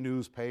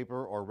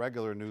e-newspaper or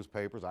regular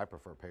newspapers. I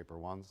prefer paper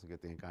ones to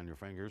get the ink on your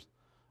fingers.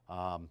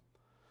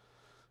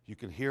 You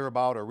can hear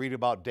about or read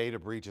about data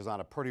breaches on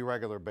a pretty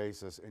regular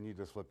basis, and you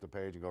just flip the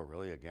page and go,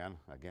 really, again,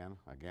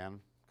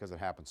 because it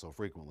happens so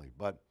frequently.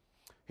 But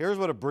here's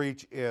what a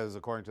breach is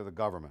according to the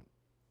government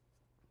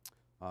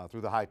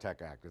through the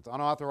HITECH Act. It's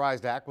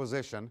unauthorized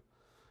acquisition,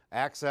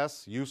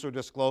 access, use, or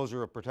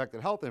disclosure of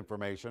protected health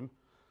information,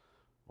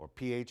 or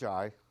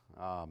PHI,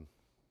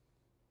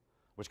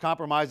 which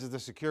compromises the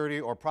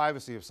security or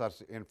privacy of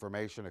such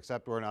information,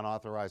 except where an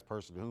unauthorized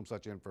person to whom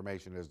such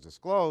information is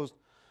disclosed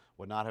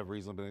would not have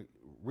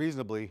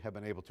reasonably have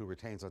been able to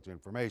retain such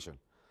information.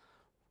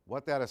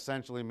 What that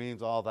essentially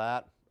means, all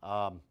that,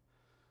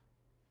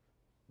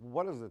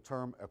 what does the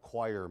term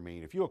acquire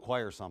mean? If you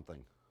acquire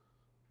something,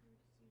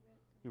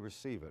 you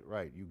receive it,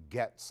 right? You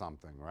get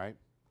something, right?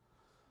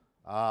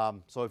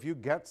 So if you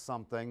get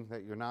something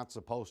that you're not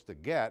supposed to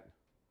get,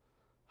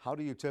 how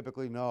do you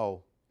typically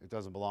know it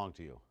doesn't belong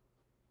to you?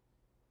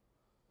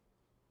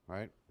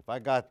 Right? If I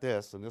got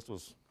this, and this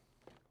was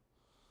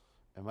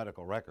a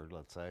medical record,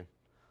 let's say,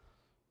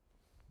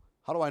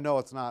 how do I know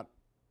it's not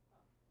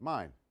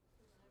mine?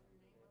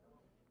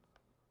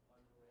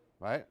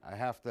 Right? I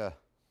have to,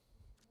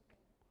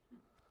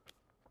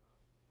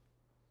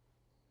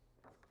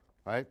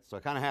 right? So I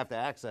kind of have to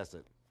access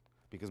it,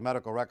 because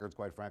medical records,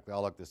 quite frankly,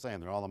 all look the same.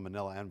 They're all in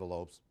manila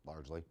envelopes,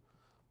 largely,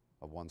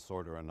 of one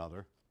sort or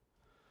another.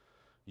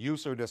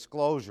 Use or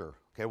disclosure.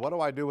 Okay, what do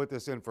I do with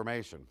this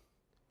information?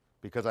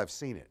 Because I've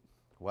seen it.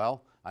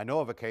 Well, I know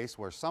of a case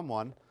where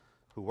someone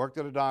who worked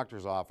at a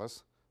doctor's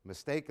office,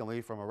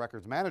 mistakenly from a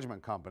records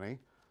management company,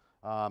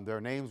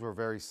 their names were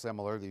very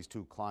similar, these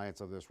 2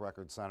 clients of this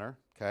record center,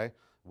 okay?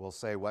 We'll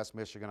say West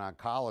Michigan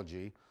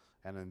Oncology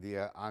and then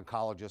the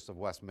oncologist of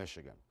West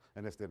Michigan.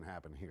 And this didn't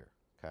happen here,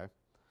 okay?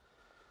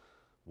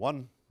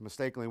 One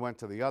mistakenly went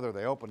to the other,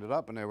 they opened it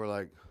up and they were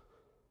like,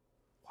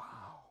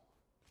 wow.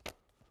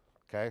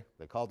 Okay,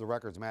 they called the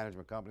records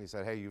management company,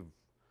 said, hey, you've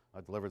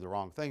delivered the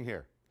wrong thing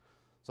here.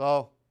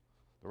 So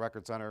the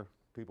record center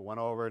people went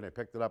over and they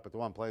picked it up at the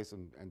one place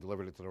and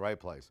delivered it to the right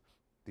place.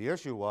 The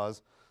issue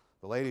was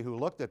the lady who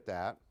looked at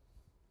that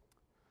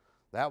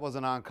was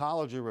an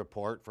oncology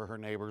report for her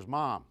neighbor's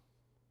mom,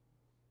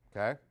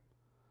 okay?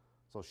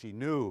 So she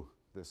knew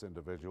this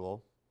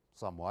individual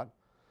somewhat.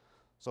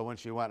 So when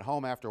she went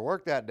home after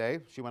work that day,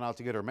 she went out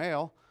to get her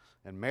mail,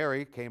 and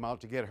Mary came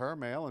out to get her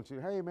mail, and she,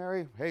 hey,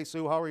 Mary, hey,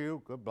 Sue, how are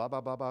you? Good, blah,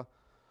 blah, blah, blah.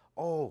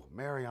 Oh,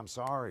 Mary, I'm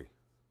sorry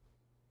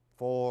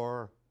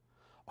oh,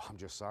 I'm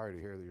just sorry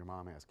to hear that your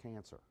mom has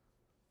cancer.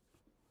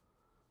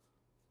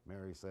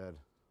 Mary said,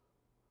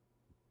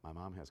 my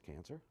mom has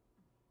cancer?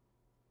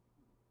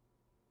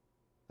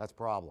 That's a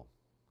problem.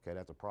 Okay,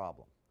 that's a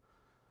problem.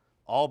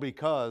 All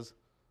because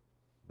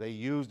they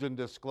used and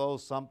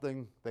disclosed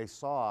something they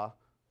saw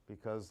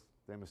because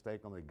they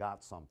mistakenly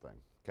got something.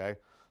 Okay,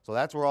 so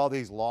that's where all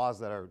these laws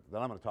that I'm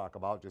going to talk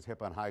about, just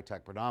HIPAA and high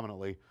tech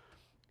predominantly,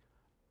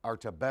 are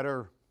to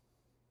better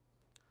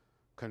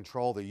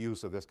control the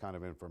use of this kind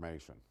of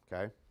information.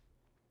 Okay,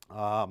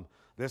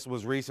 this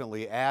was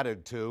recently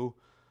added to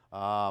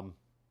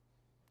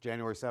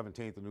January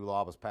 17th. A new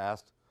law was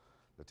passed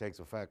that takes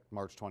effect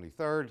March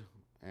 23rd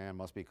and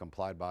must be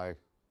complied by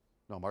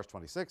March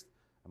 26th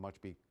and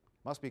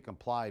must be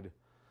complied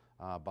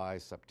by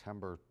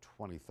September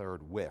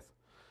 23rd with.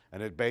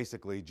 And it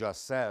basically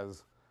just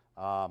says,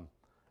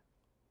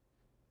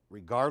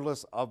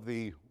 regardless of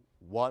the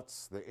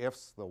whats, the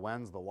ifs, the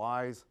whens, the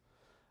whys,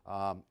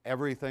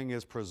 everything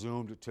is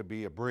presumed to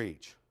be a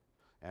breach.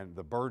 And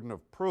the burden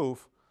of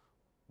proof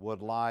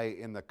would lie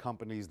in the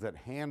companies that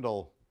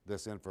handle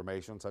this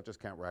information, such as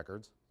Kent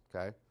Records,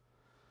 okay?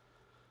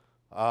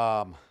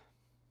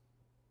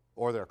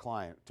 Or their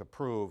client, to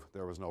prove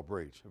there was no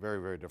breach. Very,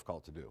 very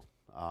difficult to do.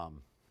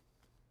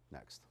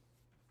 Next.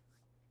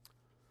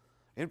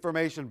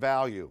 Information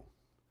value.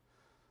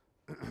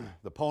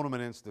 The Poneman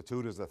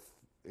Institute is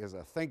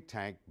a think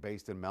tank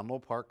based in Menlo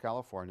Park,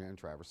 California, and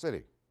Traverse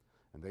City.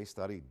 And they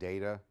study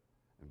data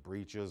and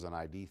breaches and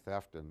ID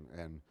theft,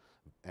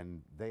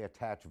 and they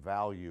attach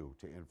value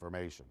to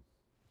information.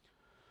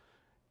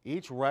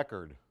 Each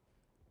record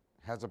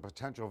has a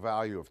potential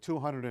value of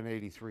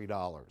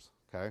 $283,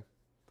 okay?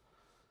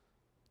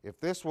 If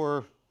this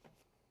were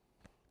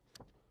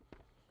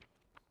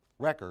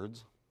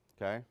records,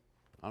 okay,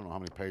 I don't know how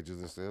many pages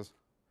this is.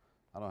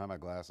 I don't have my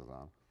glasses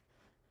on.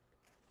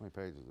 How many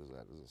pages is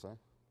that? Does it say?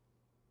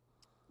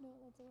 No,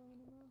 that's a long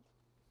enough.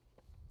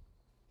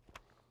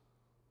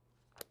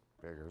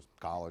 Figures,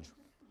 college.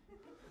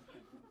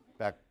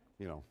 Back,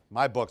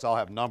 my books all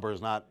have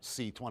numbers, not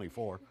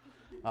C24.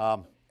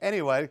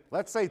 Anyway,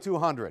 let's say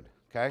 200,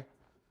 okay,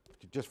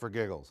 just for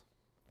giggles.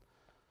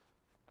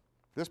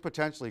 This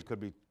potentially could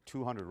be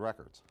 200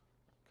 records,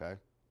 okay,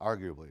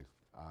 arguably.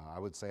 I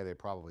would say they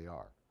probably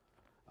are.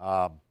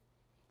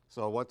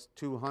 So what's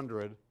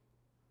 200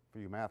 for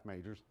you math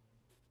majors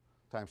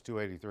times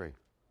 283?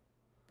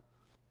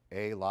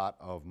 A lot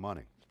of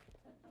money,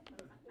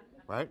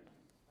 right?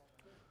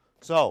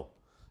 So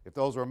if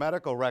those were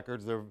medical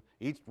records,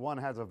 each one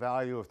has a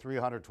value of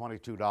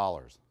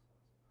 $322.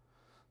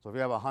 So if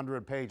you have a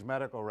 100-page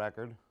medical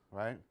record,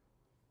 right,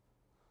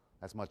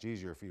 that's much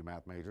easier for you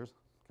math majors,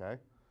 okay?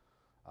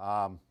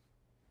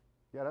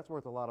 Yeah, that's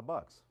worth a lot of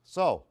bucks.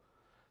 So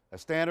a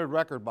standard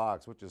record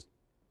box, which is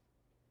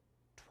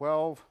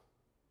 12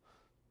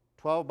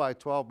 by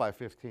 12 by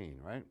 15,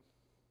 right?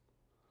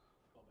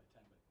 12 by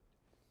 10 by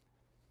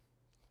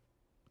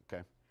 15.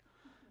 Okay,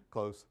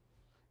 close.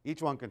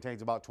 Each one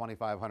contains about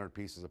 2,500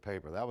 pieces of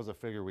paper. That was a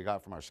figure we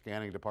got from our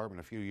scanning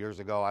department a few years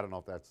ago. I don't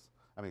know if it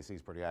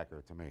seems pretty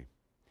accurate to me.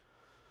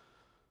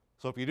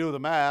 So if you do the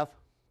math,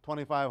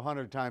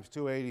 2,500 times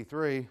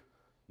 283,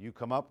 you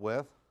come up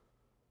with,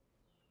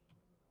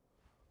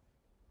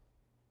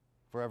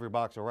 for every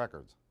box of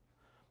records.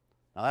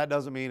 Now that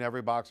doesn't mean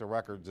every box of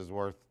records is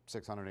worth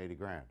 680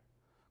 grand,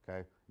 okay?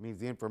 It means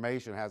the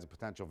information has a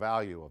potential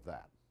value of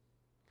that.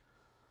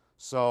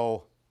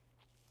 So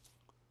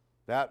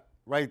that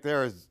right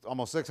there is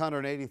almost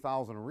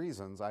 680,000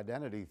 reasons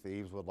identity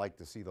thieves would like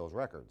to see those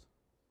records,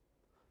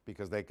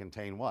 because they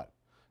contain what?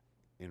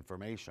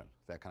 Information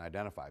that can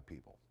identify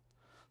people.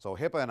 So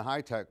HIPAA and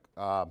high tech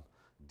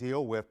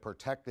deal with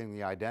protecting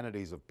the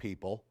identities of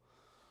people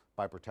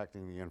by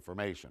protecting the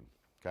information,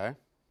 okay?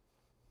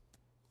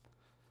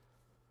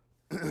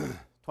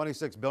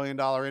 $26 billion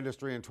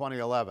industry in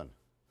 2011.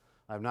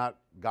 I've not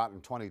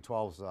gotten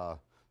 2012's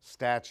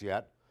stats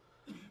yet.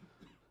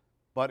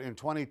 But in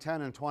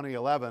 2010 and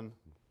 2011,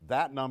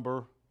 that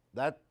number,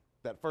 that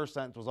first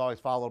sentence was always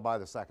followed by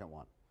the second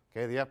one.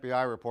 Okay, the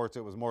FBI reports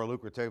it was more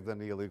lucrative than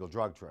the illegal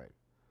drug trade.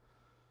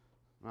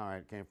 All right,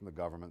 it came from the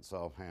government,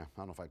 so I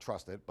don't know if I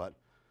trust it, but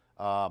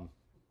I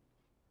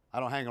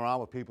don't hang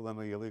around with people in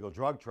the illegal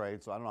drug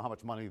trade, so I don't know how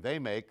much money they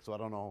make, so I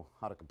don't know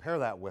how to compare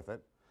that with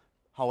it.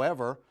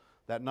 However,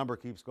 that number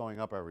keeps going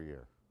up every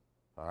year,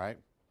 all right?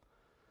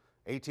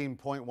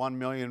 18.1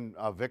 million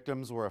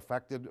victims were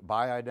affected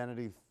by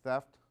identity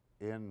theft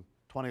in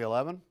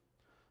 2011,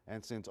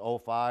 and since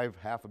 2005,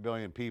 500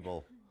 million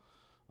people.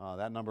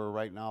 That number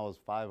right now is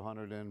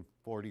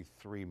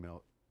 543 million.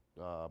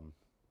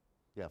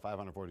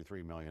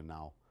 543 million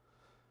now.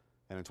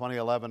 And in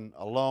 2011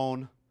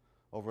 alone,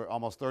 over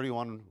almost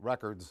 31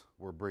 records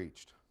were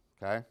breached,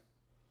 okay?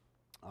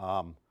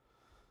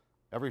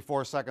 Every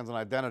 4 seconds an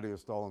identity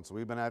is stolen. So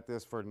we've been at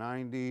this for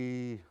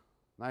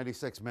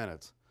 96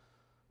 minutes.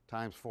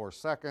 Times 4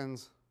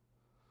 seconds,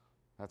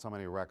 that's how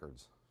many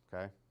records,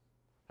 okay,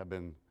 have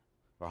been,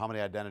 or how many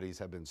identities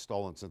have been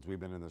stolen since we've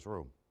been in this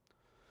room.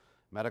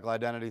 Medical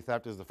identity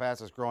theft is the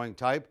fastest growing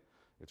type.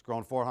 It's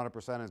grown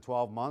 400% in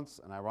 12 months,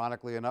 and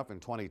ironically enough, in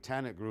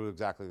 2010, it grew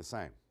exactly the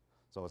same.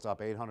 So it's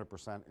up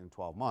 800% in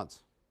 12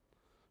 months,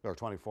 or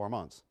 24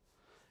 months.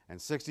 And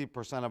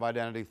 60% of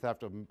identity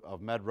theft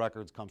of med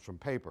records comes from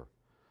paper.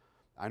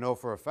 I know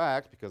for a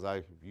fact, because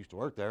I used to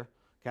work there,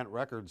 Kent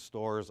Records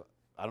stores,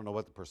 I don't know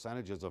what the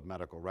percentage is of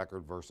medical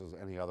record versus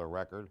any other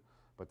record,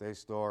 but they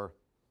store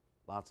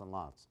lots and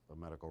lots of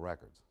medical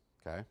records,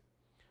 okay?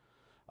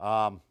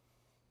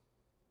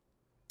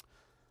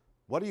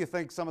 What do you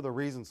think some of the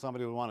reasons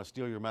somebody would want to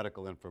steal your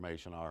medical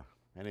information are?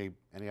 Any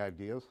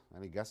ideas?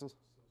 Any guesses?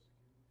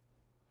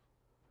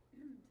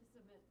 To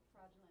submit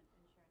fraudulent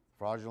insurance.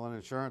 Fraudulent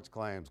insurance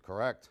claims,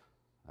 correct.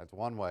 That's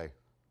one way.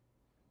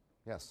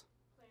 Yes?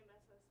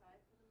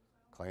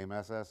 Claim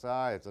SSI for themselves? Claim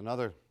SSI, it's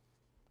another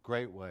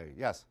great way.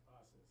 Yes?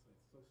 Process, like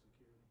Social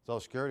Security. Social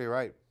Security,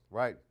 right,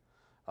 right.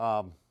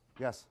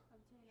 Yes?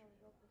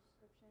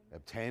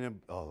 Obtain a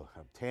legal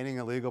prescription. Obtaining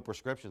illegal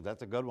prescriptions,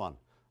 that's a good one.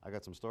 I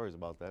got some stories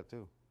about that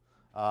too.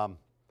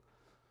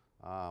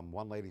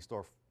 One lady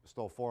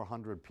stole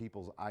 400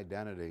 people's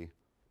identity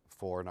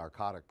for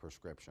narcotic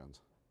prescriptions.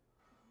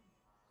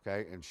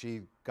 Okay, and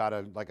she got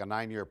like a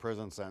 9-year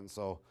prison sentence,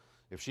 so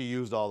if she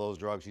used all those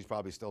drugs, she's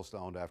probably still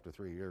stoned after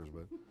 3 years,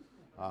 but,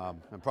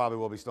 and probably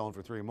will be stoned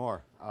for 3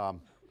 more.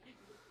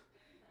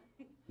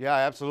 Yeah,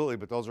 absolutely,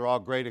 but those are all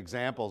great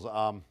examples.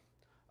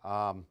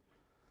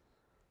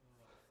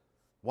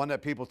 One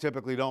that people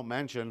typically don't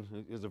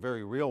mention is a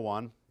very real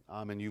one,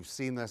 and you've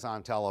seen this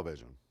on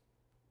television,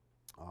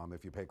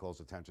 if you pay close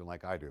attention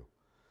like I do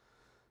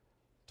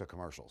to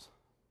commercials.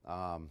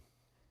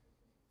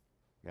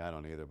 Yeah, I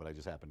don't either, but I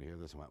just happened to hear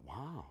this and went,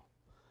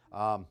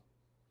 wow.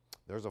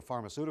 There's a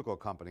pharmaceutical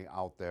company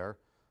out there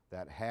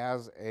that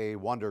has a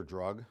wonder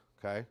drug,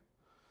 okay?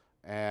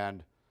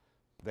 And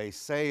they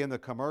say in the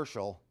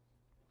commercial,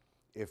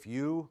 if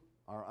you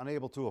are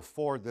unable to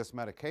afford this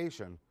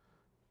medication,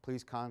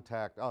 please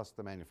contact us,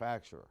 the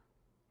manufacturer,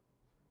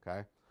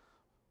 okay?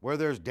 Where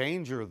there's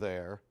danger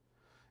there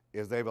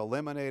is they've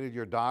eliminated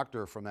your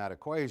doctor from that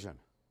equation,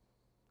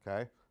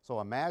 okay? So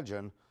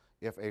imagine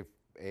if a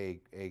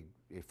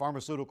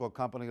pharmaceutical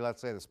company,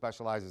 let's say, that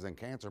specializes in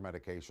cancer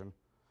medication,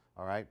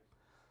 all right,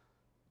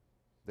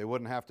 they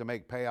wouldn't have to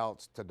make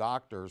payouts to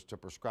doctors to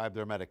prescribe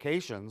their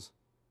medications.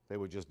 They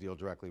would just deal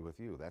directly with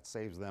you. That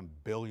saves them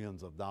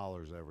billions of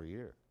dollars every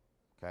year,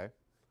 okay?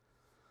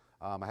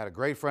 I had a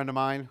great friend of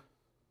mine.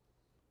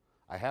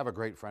 I have a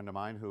great friend of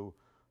mine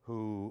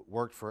who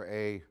worked for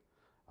a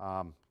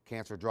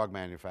cancer drug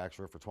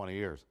manufacturer for 20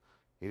 years.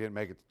 He didn't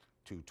make it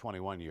to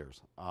 21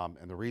 years.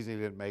 And the reason he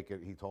didn't make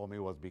it, he told me,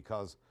 was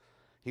because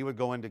he would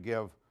go in to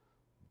give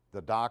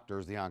the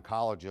doctors, the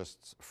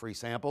oncologists, free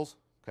samples,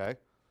 okay?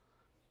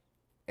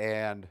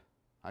 And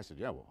I said,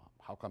 yeah, well,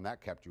 how come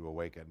that kept you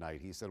awake at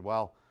night? He said,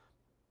 well,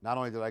 not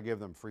only did I give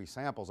them free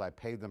samples, I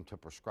paid them to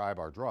prescribe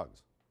our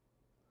drugs.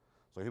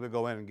 So he would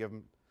go in and give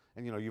them,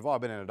 and you know, you've all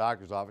been in a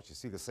doctor's office, you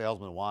see the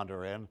salesman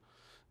wander in,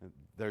 and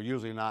they're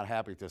usually not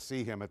happy to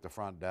see him at the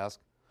front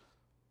desk,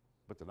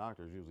 but the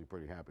doctor's usually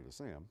pretty happy to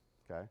see him,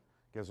 okay?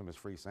 Gives him his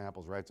free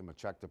samples, writes him a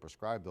check to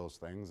prescribe those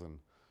things, and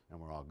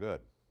we're all good,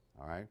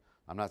 all right?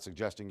 I'm not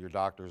suggesting your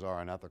doctors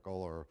are unethical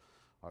or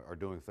are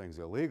doing things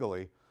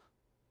illegally.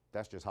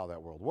 That's just how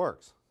that world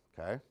works,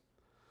 okay?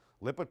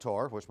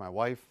 Lipitor, which my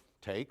wife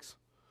takes,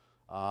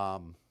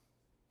 $5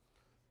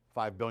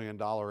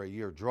 billion a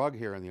year drug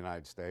here in the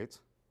United States,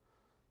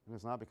 and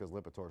it's not because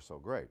Lipitor is so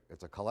great.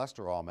 It's a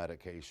cholesterol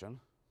medication,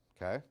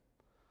 okay?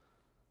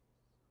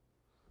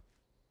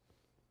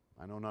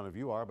 I know none of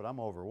you are, but I'm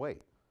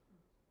overweight,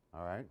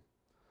 all right?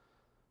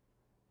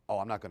 Oh,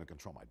 I'm not going to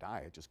control my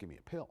diet, just give me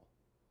a pill,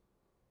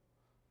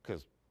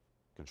 because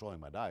controlling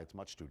my diet's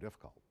much too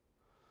difficult.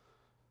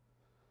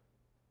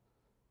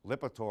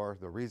 Lipitor,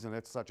 the reason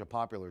it's such a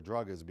popular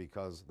drug is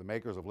because the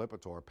makers of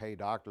Lipitor pay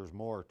doctors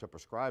more to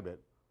prescribe it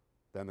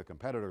than the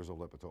competitors of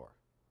Lipitor,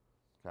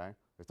 okay?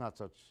 It's not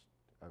such,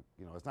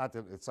 it's not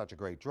that it's such a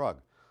great drug.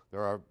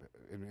 There are,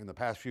 in the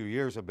past few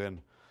years have been,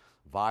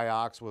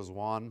 Vioxx was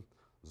one,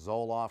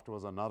 Zoloft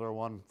was another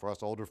one. For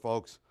us older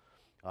folks,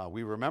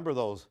 we remember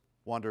those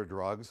wonder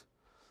drugs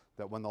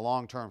that when the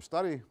long-term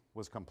study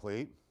was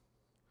complete,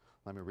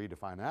 let me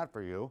redefine that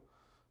for you.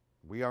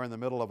 We are in the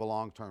middle of a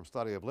long-term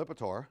study of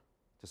Lipitor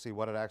to see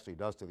what it actually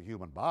does to the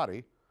human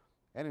body.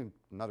 And in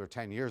another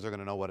 10 years, they're going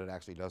to know what it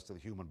actually does to the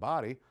human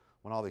body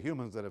when all the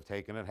humans that have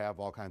taken it have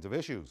all kinds of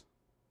issues,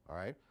 all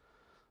right?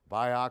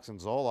 Vioxx and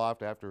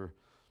Zoloft, after,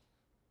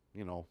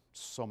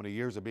 so many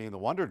years of being the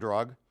wonder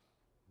drug,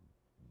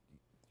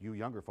 you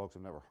younger folks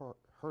have never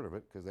heard of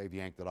it because they've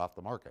yanked it off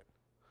the market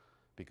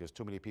because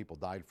too many people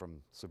died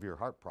from severe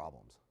heart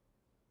problems.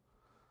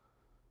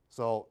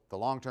 So the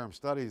long-term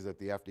studies that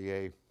the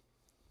FDA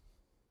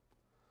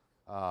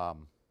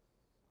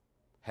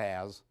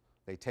has,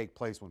 They take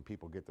place when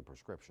people get the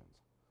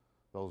prescriptions.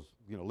 Those,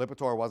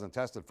 Lipitor wasn't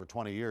tested for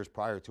 20 years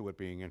prior to it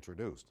being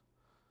introduced.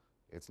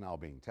 It's now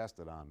being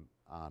tested on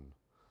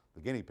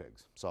the guinea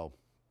pigs. So,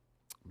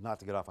 not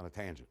to get off on a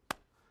tangent.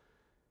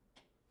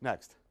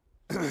 Next.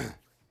 HIPAA.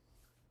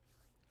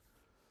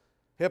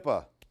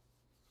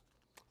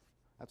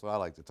 That's what I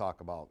like to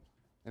talk about.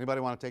 Anybody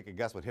want to take a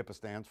guess what HIPAA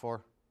stands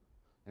for?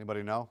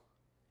 Anybody know?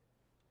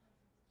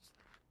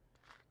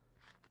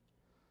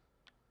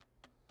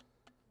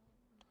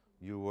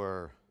 You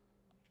were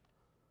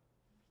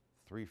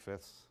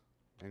 3/5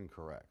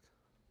 incorrect.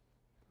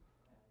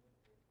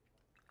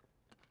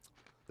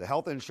 The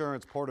Health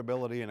Insurance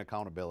Portability and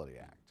Accountability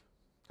Act.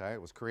 Okay, it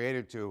was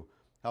created to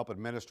help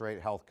administrate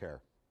health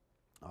care.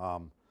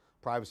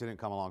 Privacy didn't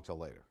come along till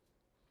later.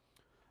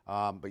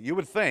 But you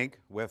would think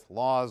with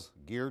laws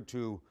geared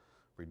to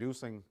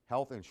reducing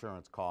health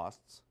insurance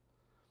costs,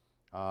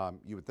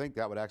 you would think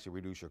that would actually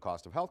reduce your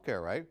cost of health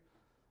care, right?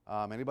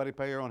 Anybody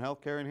pay your own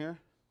health care in here?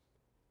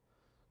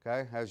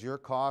 Okay, has your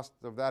cost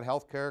of that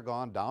health care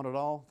gone down at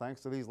all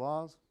thanks to these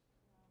laws?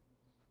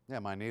 Yeah,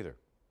 mine neither.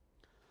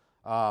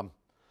 The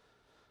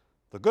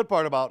good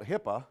part about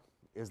HIPAA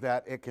is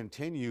that it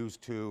continues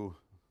to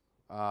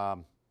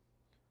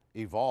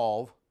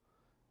evolve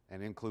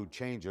and include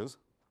changes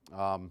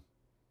to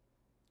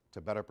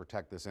better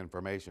protect this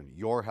information,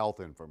 your health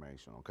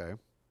information, okay?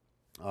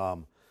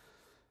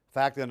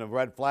 Fact in the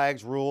red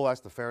flags rule,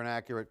 that's the Fair and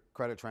Accurate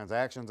Credit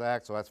Transactions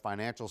Act, so that's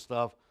financial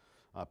stuff.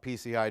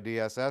 PCI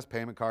DSS,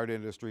 Payment Card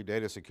Industry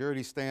Data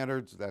Security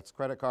Standards, that's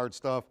credit card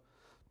stuff.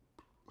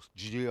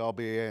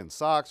 GLBA and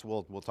SOX,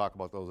 we'll talk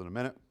about those in a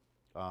minute.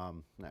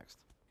 Next.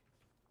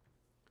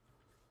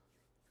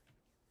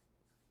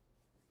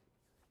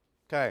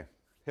 Okay,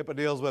 HIPAA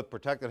deals with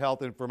protected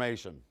health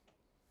information.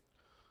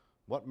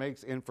 What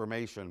makes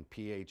information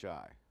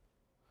PHI?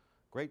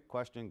 Great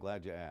question,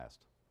 glad you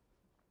asked.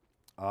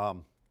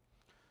 How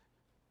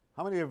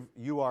many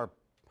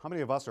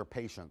of us are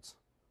patients,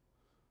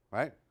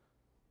 right?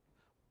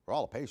 We're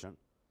all a patient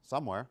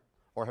somewhere,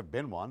 or have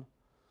been one,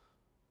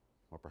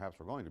 or perhaps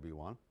we're going to be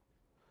one.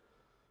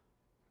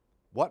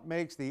 What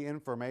makes the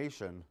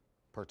information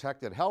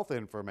protected health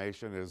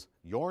information is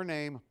your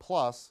name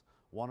plus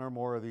one or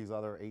more of these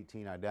other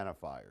 18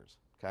 identifiers,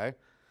 okay?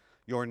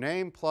 Your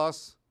name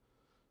plus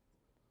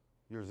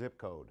your zip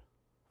code,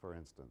 for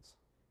instance,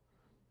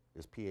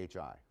 is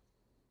PHI.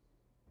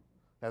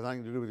 Has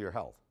nothing to do with your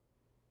health.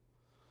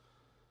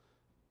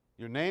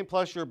 Your name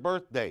plus your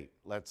birth date,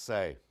 let's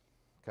say,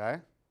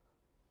 okay?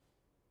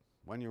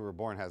 When you were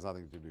born has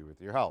nothing to do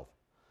with your health.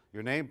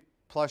 Your name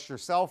plus your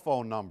cell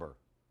phone number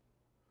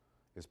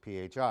is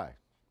PHI.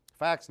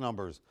 Fax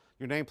numbers,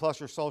 your name plus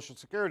your social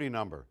security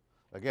number.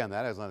 Again,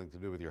 that has nothing to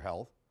do with your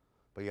health,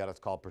 but yet it's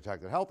called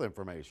protected health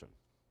information.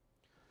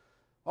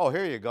 Oh,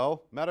 here you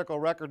go. Medical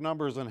record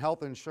numbers and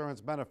health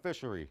insurance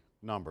beneficiary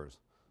numbers.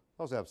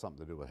 Those have something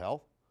to do with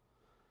health.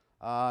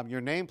 Your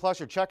name plus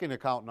your checking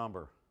account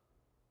number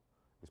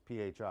is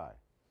PHI.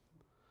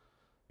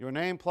 Your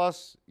name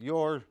plus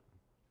your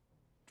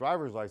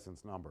driver's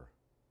license number.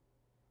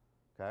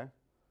 Okay?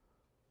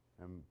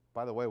 And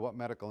by the way, what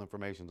medical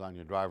information is on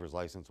your driver's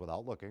license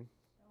without looking?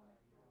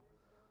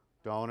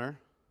 Donor.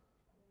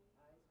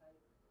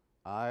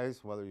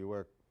 Eyes, whether you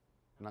wear,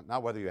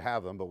 not whether you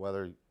have them, but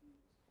whether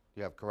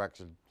you have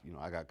correction.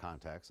 I got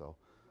contacts, so.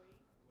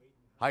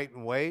 Height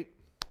and weight.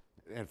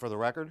 And for the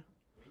record,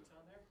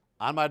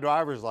 on my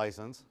driver's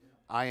license,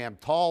 I am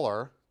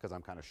taller, because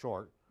I'm kind of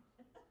short,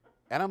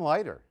 and I'm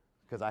lighter,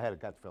 because I had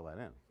got to fill that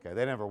in. Okay,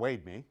 they never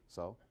weighed me,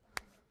 so.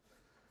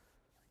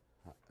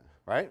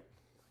 Right?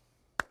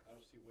 I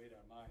don't see weight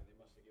on mine. They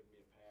must have given me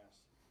a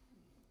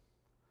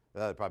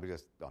pass. They probably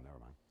just, oh, never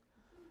mind.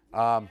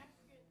 Ask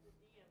it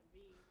the DMV,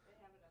 they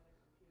have it on their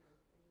computer, they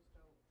just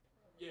don't.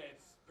 Yeah,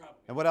 it's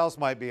probably. And what else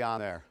might be on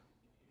there?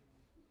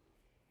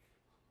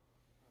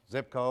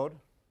 Zip code,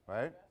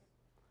 right?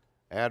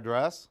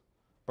 Address,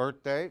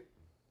 birth date,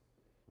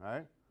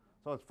 right?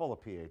 So it's full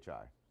of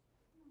PHI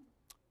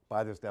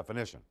by this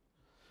definition.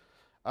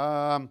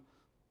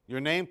 Your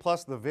name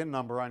plus the VIN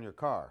number on your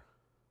car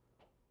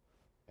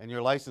and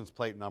your license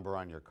plate number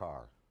on your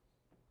car.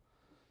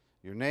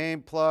 Your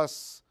name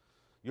plus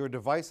your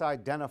device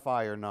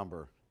identifier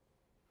number.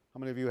 How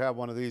many of you have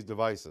one of these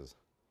devices?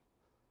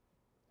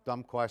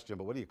 Dumb question,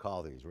 but what do you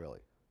call these, really?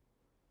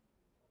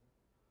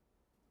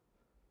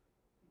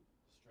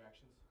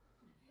 Distractions.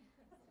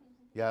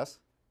 Yes?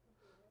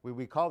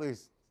 We call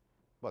these,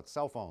 what,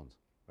 cell phones,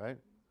 right?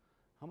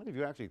 How many of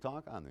you actually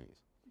talk on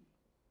these?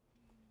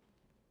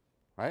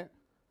 Right?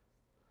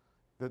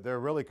 They're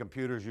really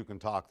computers you can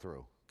talk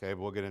through. Okay,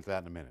 but we'll get into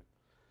that in a minute.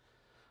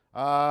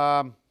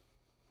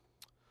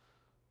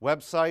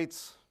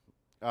 Websites,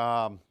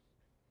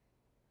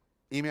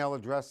 email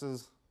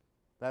addresses,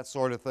 that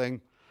sort of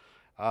thing.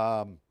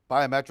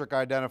 Biometric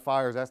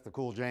identifiers, that's the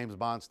cool James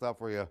Bond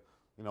stuff where you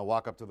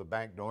walk up to the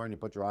bank door and you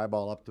put your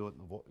eyeball up to it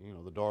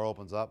and the door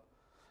opens up.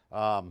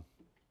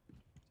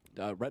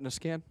 Retina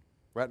scan?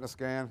 Retina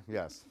scan,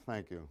 yes,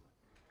 thank you.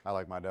 I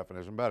like my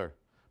definition better,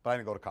 but I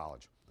didn't go to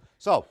college.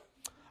 So,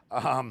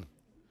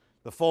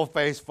 the full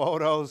face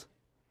photos,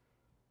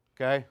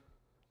 okay?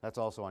 That's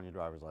also on your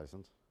driver's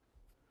license.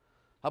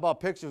 How about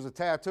pictures of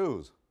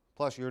tattoos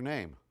plus your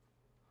name?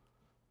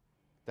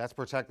 That's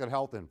protected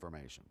health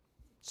information.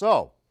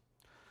 So,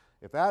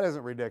 if that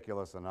isn't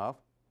ridiculous enough,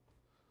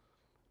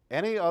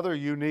 any other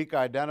unique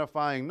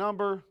identifying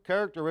number,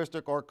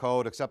 characteristic, or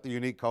code except the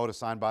unique code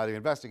assigned by the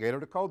investigator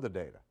to code the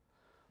data.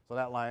 So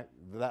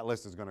that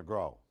list is going to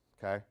grow,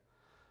 okay?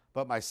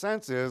 But my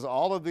sense is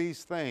all of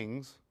these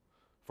things,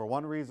 for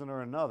one reason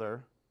or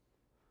another,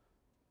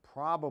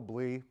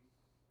 probably,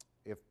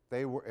 if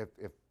there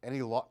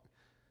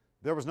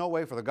was no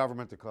way for the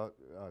government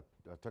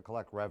to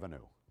collect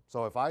revenue.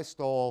 So if I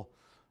stole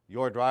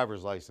your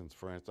driver's license,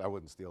 for instance, I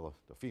wouldn't steal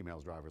a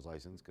female's driver's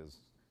license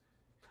because,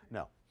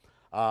 no.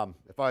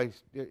 If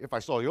I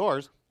stole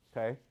yours,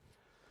 okay,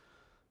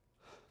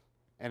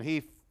 and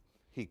he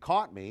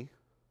caught me,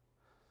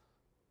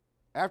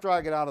 after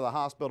I get out of the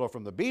hospital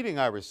from the beating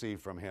I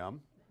received from him,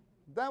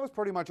 that was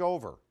pretty much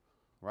over,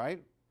 right?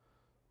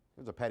 It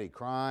was a petty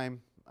crime.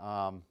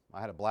 I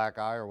had a black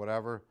eye or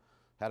whatever,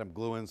 had him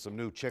glue in some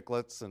new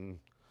chiclets and,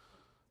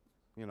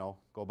 you know,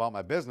 go about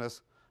my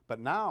business. But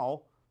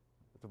now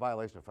it's a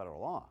violation of federal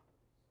law,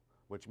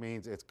 which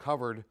means it's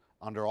covered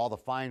under all the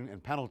fine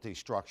and penalty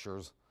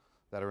structures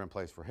that are in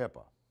place for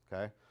HIPAA,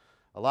 okay?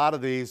 A lot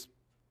of these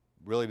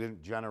really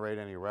didn't generate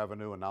any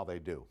revenue, and now they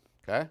do,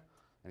 okay?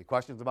 Any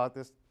questions about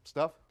this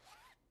stuff?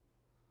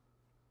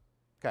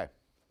 Okay,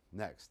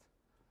 next.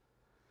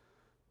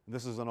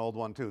 This is an old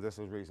one too. This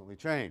was recently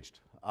changed.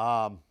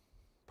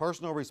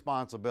 Personal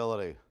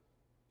responsibility.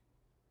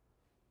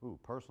 Ooh,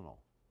 personal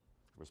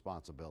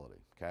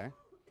responsibility, okay?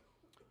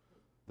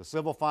 The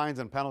civil fines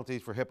and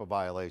penalties for HIPAA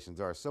violations.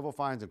 There are civil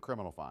fines and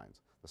criminal fines.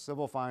 The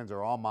civil fines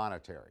are all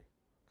monetary,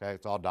 okay?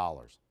 It's all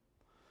dollars.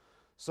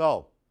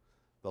 So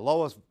the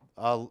lowest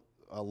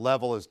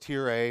level is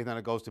Tier A, then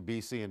it goes to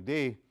B, C, and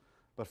D.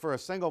 But for a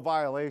single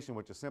violation,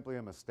 which is simply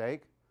a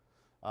mistake,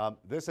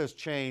 this has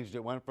changed.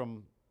 It went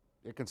from,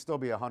 it can still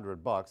be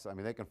 $100. I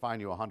mean, they can fine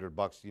you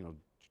 $100, you know,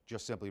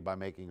 just simply by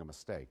making a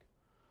mistake.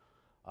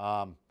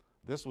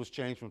 This was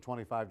changed from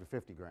 25 to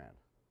 50 grand.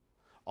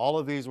 All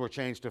of these were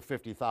changed to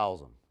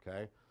 50,000,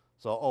 okay?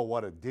 So, oh,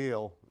 what a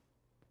deal.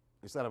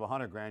 Instead of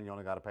 100 grand, you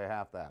only got to pay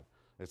half that.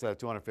 Instead of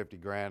 250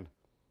 grand,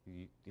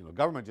 you know,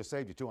 government just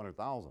saved you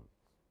 200,000,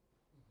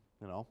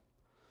 you know?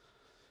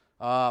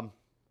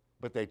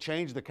 But they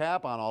changed the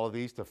cap on all of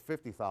these to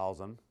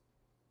 50,000.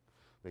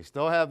 They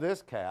still have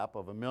this cap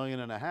of $1.5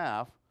 million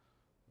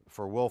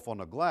for willful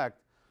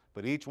neglect,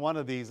 but each one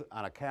of these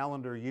on a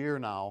calendar year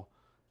now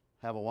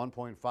have a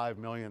 $1.5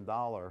 million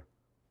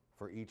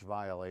for each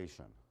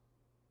violation.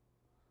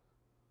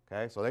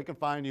 Okay, so they can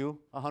fine you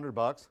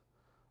 $100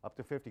 up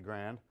to 50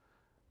 grand.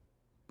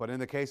 But in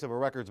the case of a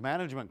records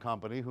management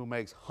company who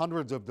makes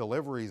hundreds of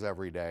deliveries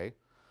every day,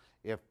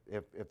 if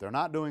they're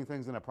not doing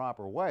things in a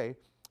proper way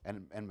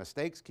and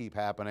mistakes keep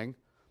happening,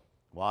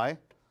 why?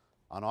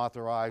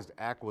 Unauthorized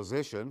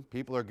acquisition.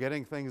 People are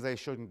getting things they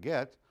shouldn't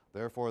get,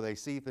 therefore they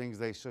see things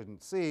they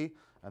shouldn't see,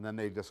 and then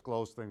they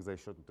disclose things they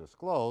shouldn't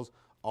disclose,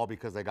 all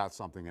because they got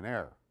something in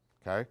error,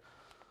 okay?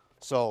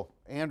 So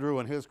Andrew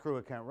and his crew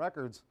at Kent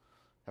Records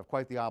have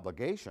quite the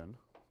obligation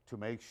to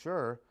make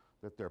sure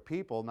that their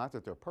people, not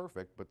that they're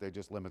perfect, but they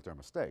just limit their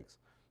mistakes.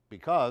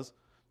 Because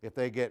if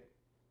they get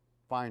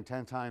fined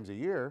 10 times a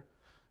year,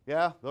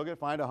 yeah, they'll get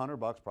fined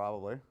 $100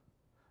 probably.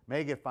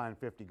 May get fined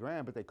 50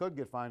 grand, but they could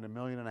get fined $1.5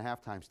 million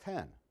times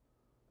 10.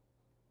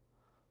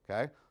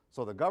 Okay?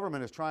 So the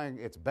government is trying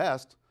its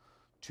best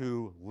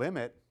to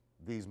limit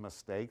these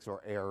mistakes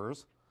or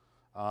errors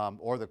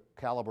or the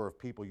caliber of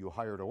people you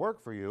hire to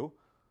work for you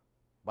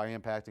by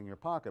impacting your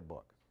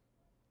pocketbook.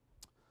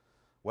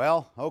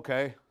 Well,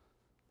 okay,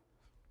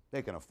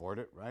 they can afford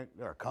it, right?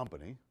 They're a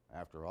company,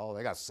 after all.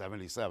 They got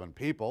 77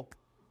 people.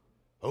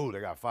 Oh, they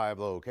got 5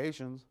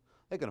 locations.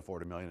 They can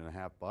afford $1.5 million.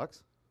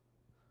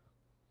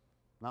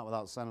 Not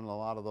without sending a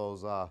lot of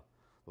those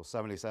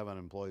 77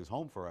 employees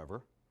home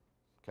forever.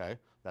 Okay,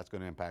 that's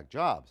going to impact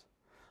jobs.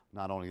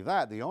 Not only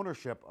that, the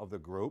ownership of the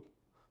group,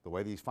 the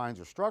way these fines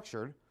are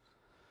structured,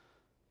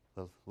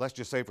 let's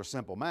just say for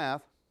simple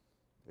math,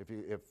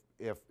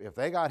 if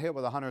they got hit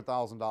with a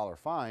 $100,000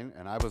 fine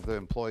and I was the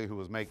employee who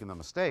was making the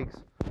mistakes,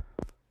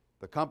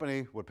 the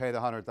company would pay the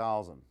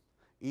 $100,000.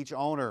 Each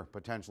owner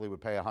potentially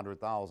would pay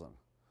 $100,000.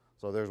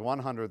 So there's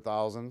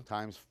 $100,000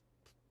 times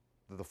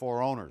the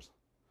 4 owners.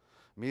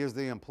 Me as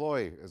the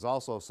employee is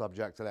also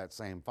subject to that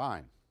same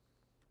fine.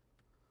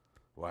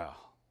 Well,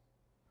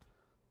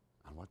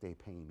 on what they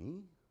pay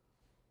me?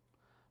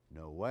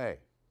 No way.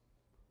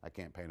 I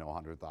can't pay no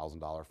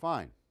 $100,000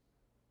 fine.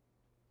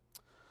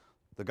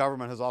 The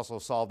government has also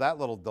solved that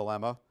little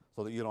dilemma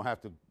so that you don't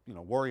have to, you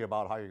know, worry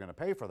about how you're going to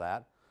pay for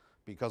that,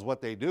 because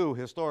what they do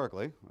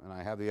historically, and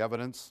I have the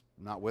evidence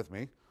not with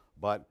me,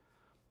 but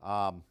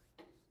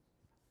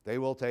they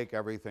will take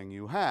everything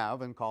you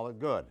have and call it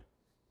good.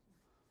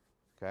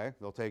 Okay?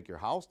 They'll take your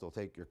house, they'll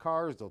take your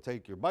cars, they'll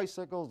take your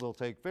bicycles, they'll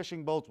take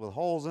fishing boats with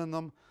holes in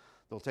them,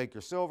 they'll take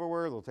your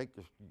silverware, they'll take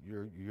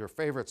your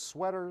favorite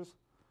sweaters,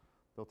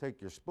 They'll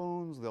take your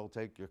spoons, they'll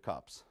take your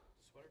cups.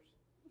 Sweaters?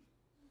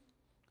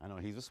 I know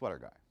he's a sweater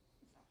guy.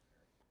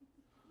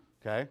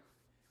 Okay?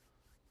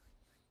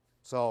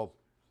 So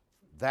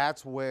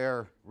that's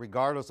where,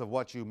 regardless of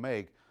what you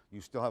make,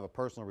 you still have a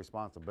personal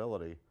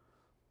responsibility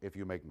if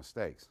you make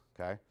mistakes.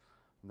 Okay?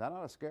 And that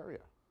ought to scare you.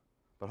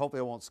 But hopefully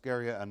it won't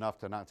scare you enough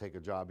to not take a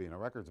job being a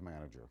records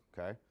manager.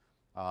 Okay?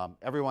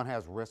 Everyone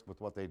has risk with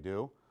what they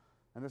do,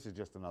 and this is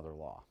just another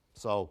law.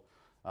 So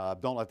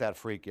don't let that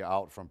freak you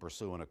out from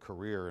pursuing a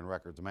career in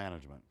records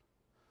management.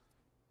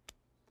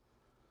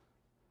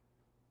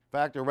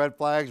 Factor red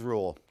flags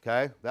rule,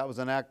 okay? That was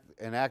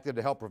enacted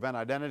to help prevent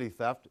identity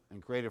theft and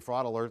created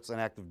fraud alerts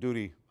and active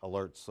duty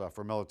alerts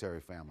for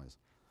military families.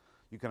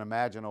 You can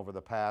imagine over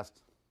the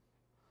past,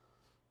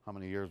 how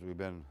many years we've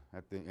been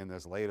in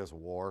this latest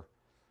war,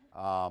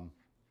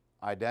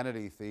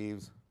 identity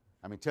thieves,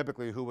 I mean,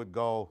 typically who would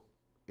go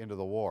into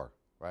the war,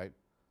 right?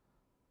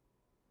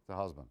 The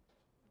husband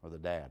or the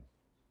dad.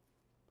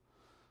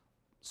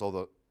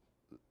 So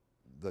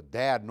the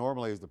dad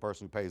normally is the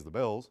person who pays the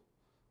bills.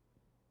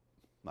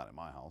 Not in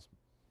my house.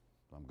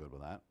 I'm good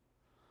with that.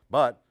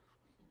 But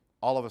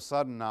all of a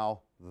sudden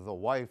now, the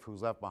wife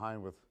who's left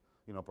behind with,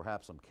 you know,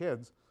 perhaps some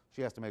kids,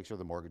 she has to make sure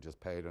the mortgage is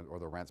paid or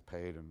the rent's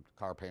paid and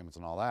car payments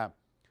and all that.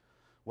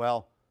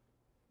 Well,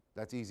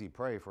 that's easy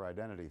prey for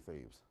identity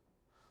thieves.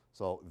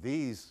 So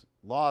these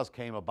laws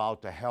came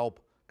about to help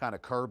kind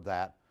of curb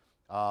that.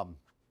 Fraud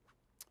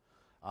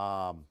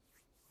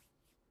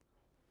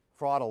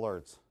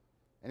alerts.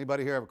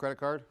 Anybody here have a credit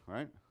card,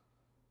 right?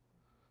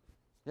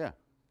 Yeah.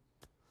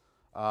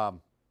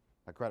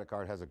 My credit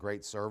card has a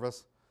great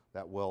service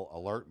that will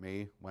alert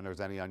me when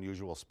there's any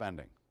unusual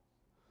spending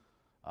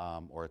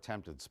or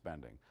attempted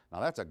spending. Now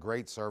that's a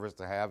great service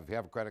to have. If you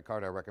have a credit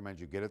card, I recommend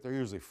you get it. They're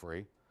usually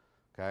free,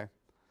 okay?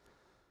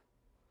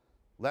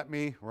 Let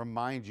me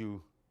remind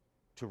you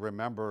to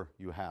remember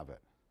you have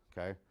it,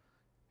 okay?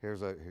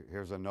 Here's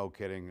a no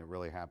kidding, it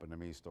really happened to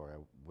me story. I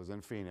was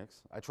in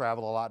Phoenix. I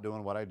travel a lot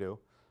doing what I do.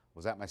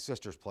 Was at my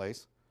sister's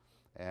place,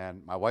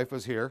 and my wife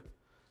was here,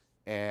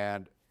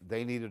 and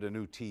they needed a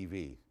new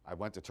TV. I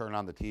went to turn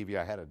on the TV.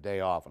 I had a day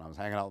off, and I was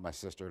hanging out with my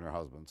sister and her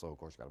husband, so of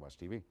course I got to watch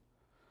TV. It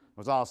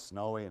was all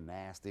snowy and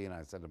nasty, and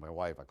I said to my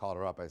wife, I called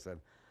her up, I said,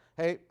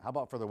 hey, how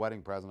about for the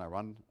wedding present, I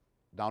run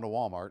down to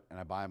Walmart and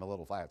I buy him a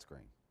little flat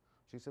screen.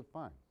 She said,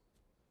 fine.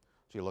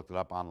 She looked it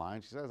up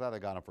online. She says, they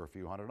got him for a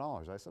few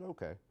 $100s. I said,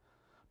 okay.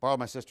 Borrowed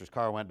my sister's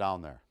car, went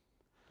down there.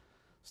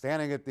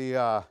 Standing at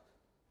the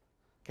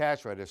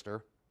cash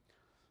register,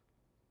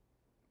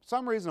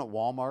 some reason at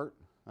Walmart,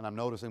 and I'm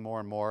noticing more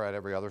and more at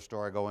every other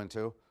store I go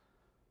into,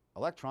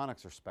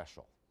 electronics are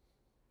special.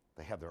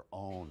 They have their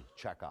own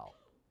checkout,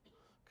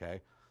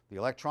 okay? The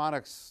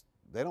electronics,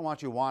 they don't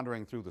want you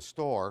wandering through the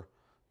store.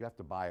 You have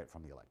to buy it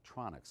from the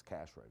electronics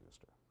cash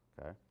register,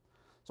 okay?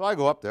 So I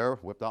go up there,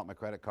 whipped out my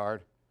credit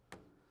card.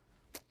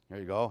 Here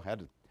you go,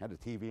 had the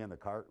TV in the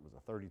cart. It was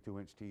a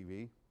 32-inch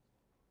TV.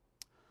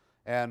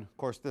 And, of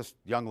course, this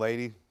young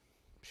lady,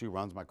 she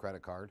runs my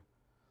credit card.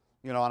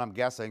 You know, and I'm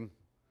guessing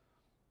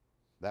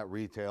that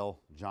retail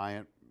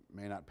giant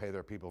may not pay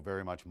their people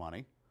very much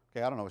money.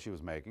 Okay, I don't know what she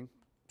was making.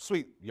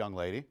 Sweet young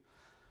lady.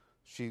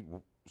 She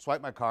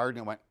swiped my card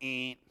and it went,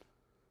 eek.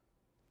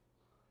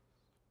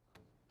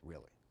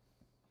 Really?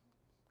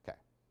 Okay.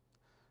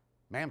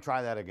 Ma'am,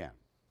 try that again.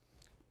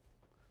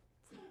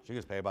 She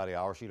gets paid by the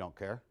hour. She don't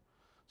care.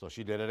 So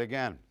she did it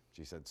again.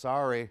 She said,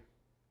 sorry.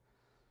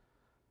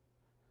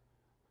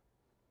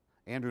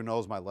 Andrew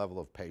knows my level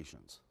of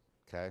patience,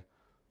 okay?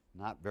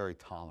 Not very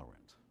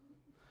tolerant.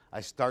 I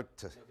start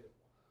to...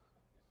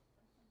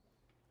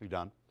 You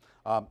done?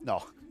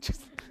 No,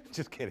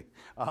 just kidding.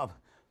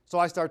 So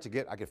I start to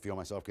get, I could feel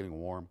myself getting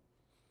warm.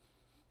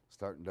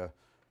 Starting to,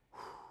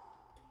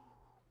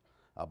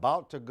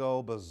 about to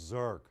go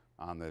berserk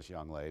on this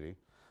young lady,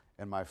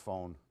 and my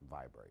phone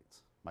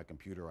vibrates. My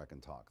computer I can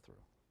talk through,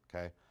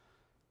 okay?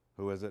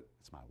 Who is it?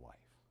 It's my wife.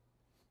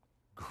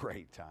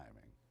 Great timing.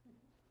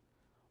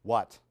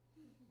 What?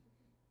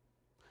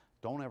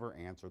 Don't ever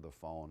answer the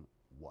phone,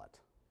 what?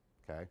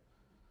 Okay?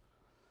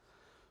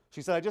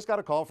 She said, I just got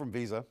a call from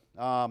Visa.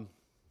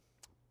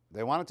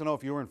 They wanted to know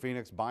if you were in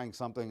Phoenix buying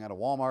something at a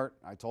Walmart.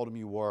 I told them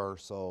you were,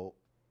 so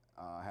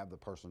have the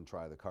person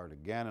try the card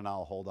again, and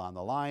I'll hold on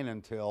the line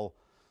until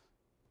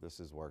this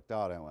is worked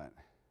out. I went,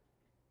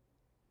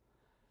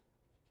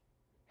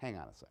 hang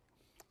on a sec.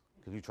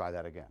 Could you try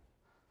that again?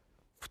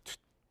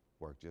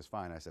 Worked just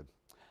fine. I said,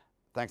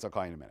 thanks, I'll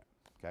call you in a minute.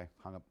 Okay,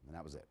 hung up, and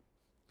that was it.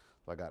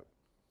 So I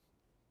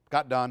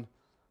got done,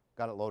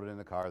 got it loaded in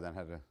the car, then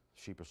had to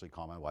sheepishly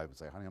call my wife and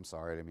say, honey, I'm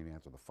sorry, I didn't mean to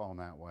answer the phone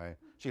that way.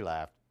 She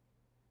laughed,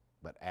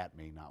 but at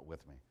me, not with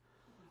me.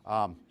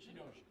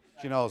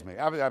 She knows me,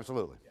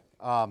 absolutely.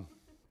 How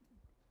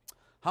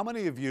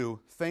many of you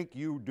think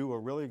you do a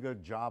really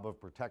good job of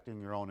protecting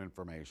your own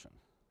information?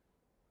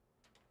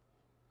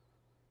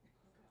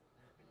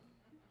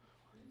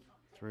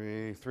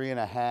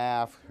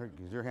 3.5.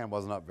 Your hand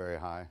wasn't up very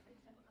high.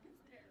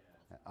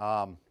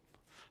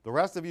 The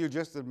rest of you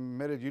just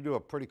admitted you do a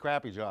pretty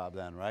crappy job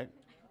then, right?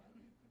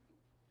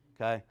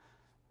 Okay.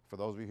 for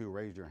those of you who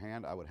raised your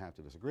hand, I would have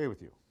to disagree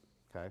with you,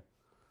 okay?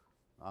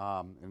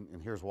 And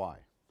here's why.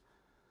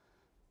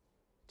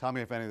 Tell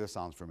me if any of this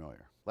sounds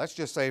familiar. Let's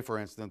just say, for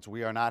instance,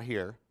 we are not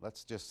here.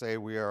 Let's just say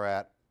we are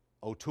at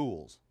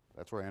O'Toole's.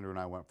 That's where Andrew and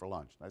I went for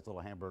lunch. Nice little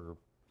hamburger,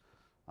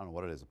 I don't know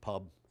what it is, a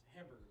pub?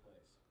 Hamburger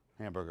place.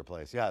 Hamburger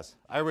place, yes.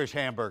 Irish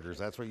hamburgers,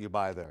 that's what you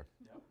buy there.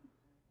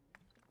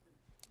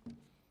 Yep.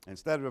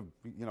 Instead of,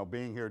 you know,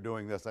 being here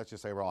doing this, let's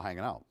just say we're all hanging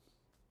out.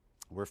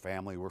 We're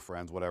family, we're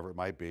friends, whatever it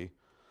might be.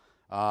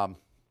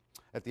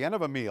 At the end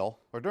of a meal,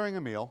 or during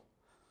a meal,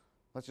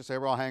 let's just say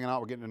we're all hanging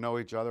out, we're getting to know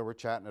each other, we're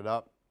chatting it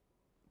up,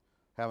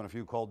 having a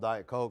few cold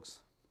Diet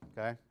Cokes,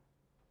 okay?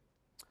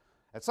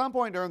 At some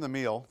point during the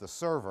meal, the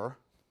server,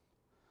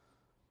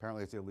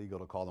 apparently it's illegal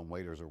to call them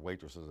waiters or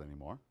waitresses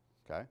anymore,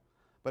 okay?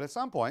 But at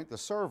some point, the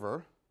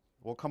server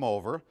will come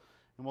over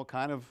and we'll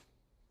kind of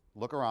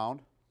look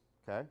around,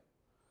 okay?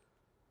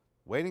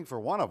 Waiting for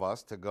one of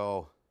us to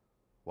go,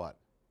 what?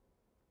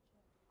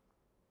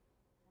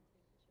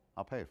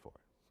 I'll pay for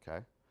it,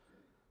 okay?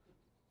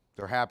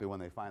 They're happy when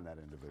they find that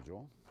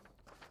individual.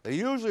 They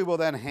usually will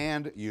then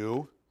hand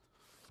you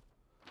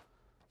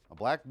a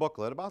black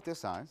booklet about this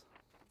size,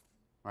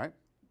 right?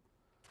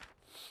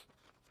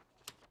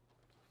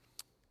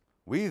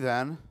 We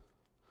then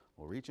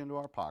will reach into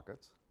our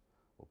pockets,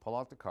 we'll pull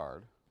out the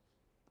card,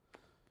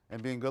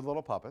 and being good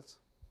little puppets,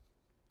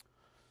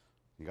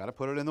 you got to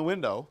put it in the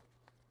window,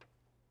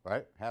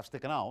 right? Half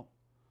sticking out,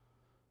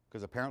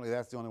 because apparently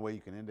that's the only way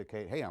you can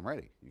indicate, hey, I'm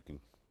ready. You can,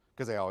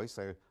 because they always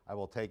say, I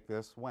will take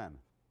this when?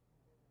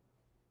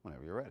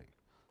 Whenever you're ready.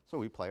 So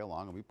we play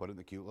along and we put it in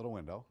the cute little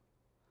window.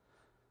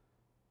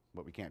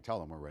 But we can't tell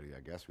them we're ready, I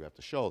guess. We have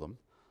to show them.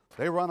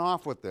 They run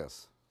off with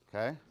this,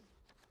 okay?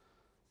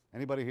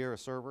 Anybody here a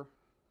server?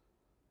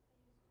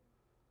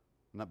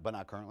 But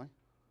not currently?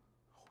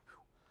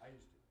 I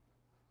used to.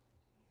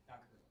 Not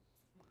currently.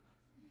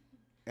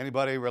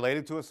 Anybody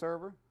related to a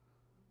server?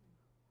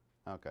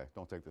 Okay,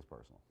 don't take this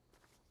personal,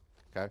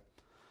 okay?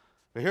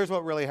 But here's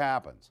what really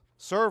happens.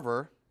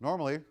 Server,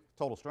 normally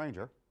total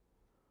stranger,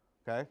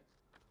 okay,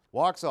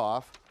 walks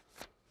off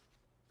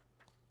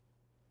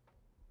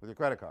with your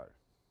credit card,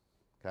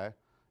 okay?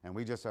 And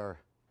we just are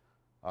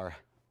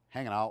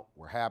hanging out,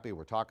 we're happy,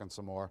 we're talking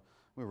some more,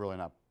 we're really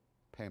not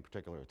paying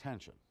particular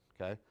attention,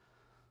 okay?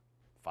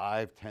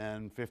 5,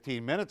 10,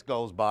 15 minutes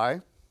goes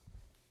by,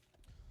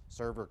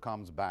 server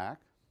comes back,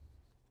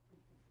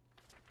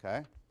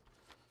 okay?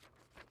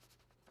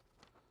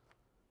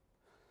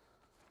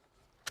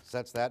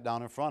 Sets that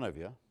down in front of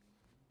you,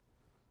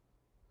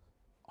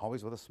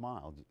 always with a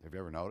smile. Have you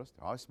ever noticed?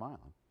 They're always smiling.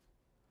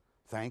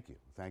 Thank you.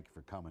 Thank you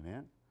for coming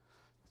in.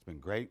 It's been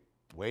great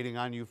waiting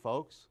on you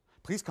folks.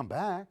 Please come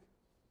back.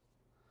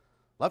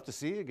 Love to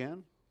see you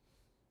again.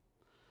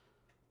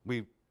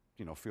 We,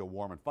 you know, feel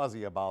warm and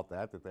fuzzy about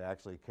that they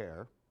actually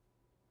care.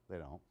 They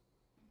don't.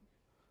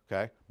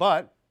 Okay?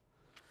 But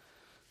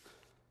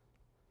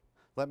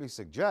let me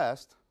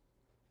suggest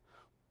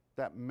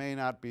that may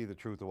not be the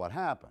truth of what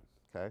happened.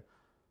 Okay?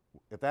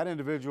 If that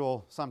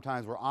individual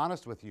sometimes were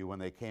honest with you when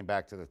they came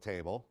back to the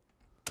table,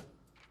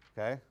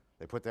 okay,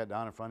 they put that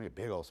down in front of you,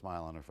 a big old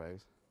smile on their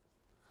face,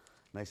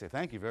 and they say,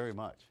 thank you very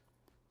much.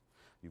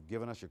 You've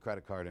given us your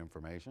credit card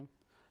information,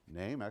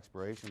 name,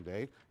 expiration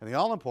date, and the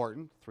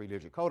all-important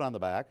 3-digit code on the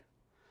back.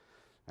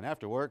 And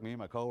after work, me and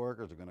my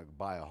coworkers are going to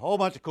buy a whole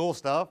bunch of cool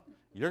stuff.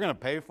 You're going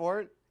to pay for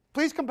it.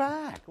 Please come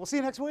back. We'll see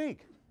you next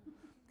week.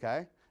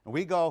 Okay? And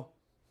we go,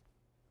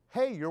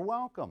 hey, you're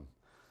welcome.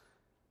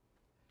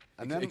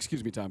 And then,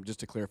 Excuse me, Tom, just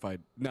to clarify,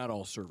 not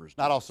all servers.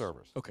 not all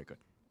servers. Okay, good.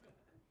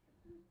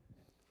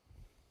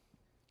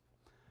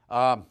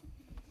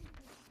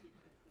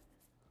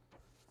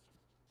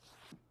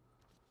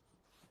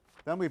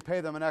 Then we pay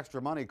them an extra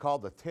money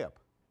called the tip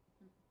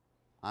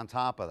on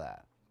top of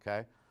that,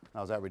 okay?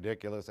 Now, is that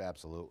ridiculous?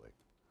 Absolutely.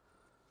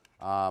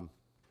 But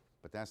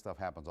that stuff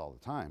happens all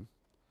the time.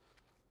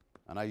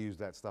 And I use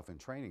that stuff in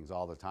trainings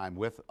all the time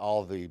with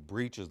all the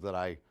breaches that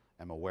I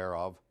am aware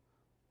of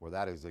where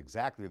that is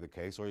exactly the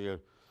case. Or you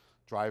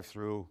drive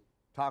through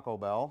Taco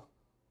Bell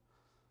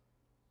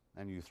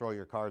and you throw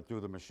your card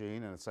through the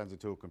machine and it sends it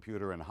to a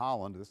computer in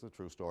Holland. This is a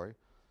true story.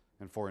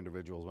 And 4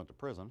 individuals went to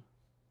prison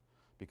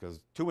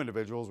because 2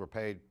 individuals were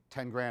paid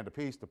 10 grand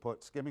apiece to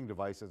put skimming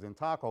devices in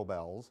Taco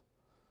Bells,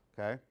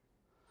 okay?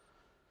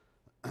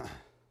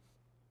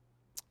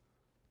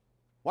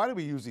 Why do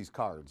we use these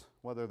cards,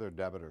 whether they're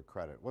debit or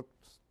credit?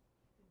 What's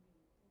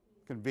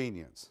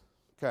convenience?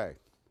 Okay.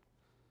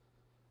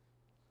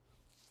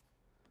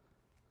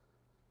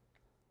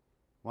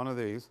 One of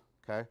these,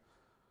 okay?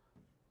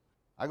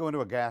 I go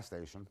into a gas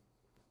station.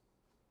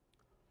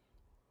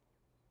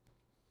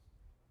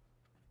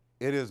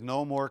 It is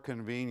no more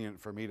convenient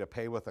for me to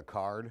pay with a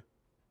card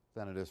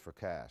than it is for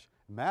cash.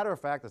 Matter of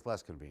fact, it's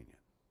less convenient.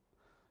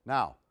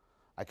 Now,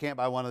 I can't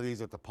buy one of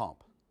these at the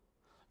pump.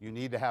 You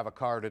need to have a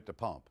card at the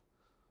pump.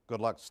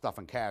 Good luck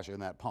stuffing cash in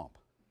that pump.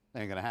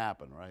 Ain't gonna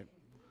happen, right?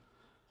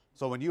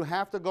 So when you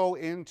have to go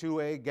into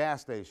a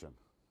gas station,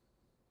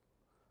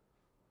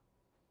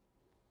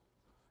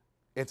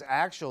 it's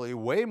actually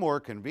way more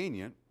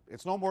convenient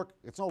it's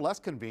no less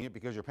convenient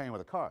because you're paying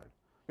with a card.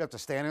 You have to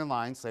stand in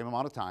line, same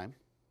amount of time.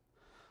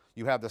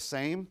 You have the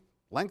same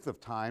length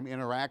of time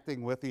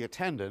interacting with the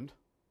attendant.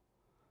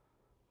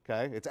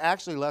 Okay? It's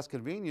actually less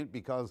convenient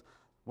because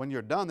when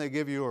you're done, they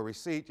give you a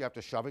receipt. You have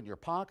to shove it in your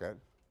pocket.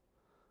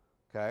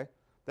 Okay?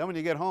 Then when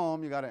you get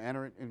home, you got to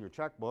enter it in your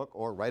checkbook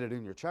or write it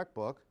in your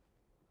checkbook.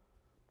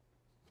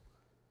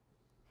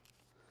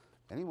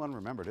 Anyone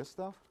remember this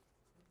stuff?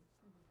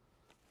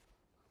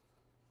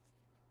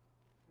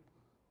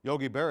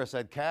 Yogi Berra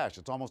said cash,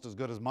 it's almost as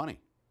good as money.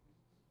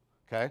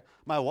 Okay?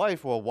 My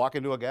wife will walk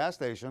into a gas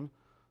station.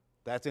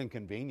 That's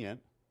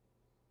inconvenient.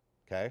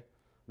 Okay?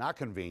 Not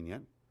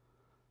convenient.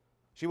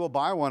 She will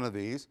buy one of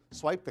these,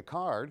 swipe the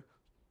card.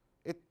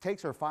 It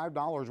takes her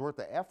 $5 worth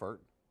of effort.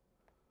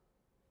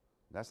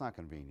 That's not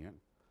convenient.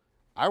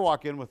 I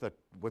walk in with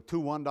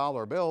two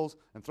 $1 bills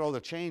and throw the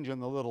change in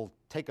the little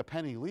take a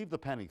penny, leave the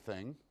penny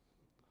thing.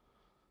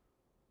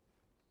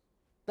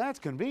 That's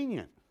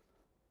convenient.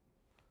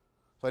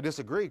 So I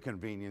disagree,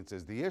 convenience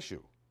is the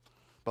issue.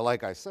 But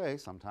like I say,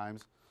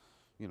 sometimes,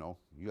 you know,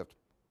 you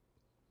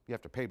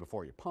have to pay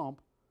before you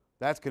pump.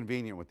 That's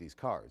convenient with these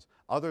cards.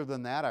 Other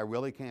than that, I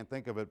really can't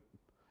think of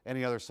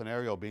any other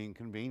scenario being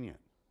convenient.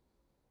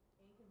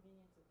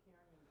 Inconvenience of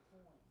carrying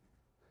coins.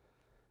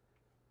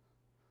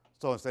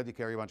 So instead you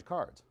carry a bunch of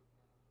cards.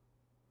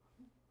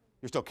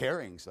 You're still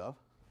carrying stuff.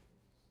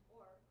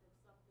 Or if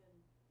something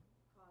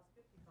costs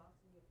 $50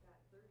 and you've got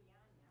 30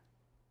 on you.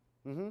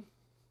 Mm-hmm.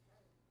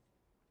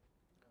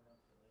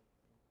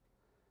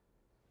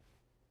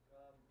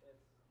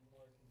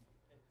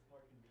 It's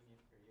more convenient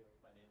for you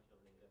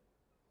financially if,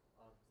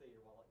 say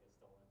your wallet gets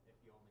stolen, if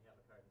you only have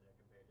a card in there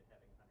compared to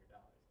having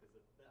 $100,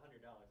 because the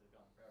 $100 is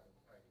gone forever.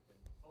 The card you can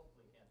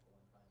hopefully cancel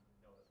one time and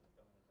notice it's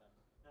gone one time.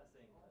 Not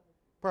saying that.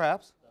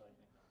 Perhaps. That I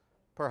think.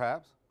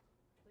 Perhaps.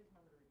 Please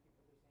remember to repeat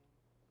what they're saying.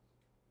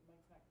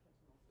 Mike's not catching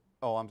most of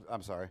it. Oh,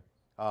 I'm sorry.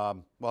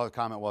 Well, the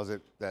comment was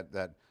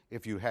that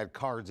if you had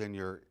cards in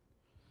your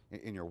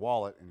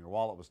wallet and your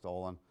wallet was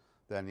stolen,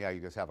 then yeah,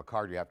 you just have a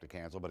card you have to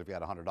cancel. But if you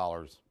had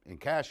 $100 in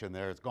cash in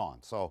there, it's gone.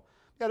 So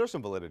yeah, there's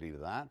some validity to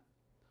that.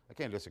 I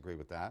can't disagree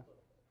with that.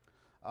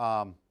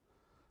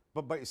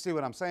 But you see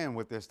what I'm saying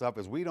with this stuff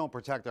is we don't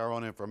protect our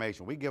own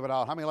information. We give it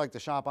out. How many like to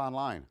shop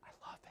online? I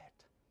love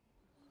it.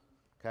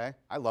 Okay?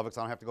 I love it because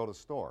I don't have to go to the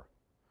store.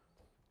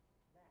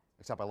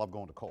 Except I love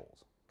going to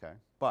Kohl's. Okay?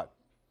 But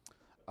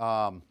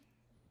how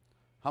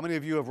many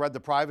of you have read the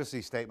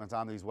privacy statements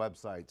on these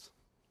websites?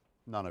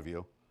 None of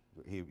you.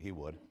 He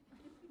would.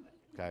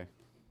 Okay?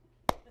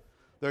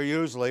 They're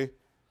usually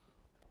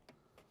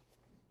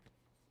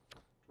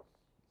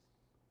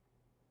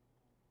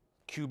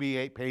QB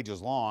 8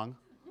 pages long.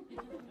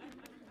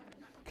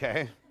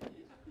 Okay?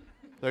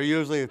 They're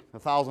usually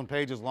 1,000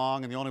 pages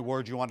long, and the only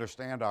words you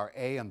understand are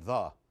a and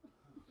the.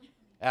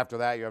 After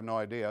that, you have no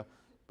idea.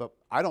 But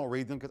I don't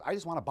read them because I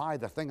just want to buy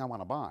the thing I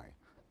want to buy.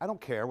 I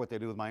don't care what they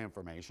do with my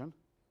information.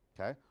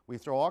 Okay? We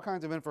throw all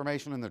kinds of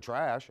information in the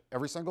trash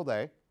every single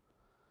day.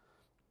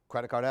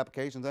 Credit card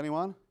applications,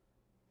 anyone?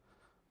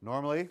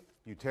 Normally,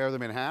 you tear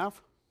them in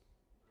half,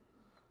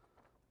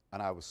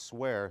 and I would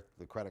swear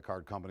the credit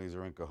card companies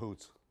are in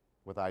cahoots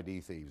with ID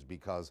thieves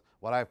because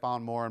what I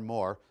found more and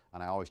more,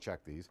 and I always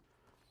check these,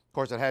 of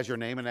course it has your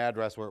name and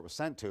address where it was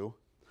sent to,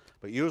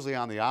 but usually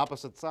on the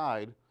opposite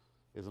side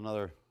is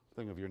another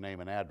thing of your name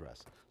and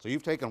address. So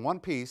you've taken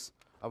one piece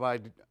of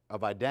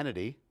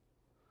identity,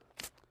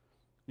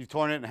 you've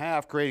torn it in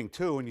half, creating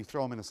two, and you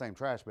throw them in the same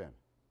trash bin.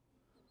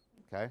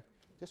 Okay?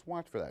 Just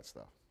watch for that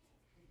stuff.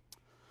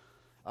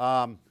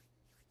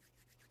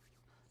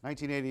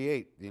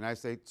 1988, the United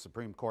States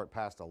Supreme Court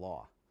passed a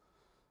law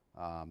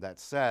that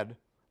said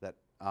that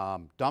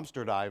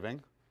dumpster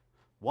diving,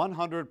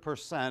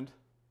 100%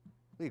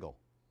 legal.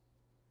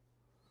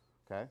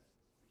 Okay?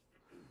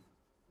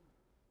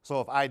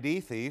 So if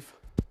ID thief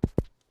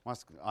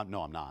wants to,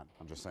 no, I'm not.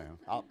 I'm just saying.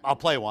 I'll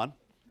play one.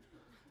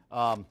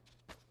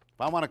 If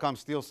I want to come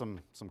steal some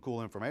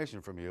cool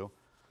information from you,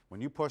 when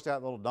you push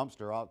that little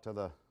dumpster out to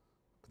the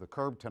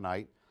curb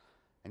tonight,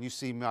 and you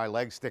see my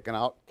legs sticking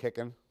out,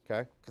 kicking,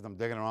 okay, because I'm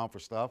digging around for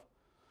stuff,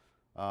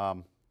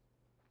 and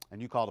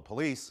you call the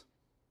police,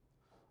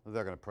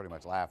 they're going to pretty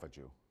much laugh at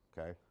you,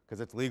 okay, because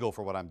it's legal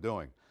for what I'm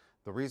doing.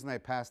 The reason they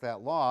passed that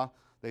law,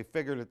 they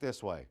figured it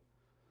this way.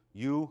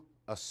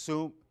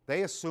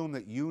 They assume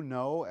that you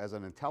know as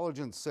an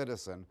intelligent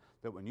citizen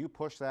that when you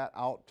push that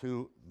out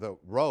to the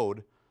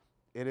road,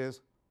 it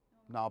is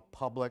now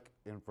public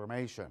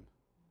information,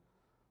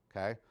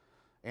 okay?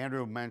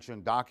 Andrew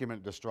mentioned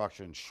document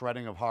destruction,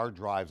 shredding of hard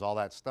drives, all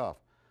that stuff.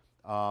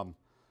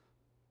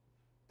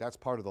 That's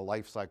part of the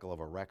life cycle of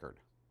a record,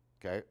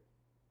 okay?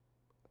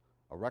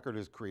 A record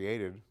is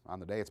created on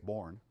the day it's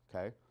born,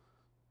 okay?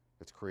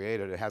 It's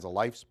created, it has a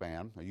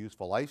lifespan, a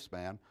useful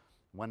lifespan.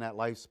 When that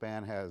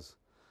lifespan has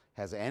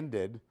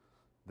ended,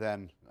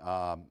 then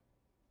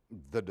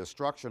the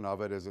destruction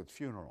of it is its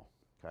funeral,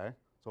 okay?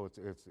 So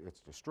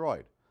it's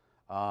destroyed.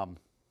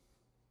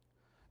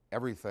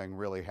 Everything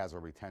really has a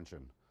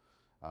retention.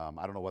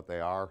 I don't know what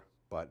they are,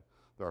 but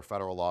there are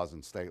federal laws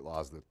and state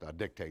laws that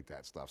dictate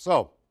that stuff.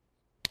 So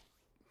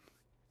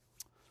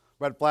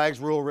Red flags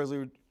rule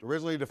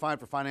originally defined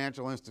for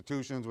financial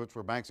institutions, which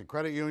were banks and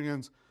credit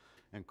unions,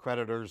 and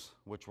creditors,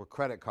 which were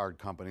credit card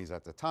companies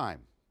at the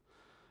time.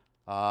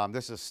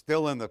 This is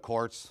still in the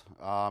courts,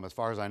 as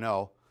far as I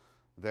know.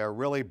 They're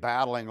really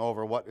battling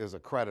over what is a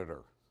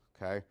creditor,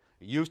 okay?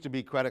 It used to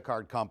be credit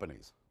card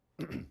companies.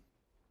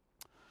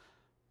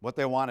 What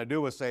they want to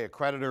do is say a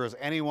creditor is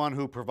anyone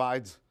who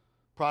provides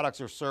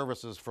products or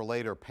services for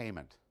later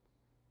payment,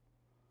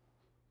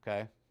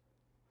 okay?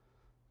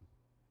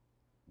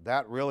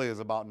 That really is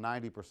about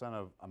 90%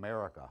 of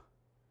America,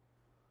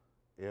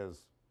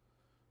 is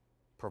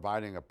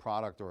providing a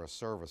product or a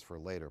service for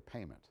later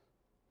payment.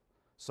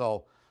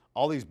 So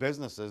all these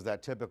businesses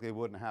that typically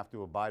wouldn't have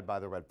to abide by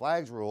the red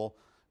flags rule,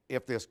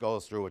 if this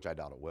goes through, which I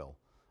doubt it will,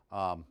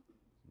 my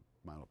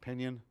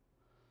opinion,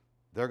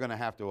 they're going to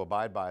have to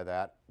abide by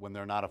that when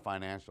they're not a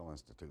financial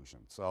institution.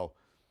 So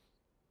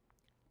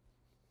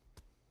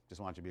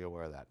just want you to be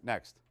aware of that.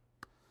 Next.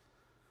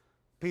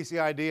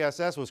 PCI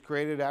DSS was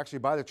created actually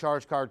by the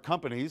charge card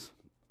companies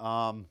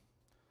and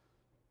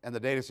the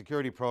data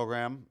security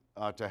program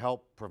to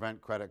help prevent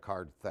credit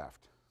card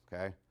theft,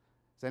 okay?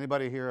 Has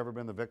anybody here ever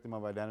been the victim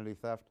of identity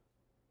theft?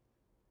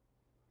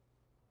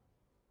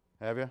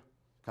 Have you?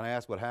 Can I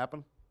ask what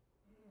happened?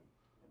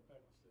 In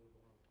fact, I'm still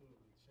going through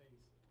it with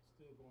Chase.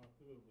 Still going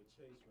through it with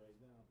Chase right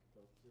now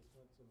because just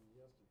went to me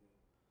yesterday.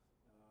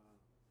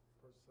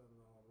 Purchased something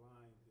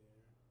online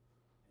there,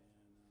 and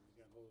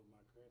got hold of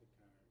my credit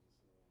card.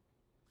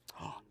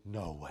 So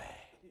No way.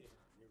 yeah,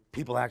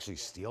 People actually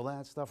steal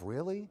that stuff?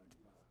 Really?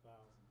 about $1,000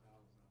 out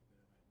there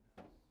right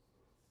now.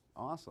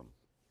 Awesome.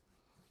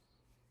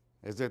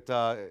 Is it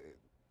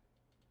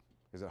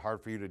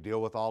hard for you to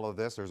deal with all of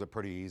this, or is it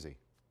pretty easy?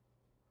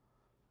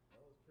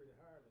 Well, it's pretty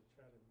hard to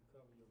try to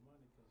recover your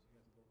money because you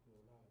have to go through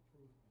a lot of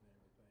proof and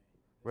everything.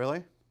 Really?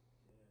 Yeah,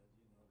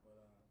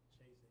 but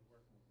Chase ain't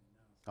working with me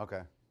now. So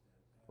Okay. I get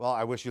that. Well,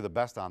 I wish you the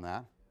best on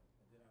that.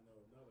 And then I know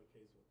another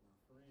case with my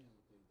friend.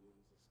 What they do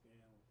is a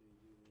scam. What they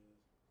do is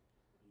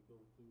you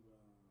go through,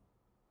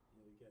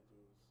 you got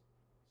those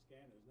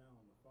scanners now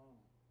on the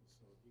phone.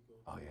 So if you go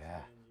Oh, through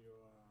yeah. and scan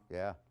your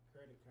Yeah.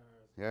 credit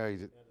cards Yeah,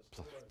 you at a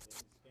store, they can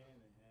scan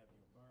and have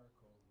your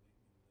barcode.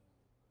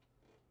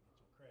 They can get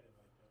your credit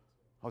like that.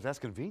 So Oh, that's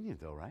convenient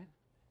though, right?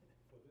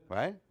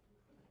 Right?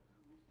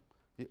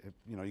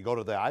 You go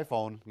to the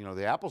iPhone,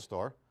 the Apple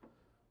store.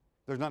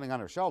 There's nothing on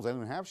their shelves. They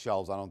don't even have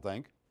shelves, I don't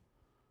think.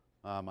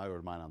 I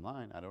ordered mine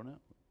online. I don't know.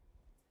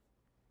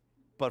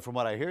 But from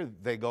what I hear,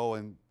 they go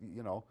and,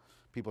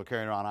 people are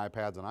carrying around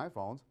iPads and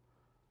iPhones,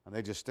 and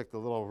they just stick the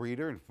little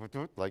reader and,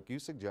 like you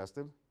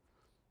suggested,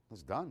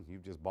 it's done.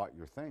 You've just bought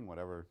your thing,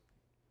 whatever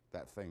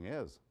that thing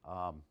is.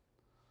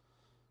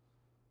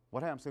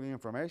 What happens to the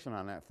information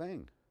on that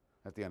thing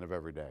at the end of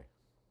every day?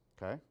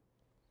 Okay?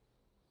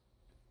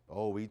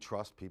 Oh, we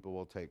trust people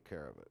will take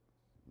care of it.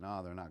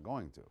 No, they're not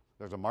going to.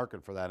 There's a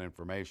market for that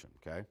information,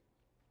 okay?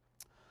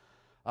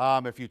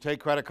 If you take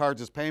credit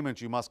cards as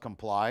payments, you must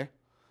comply.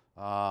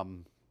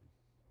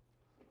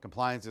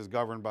 Compliance is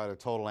governed by the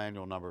total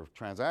annual number of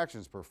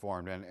transactions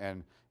performed.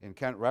 And in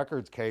Kent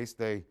Records' case,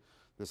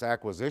 this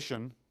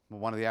acquisition,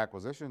 one of the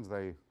acquisitions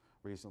they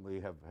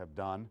recently have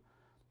done,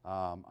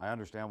 I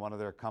understand one of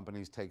their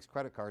companies takes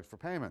credit cards for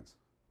payments.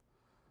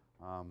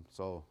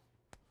 So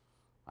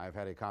I've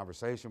had a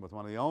conversation with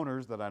one of the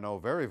owners that I know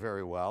very,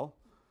 very well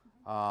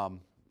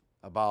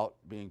about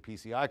being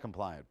PCI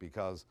compliant,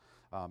 because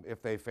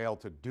if they fail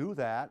to do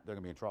that, they're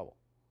going to be in trouble,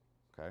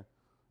 okay?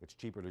 It's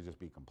cheaper to just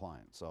be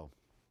compliant. So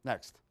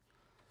next.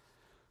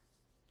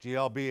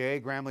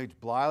 GLBA, Graham Leach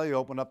Bliley,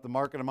 opened up the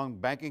market among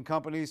banking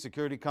companies,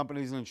 security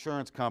companies, and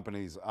insurance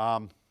companies.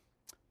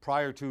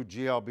 Prior to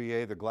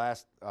GLBA, the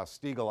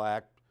Glass-Steagall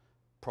Act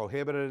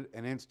prohibited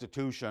an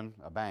institution,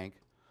 a bank,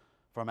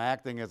 from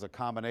acting as a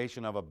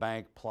combination of a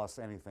bank plus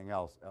anything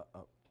else.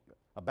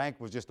 A bank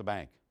was just a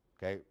bank,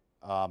 okay?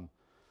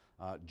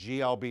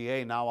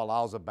 GLBA now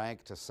allows a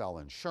bank to sell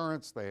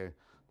insurance.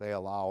 They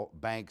allow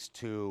banks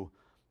to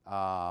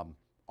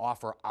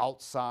offer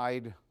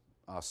outside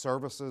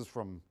services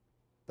from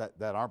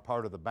that aren't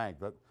part of the bank.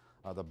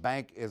 The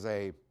bank is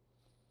the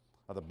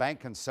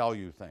bank can sell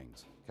you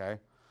things, okay?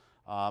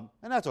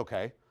 And that's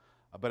okay.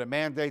 But it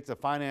mandates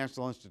that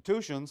financial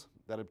institutions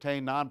that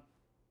obtain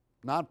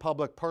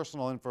non-public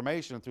personal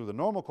information through the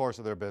normal course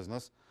of their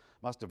business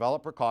must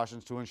develop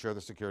precautions to ensure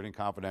the security and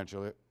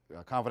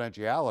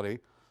confidentiality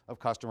of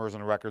customers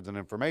and records and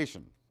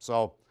information.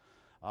 So,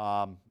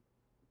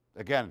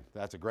 again,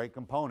 that's a great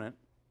component.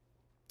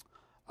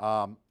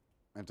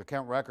 And to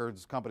Kent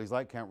Records, companies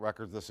like Kent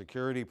Records, the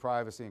security,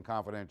 privacy, and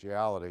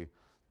confidentiality,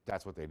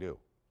 that's what they do,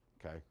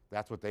 okay?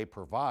 That's what they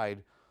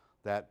provide,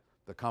 that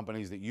the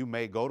companies that you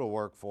may go to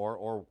work for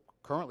or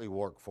currently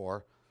work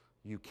for,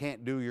 you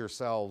can't do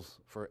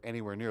yourselves for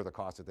anywhere near the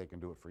cost that they can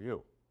do it for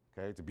you,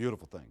 okay? It's a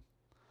beautiful thing.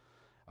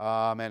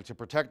 And to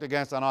protect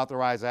against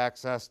unauthorized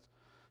access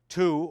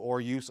to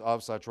or use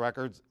of such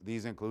records,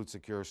 these include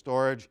secure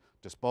storage,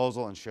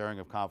 disposal, and sharing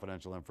of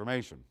confidential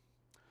information.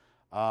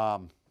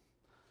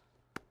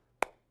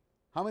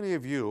 How many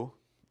of you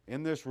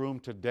in this room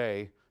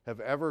today have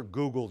ever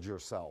Googled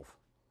yourself?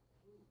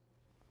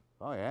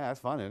 Oh yeah, that's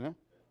fun, isn't it?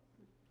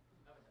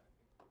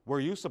 Were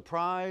you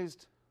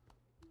surprised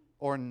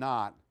or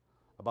not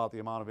about the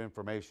amount of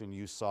information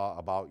you saw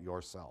about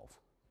yourself?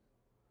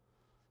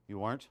 You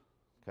weren't?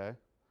 Okay.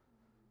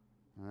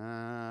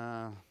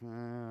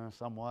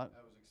 Somewhat.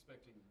 I was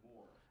expecting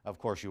more. Of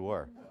course you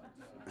were.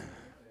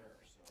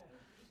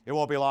 It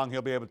won't be long.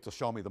 He'll be able to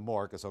show me the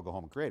more because he'll go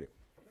home and create it.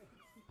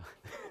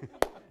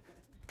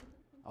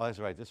 Oh, that's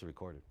right. This is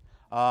recorded.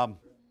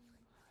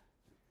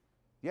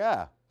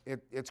 Yeah,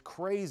 it's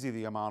crazy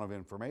the amount of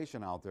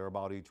information out there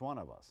about each one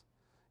of us.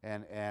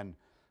 And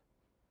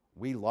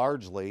we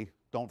largely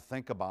don't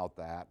think about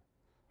that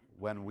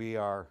when we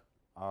are,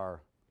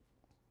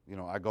 you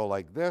know, I go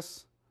like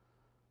this,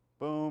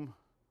 boom,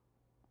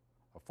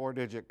 a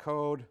 4-digit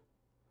code,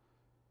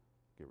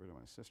 get rid of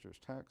my sister's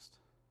text,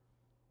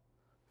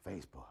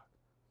 Facebook.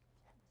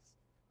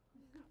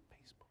 Yes.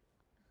 Facebook.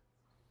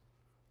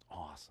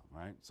 Awesome,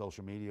 right?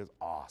 Social media is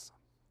awesome.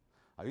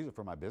 I use it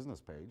for my business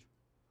page.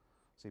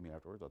 See me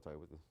afterwards, I'll tell you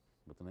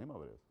what the name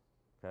of it is,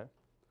 okay?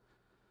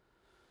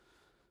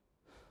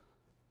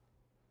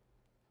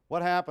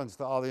 What happens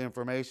to all the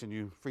information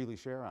you freely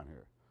share on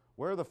here?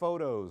 Where are the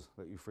photos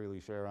that you freely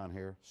share on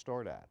here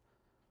stored at?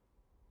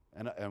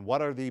 And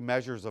what are the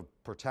measures of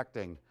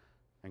protecting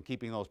and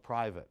keeping those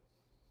private?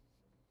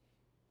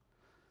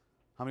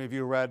 How many of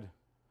you read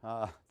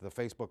the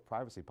Facebook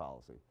privacy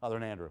policy, other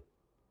than Andrew?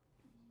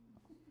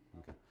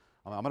 Okay.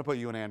 I'm going to put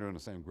you and Andrew in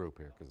the same group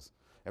here, because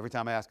every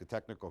time I ask a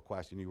technical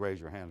question, you raise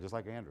your hand, just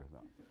like Andrew. No.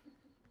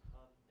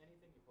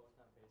 Anything you post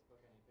on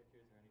Facebook, any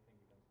pictures or anything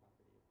becomes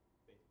property of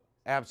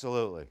Facebook.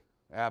 Absolutely,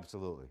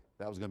 absolutely.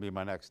 That was going to be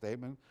my next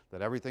statement,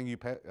 that everything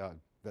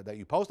that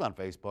you post on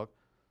Facebook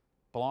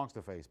belongs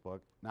to Facebook,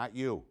 not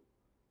you.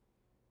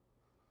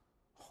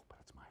 Oh, but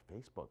it's my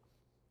Facebook.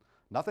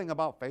 Nothing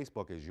about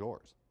Facebook is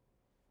yours.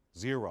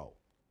 Zero,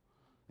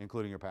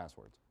 including your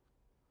passwords.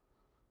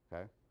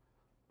 Okay?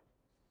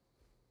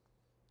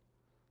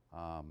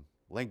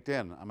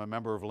 LinkedIn, I'm a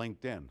member of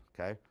LinkedIn,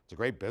 okay? It's a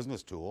great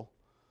business tool.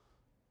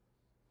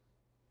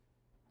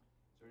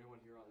 Is there anyone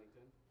here on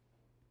LinkedIn?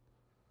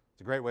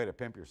 It's a great way to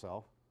pimp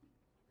yourself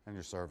and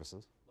your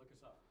services. Look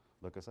us up.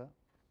 Look us up.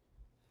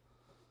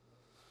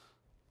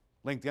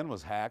 LinkedIn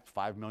was hacked,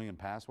 5 million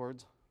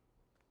passwords,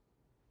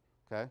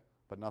 okay?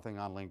 But nothing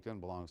on LinkedIn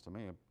belongs to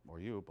me or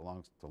you, it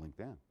belongs to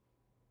LinkedIn,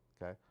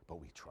 okay? But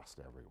we trust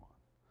everyone.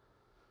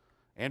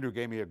 Andrew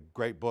gave me a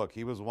great book.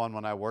 He was one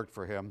when I worked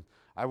for him.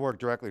 I worked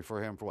directly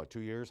for him for what,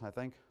 2 years, I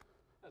think?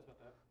 That's about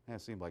that. Yeah,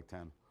 it seemed like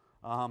 10.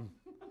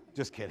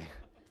 Just kidding.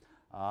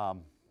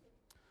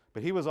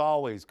 But he was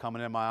always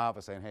coming in my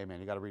office saying, hey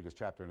man, you got to read this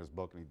chapter in this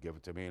book, and he'd give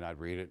it to me and I'd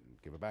read it and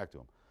give it back to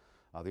him.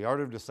 The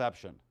Art of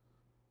Deception,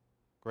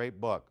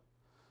 great book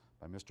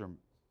by Mr.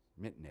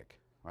 Mitnick,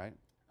 right?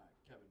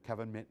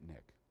 Kevin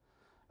Mitnick.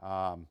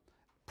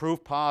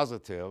 Proof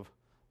positive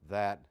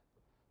that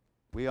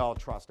we all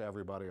trust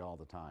everybody all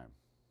the time,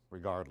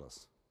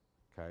 regardless,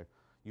 okay?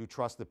 You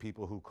trust the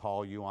people who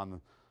call you on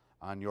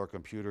your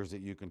computers that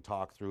you can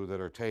talk through,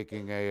 that are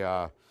taking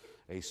a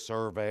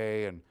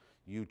survey, and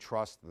you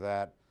trust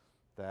that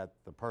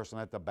the person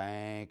at the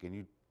bank,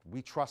 and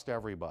we trust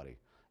everybody.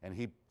 And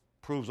he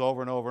proves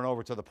over and over and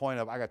over to the point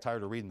of, I got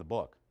tired of reading the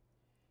book.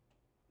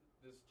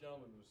 This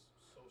gentleman was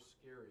so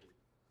scary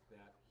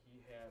that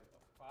he had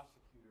a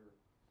prosecutor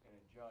and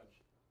a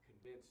judge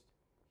convinced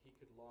he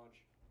could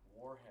launch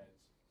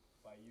warheads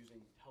by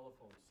using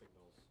telephone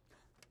signals,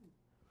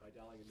 by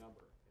dialing a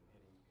number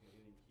and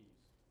hitting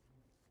keys.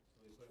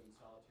 So they put him in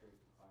solitary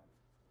confinement.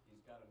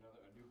 He's got a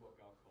new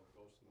book out called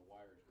Ghosts in the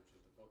Wires, which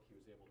is a book he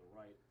was able to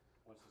write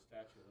once the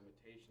statute of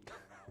limitations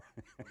ran out.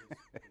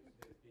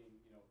 His being,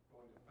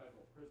 going to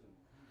federal prison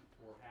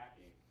for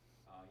hacking.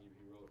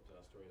 He wrote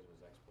stories of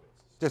his exploits.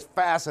 Just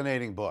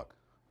fascinating book.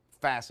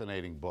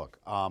 Fascinating book.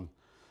 I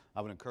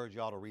would encourage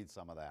you all to read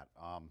some of that.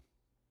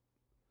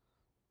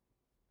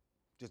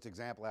 Just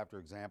example after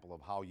example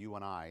of how you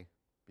and I,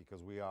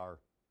 because we are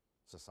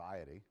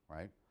society,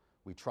 right?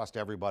 We trust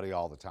everybody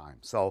all the time.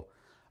 So,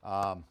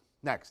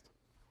 next.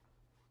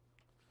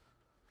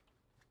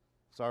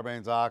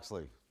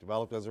 Sarbanes-Oxley,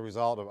 developed as a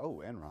result of,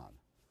 Enron.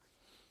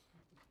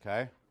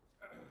 Okay?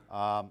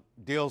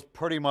 Deals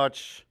pretty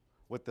much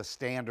with the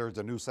standards,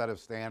 a new set of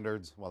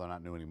standards, well, they're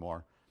not new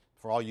anymore,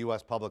 for all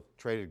U.S. public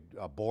traded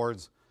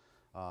boards,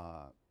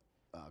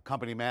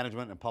 company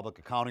management and public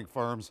accounting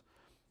firms.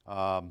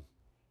 But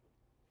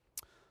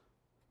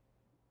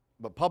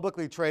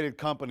publicly traded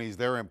companies,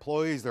 their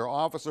employees, their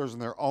officers,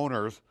 and their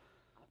owners,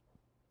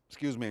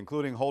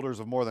 including holders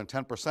of more than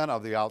 10%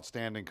 of the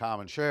outstanding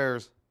common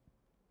shares,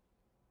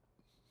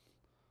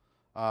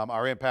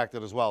 are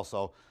impacted as well.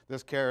 So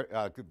this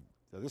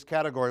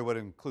category would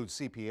include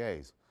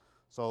CPAs.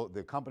 So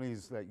the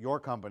companies that your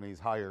companies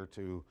hire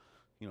to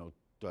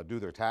do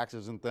their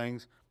taxes and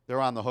things,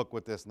 they're on the hook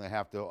with this and they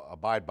have to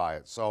abide by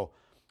it. So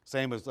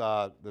same as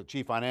the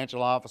chief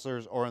financial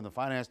officers or in the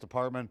finance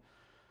department,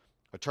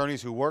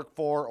 attorneys who work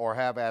for or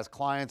have as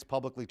clients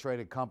publicly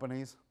traded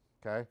companies,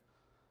 okay?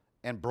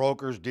 and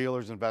brokers,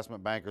 dealers,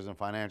 investment bankers, and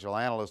financial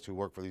analysts who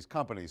work for these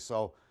companies.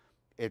 So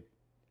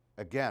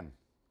again,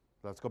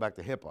 let's go back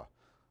to HIPAA.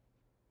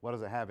 What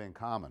does it have in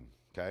common,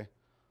 okay?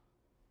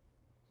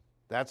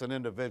 That's an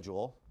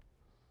individual,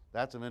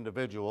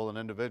 an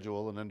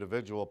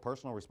individual,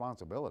 personal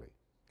responsibility,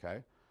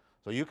 okay?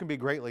 So you can be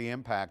greatly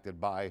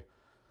impacted by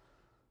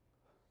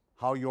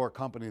how your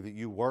company that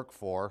you work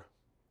for,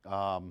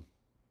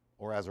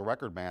 or as a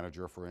record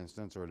manager, for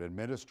instance, or an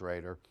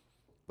administrator,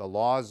 the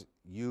laws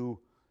you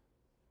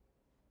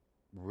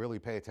really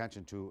pay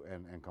attention to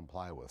and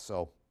comply with.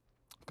 So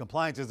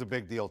compliance is a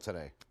big deal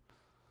today.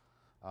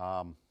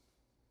 I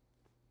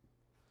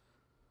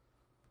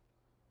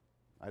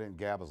didn't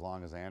gab as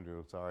long as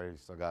Andrew. Sorry,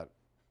 still got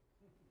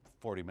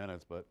 40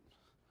 minutes, but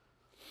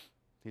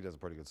he does a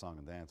pretty good song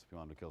and dance if you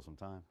wanted to kill some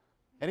time.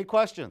 Any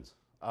questions?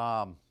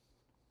 Don't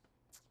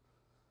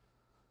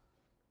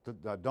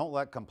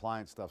let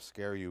compliance stuff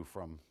scare you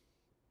from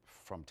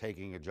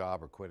taking a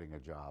job or quitting a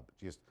job.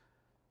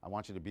 I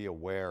want you to be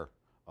aware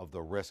of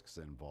the risks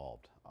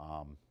involved.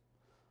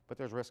 But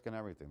there's risk in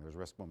everything. There's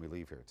risk when we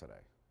leave here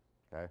today,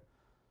 okay?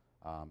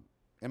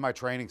 In my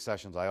training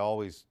sessions, I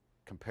always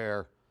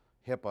compare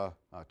HIPAA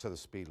to the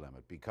speed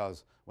limit,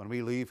 because when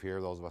we leave here,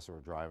 those of us who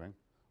are driving,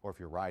 or if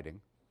you're riding,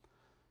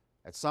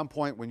 at some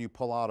point when you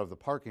pull out of the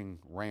parking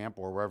ramp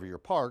or wherever you're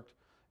parked,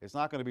 it's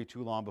not going to be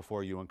too long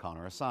before you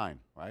encounter a sign,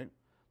 right?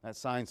 That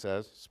sign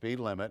says speed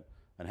limit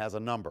and has a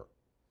number.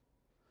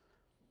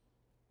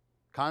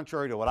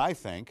 Contrary to what I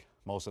think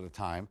most of the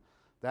time,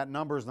 that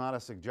number is not a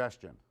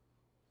suggestion,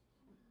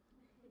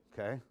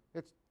 okay?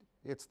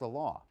 It's the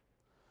law.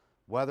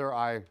 Whether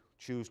I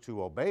choose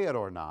to obey it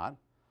or not,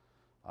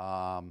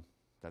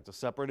 that's a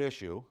separate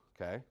issue,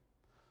 okay?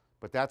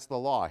 But that's the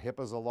law.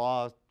 HIPAA's a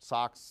law,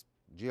 SOX,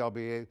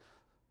 GLBA,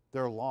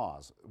 they're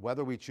laws.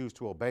 Whether we choose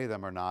to obey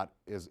them or not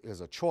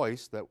is a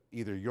choice that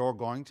either you're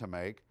going to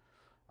make,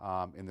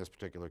 in this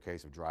particular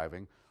case of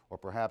driving, or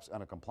perhaps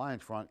on a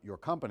compliance front, your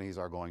companies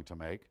are going to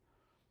make.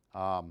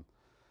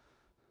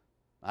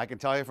 I can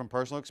tell you from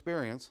personal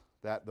experience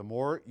that the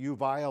more you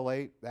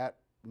violate that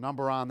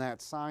number on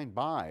that sign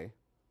by,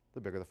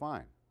 the bigger the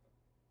fine,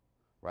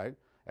 right?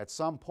 At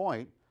some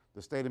point,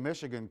 the state of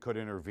Michigan could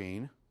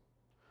intervene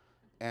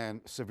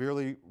and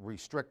severely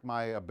restrict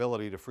my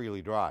ability to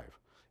freely drive.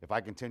 If I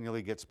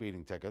continually get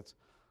speeding tickets,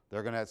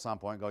 they're going to at some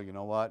point go, you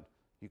know what,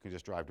 you can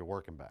just drive to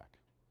work and back,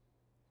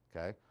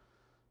 okay?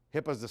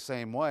 HIPAA's the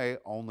same way,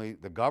 only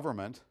the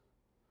government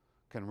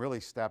can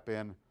really step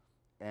in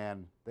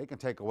and they can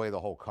take away the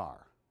whole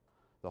car.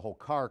 The whole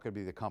car could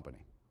be the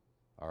company,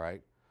 all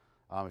right?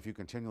 If you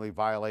continually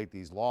violate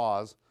these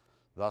laws,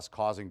 thus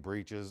causing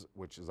breaches,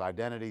 which is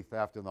identity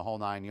theft in the whole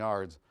 9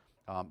 yards,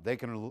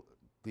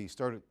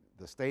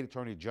 the state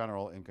attorney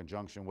general, in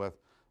conjunction with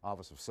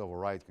Office of Civil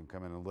Rights, can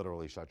come in and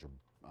literally shut your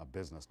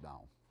business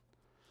down.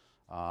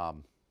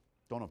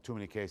 Don't know of too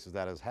many cases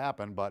that has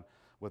happened, but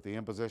with the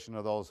imposition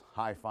of those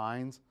high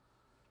fines,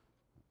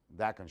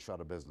 that can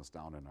shut a business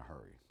down in a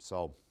hurry.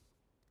 So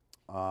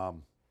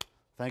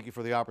thank you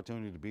for the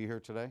opportunity to be here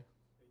today.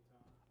 Hey,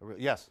 Tom,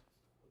 Yes?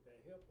 with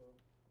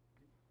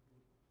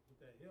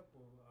that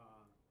HIPAA,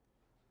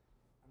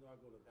 I know I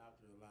go to the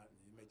doctor a lot, and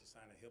you make you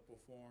sign a HIPAA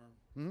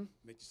form,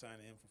 make you sign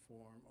an info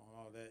form on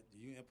all that. Do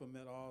you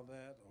implement all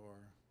that, or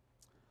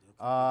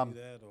do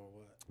that, or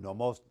what? No,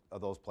 most of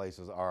those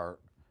places are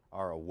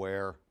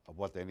aware of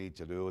what they need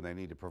to do, and they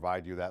need to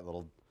provide you that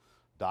little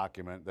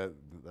document, that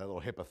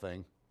little HIPAA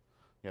thing.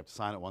 You have to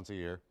sign it once a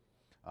year.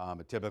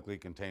 It typically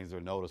contains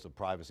their notice of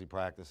privacy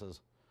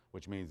practices,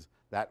 which means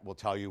that will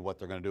tell you what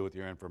they're going to do with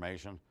your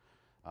information.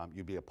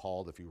 You'd be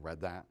appalled if you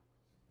read that,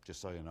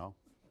 just so you know.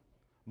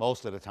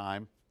 Most of the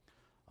time,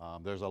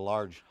 there's a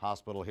large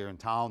hospital here in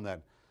town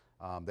that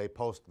they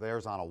post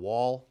theirs on a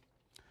wall.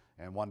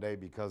 And one day,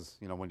 because,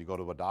 you know, when you go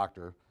to a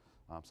doctor,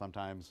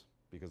 sometimes,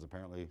 because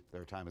apparently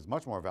their time is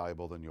much more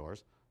valuable than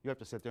yours, you have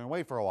to sit there and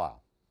wait for a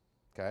while,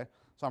 okay?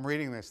 So I'm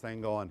reading this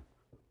thing going,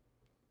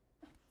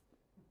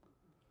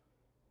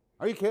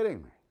 are you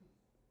kidding me?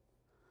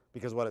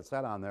 Because what it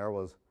said on there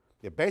was,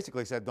 it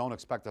basically said, don't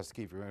expect us to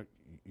keep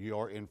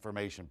your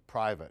information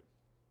private,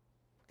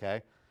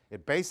 okay?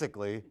 It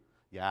basically,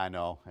 yeah, I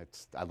know,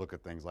 I look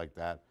at things like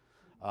that.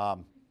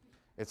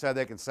 It said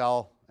they can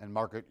sell and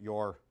market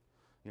your,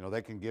 you know,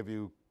 they can give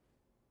you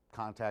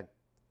contact,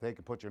 they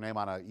can put your name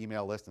on an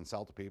email list and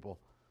sell to people.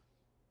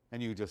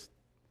 And you just,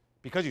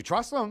 because you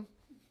trust them,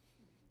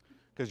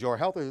 because your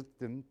health is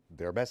in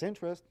their best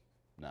interest,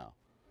 no.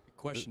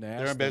 Question to ask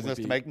They're in then would business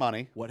to be, make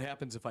money. what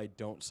happens if I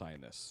don't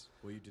sign this?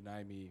 Will you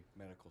deny me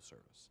medical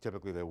service?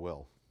 Typically they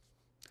will,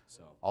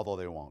 So, although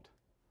they won't.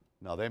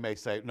 No, they may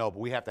say, no, but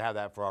we have to have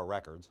that for our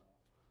records.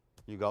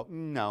 You go,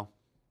 no,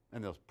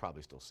 and they'll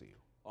probably still see you.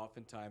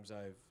 oftentimes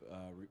I've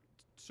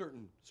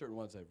certain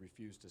ones I've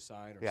refused to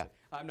sign, or Yeah. say,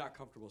 I'm not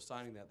comfortable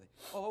signing that.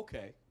 Oh,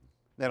 okay.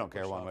 They don't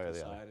care Push one off way or to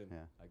the other. side and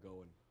Yeah. I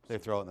go and They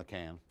throw it in the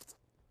can.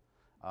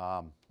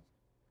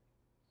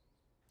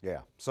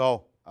 Yeah.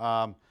 So,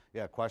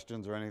 yeah,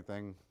 questions or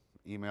anything,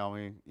 email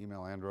me,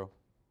 email Andrew.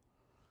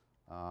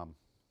 It's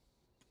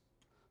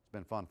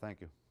been fun. Thank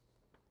you.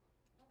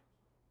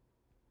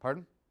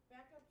 Pardon?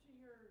 Back up to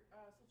your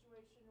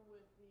situation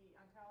with the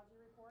oncology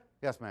report.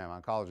 Yes, ma'am,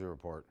 oncology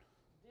report.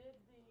 Did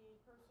the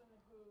person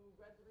who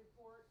read the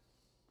report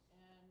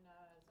and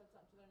said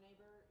something to their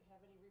neighbor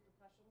have any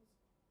repercussions?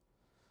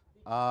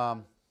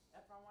 Because,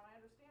 from what I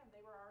understand,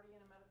 they were already in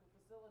a medical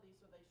facility,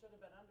 so they should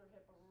have been under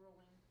HIPAA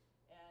ruling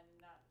and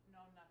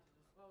known not to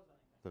disclose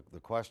anything.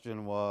 The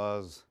question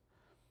was,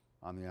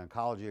 on the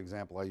oncology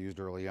example I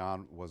used early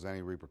on, was any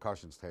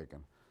repercussions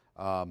taken?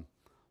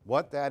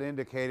 What that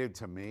indicated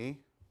to me,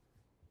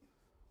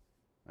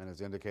 and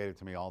it's indicated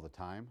to me all the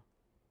time,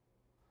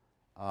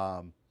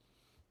 I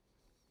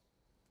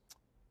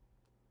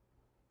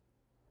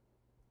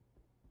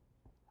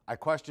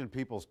question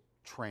people's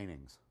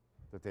trainings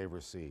that they've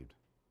received,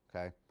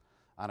 okay?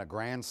 On a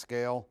grand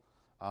scale,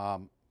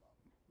 our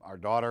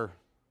daughter,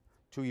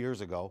 2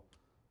 years ago,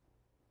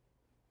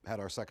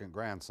 had our second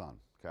grandson,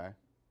 okay?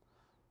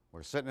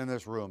 We're sitting in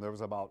this room. There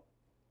was about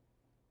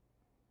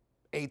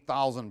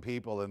 8,000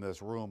 people in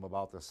this room,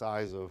 about the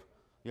size of,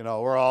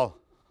 we're all...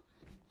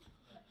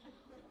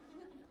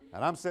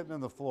 And I'm sitting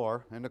on the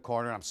floor in the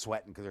corner, and I'm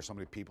sweating because there's so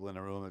many people in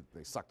the room.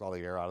 They sucked all the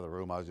air out of the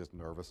room. I was just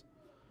nervous.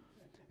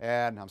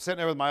 And I'm sitting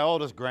there with my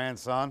oldest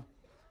grandson.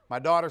 My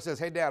daughter says,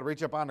 "Hey, Dad,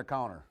 reach up on the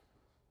counter."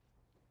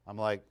 I'm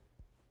like...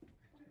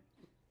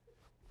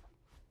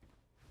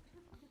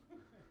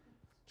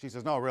 She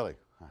says, "No, really."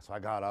 So I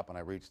got up and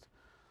I reached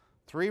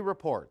 3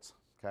 reports,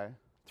 okay?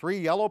 3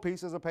 yellow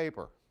pieces of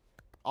paper,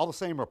 all the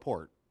same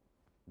report,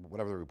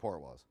 whatever the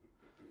report was.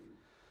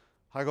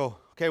 I go,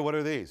 "Okay, what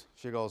are these?"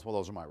 She goes, "Well,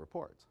 those are my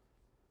reports."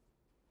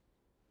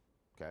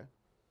 Okay.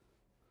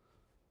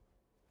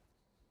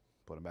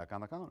 Put them back on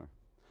the counter.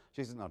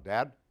 She says, "Now,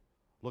 Dad,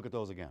 look at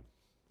those again."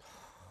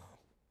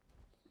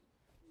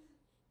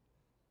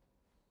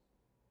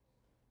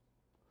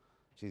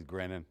 She's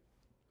grinning,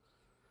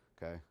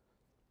 okay?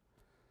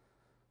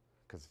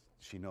 Because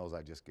she knows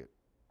I just get,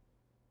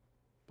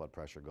 blood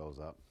pressure goes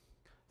up.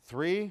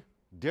 3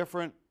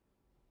 different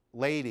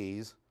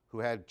ladies who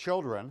had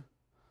children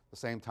the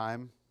same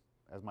time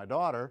as my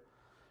daughter,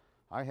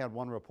 I had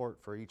 1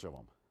 report for each of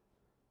them.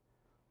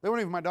 They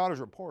weren't even my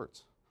daughter's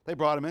reports. They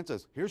brought them in and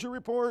says, "Here's your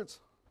reports."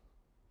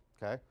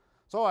 Okay?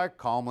 So I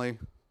calmly,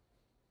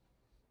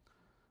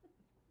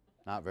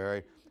 not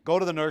very, go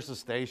to the nurse's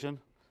station.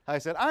 I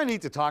said, "I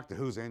need to talk to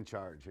who's in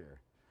charge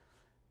here."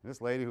 And this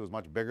lady, who was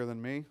much bigger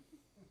than me,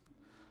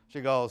 she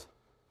goes,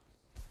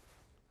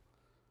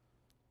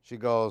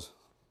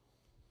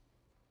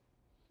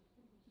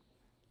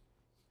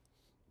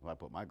 well, I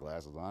put my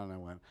glasses on and I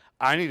went,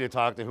 "I need to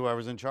talk to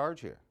whoever's in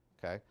charge here."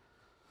 Okay?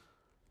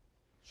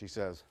 She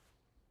says,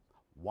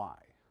 "Why?"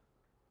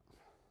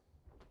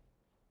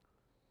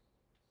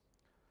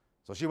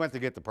 So she went to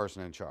get the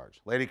person in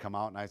charge. Lady come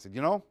out and I said,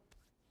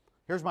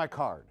 "Here's my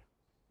card."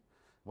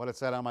 What it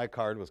said on my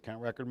card was Kent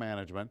Record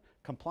Management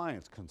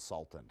Compliance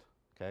Consultant.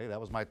 Okay?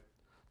 That was my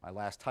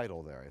last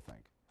title there, I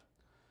think.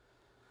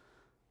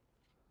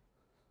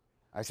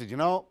 I said,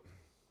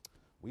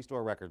 "We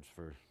store records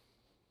for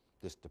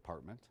this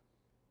department.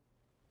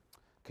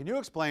 Can you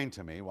explain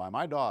to me why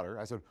my daughter,"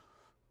 I said,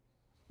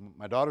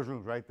 "My daughter's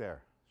room's right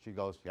there." She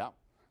goes, "Yeah,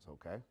 it's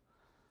okay.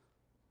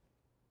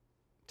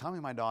 Tell me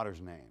my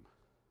daughter's name."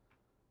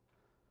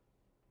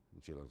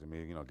 And she looked at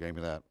me, gave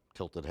me that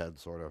tilted head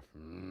sort of.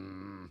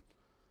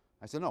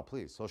 I said, "No,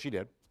 please." So she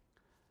did.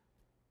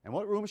 "And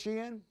what room is she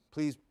in?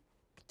 Please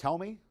tell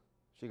me."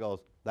 She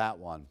goes, "That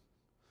one."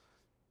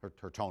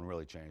 Her tone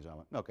really changed. I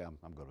went, "Okay,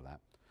 I'm good with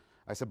that."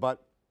 I said,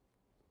 "But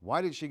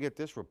why did she get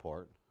this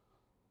report?"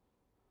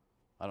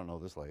 I don't know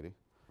this lady.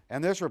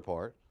 "And this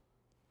report,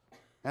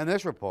 and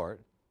this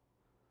report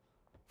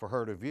for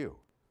her to view."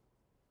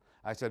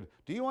 I said,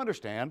 "Do you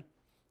understand,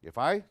 if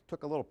I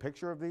took a little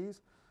picture of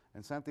these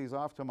and sent these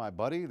off to my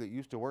buddy that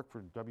used to work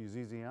for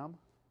WZZM?"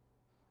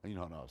 And you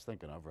know what I was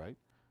thinking of, right?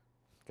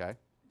 Okay.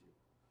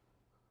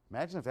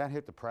 Imagine if that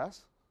hit the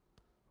press.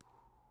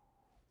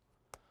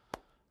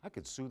 I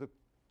could sue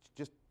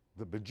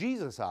the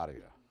bejesus out of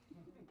you.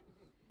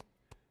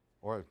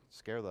 Or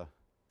scare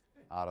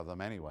out of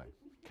them anyway.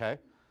 Okay?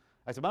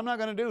 I said, "But I'm not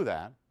going to do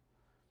that."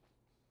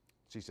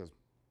 She says,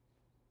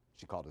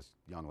 she called this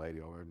young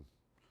lady over and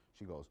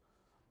she goes,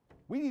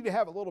 "We need to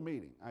have a little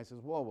meeting." I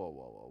says, "Whoa, whoa,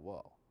 whoa, whoa,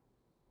 whoa.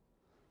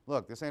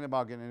 Look, this ain't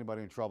about getting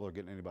anybody in trouble or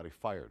getting anybody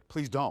fired.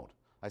 Please don't."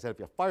 I said, "If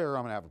you fire her,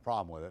 I'm going to have a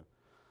problem with it.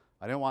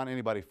 I didn't want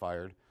anybody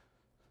fired.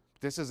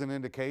 This is an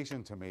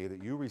indication to me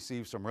that you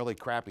received some really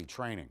crappy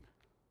training.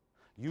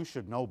 You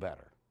should know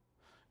better.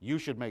 You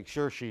should make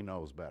sure she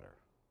knows better."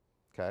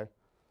 Okay?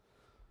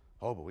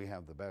 "Oh, but we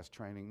have the best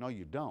training." No,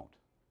 you don't.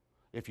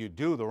 If you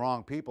do, the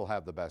wrong people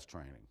have the best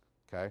training.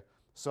 Okay?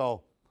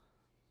 So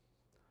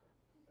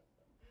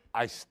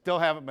I still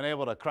haven't been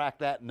able to crack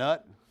that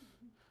nut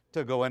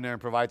to go in there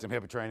and provide some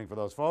HIPAA training for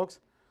those folks.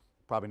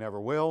 Probably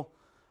never will.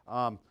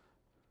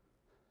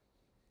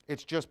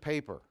 It's just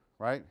paper,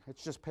 right?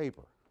 It's just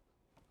paper.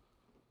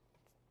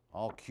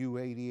 All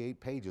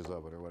Q88 pages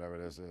of it or whatever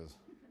this is.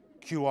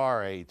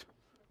 QR8,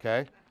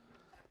 okay?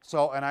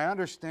 So, and I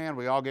understand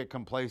we all get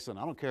complacent.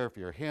 I don't care if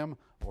you're him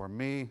or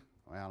me.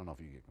 Well, I don't know if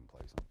you get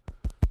complacent.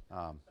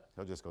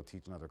 He'll just go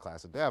teach another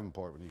class at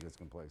Davenport when he gets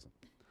complacent.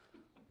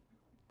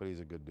 But he's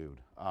a good dude.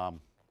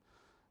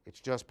 It's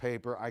just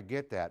paper. I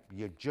get that.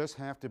 You just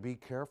have to be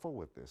careful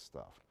with this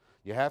stuff.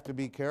 You have to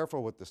be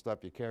careful with the stuff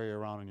you carry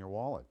around in your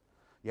wallet.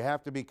 You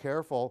have to be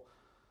careful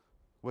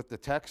with the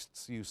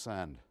texts you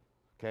send.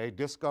 Okay?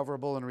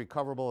 Discoverable and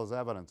recoverable as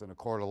evidence in a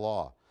court of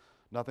law.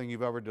 Nothing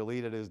you've ever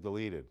deleted is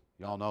deleted.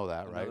 You all know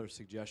that, right? Another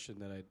suggestion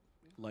that I'd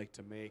like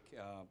to make,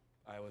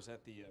 I was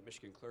at the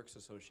Michigan Clerks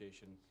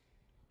Association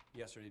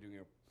yesterday doing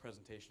a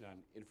presentation on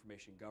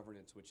information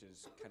governance, which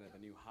is kind of the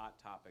new hot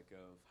topic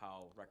of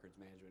how records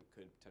management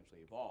could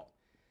potentially evolve.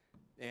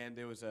 And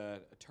there was an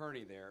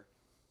attorney there,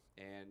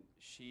 and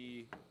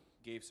she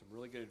gave some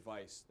really good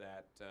advice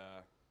that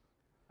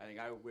I think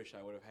I wish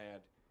I would have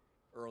had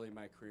early in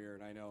my career,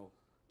 and I know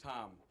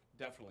Tom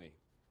definitely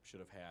should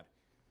have had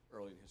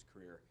early in his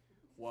career,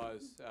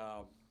 was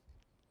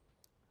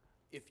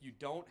if you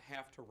don't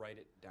have to write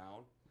it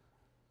down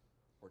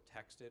or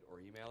text it or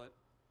email it,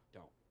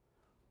 don't.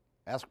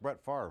 Ask Brett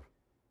Favre.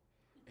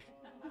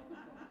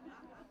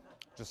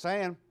 Just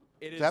saying.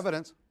 It's is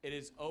evidence. It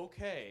is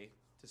okay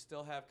to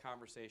still have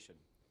conversation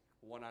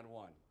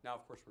one-on-one. Now,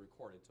 of course, we're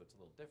recorded, so it's a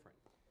little different.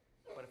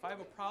 But if I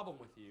have a problem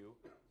with you,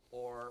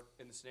 or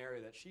in the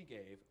scenario that she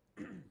gave,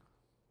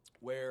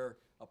 where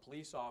a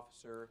police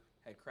officer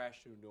had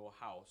crashed into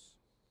a house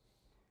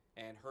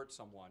and hurt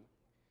someone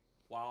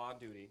while on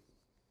duty,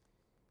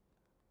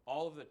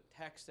 all of the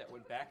texts that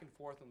went back and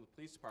forth in the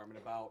police department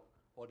about,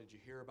 well, did you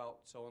hear about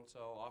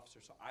so-and-so officer?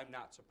 So I'm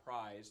not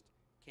surprised.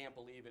 Can't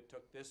believe it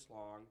took this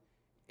long,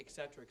 et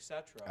cetera,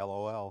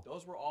 LOL.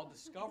 Those were all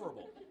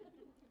discoverable.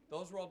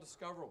 Those were all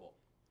discoverable,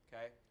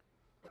 okay?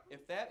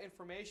 If that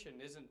information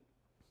isn't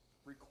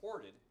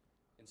recorded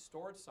and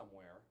stored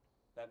somewhere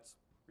that's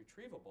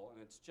retrievable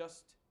and it's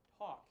just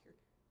talk,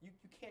 you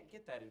can't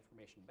get that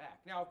information back.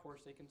 Now, of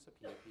course, they can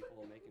subpoena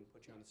people and they can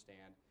put you on the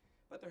stand,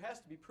 but there has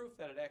to be proof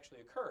that it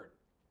actually occurred,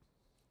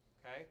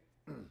 okay?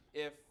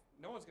 If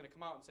no one's going to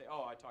come out and say,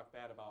 oh, I talked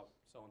bad about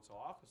so-and-so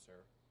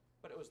officer,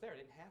 but it was there.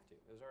 It didn't have to.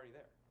 It was already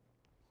there.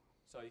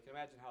 So you can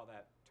imagine how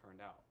that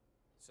turned out.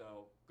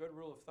 So good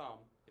rule of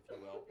thumb, if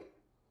you will,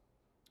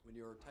 when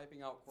you're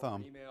typing out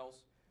corporate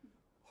emails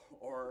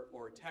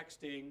or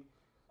texting,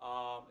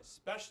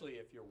 especially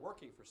if you're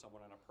working for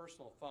someone on a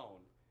personal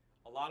phone,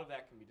 a lot of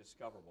that can be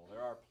discoverable.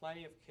 There are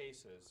plenty of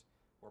cases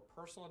where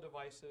personal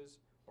devices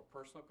or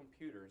personal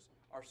computers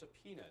are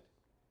subpoenaed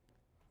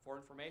for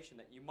information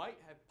that you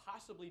might have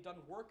possibly done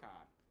work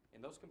on,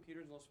 and those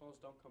computers and those phones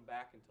don't come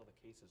back until the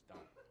case is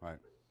done. Right.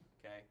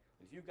 Okay?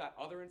 If you've got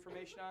other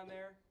information on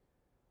there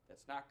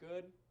that's not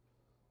good,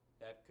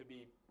 that could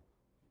be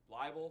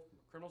liable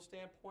from a criminal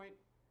standpoint,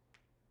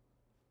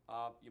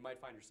 you might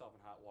find yourself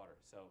in hot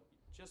water. So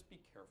just be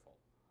careful.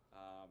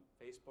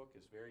 Facebook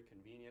is very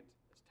convenient,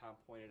 as Tom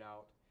pointed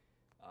out.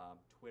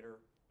 Twitter,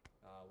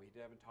 we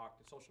haven't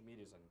talked. Social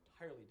media is an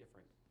entirely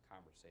different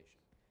conversation.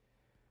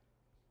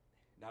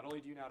 Not only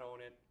do you not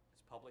own it,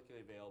 it's publicly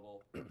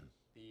available.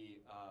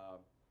 The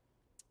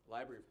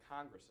Library of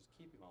Congress is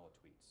keeping all the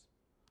tweets.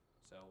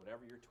 So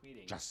whatever you're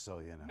tweeting, Just so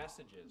you know.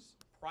 messages,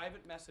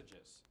 private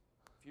messages,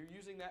 if you're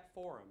using that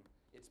forum,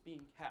 it's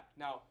being kept.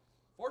 Now,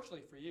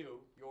 fortunately for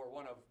you, you're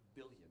one of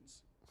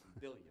billions,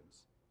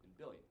 billions, and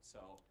billions.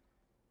 So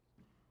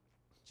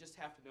just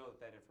have to know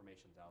that that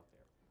information's out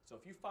there. So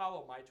if you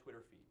follow my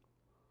Twitter feed,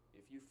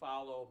 if you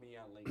follow me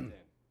on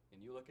LinkedIn, and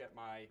you look at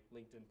my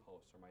LinkedIn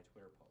posts or my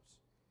Twitter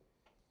posts,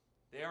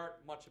 they aren't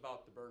much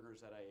about the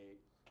burgers that I ate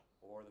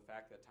or the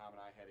fact that Tom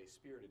and I had a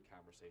spirited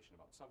conversation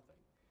about something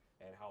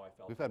and how I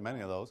felt. We've had many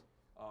of those.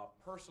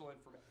 Personal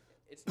information,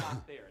 it's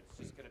not there.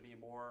 It's just going to be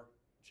more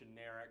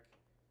generic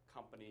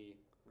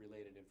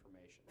company-related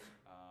information.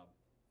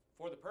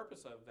 For the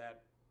purpose of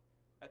that,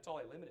 that's all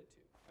I limit it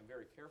to. I'm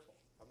very careful.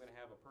 If I'm going to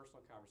have a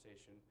personal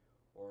conversation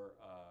or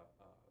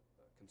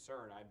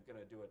concern, I'm going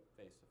to do it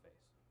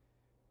face-to-face.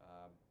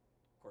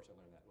 Of course, I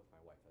learned that with my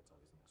wife. That's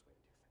always the best way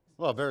to do things.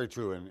 Well, very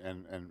true,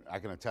 and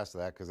I can attest to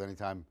that because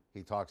anytime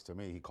he talks to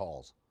me, he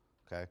calls,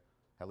 okay?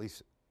 At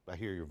least I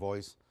hear your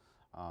voice.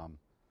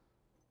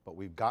 But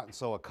we've gotten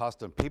so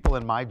accustomed, people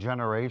in my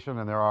generation,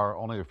 and there are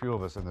only a few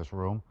of us in this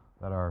room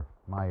that are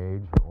my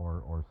age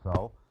or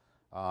so,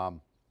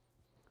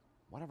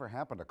 whatever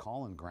happened to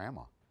calling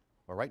grandma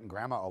or writing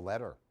grandma a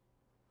letter?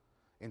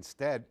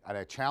 Instead, and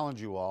I challenge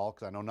you all,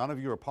 because I know none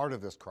of you are part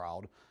of this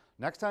crowd,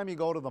 next time you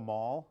go to the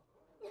mall,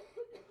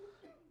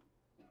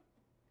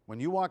 when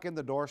you walk in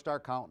the door,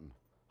 start counting.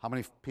 How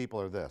many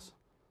people are this?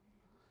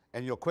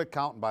 And you'll quit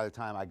counting by the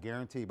time, I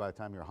guarantee, by the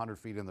time you're 100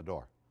 feet in the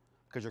door.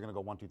 Because you're going to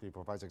go 1, 2, 3,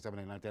 4, 5, 6, 7,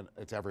 8, 9, 10.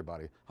 It's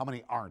everybody. How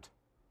many aren't?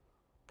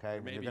 Okay,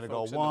 Maybe you're going to go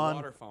folks in the 1,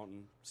 water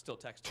fountain still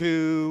texting.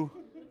 2,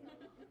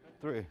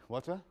 3.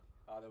 What's that?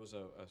 There was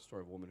a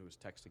story of a woman who was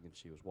texting and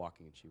she was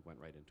walking and she went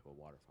right into a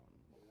water fountain.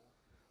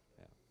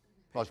 Yeah.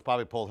 Well, she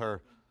probably pulled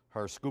her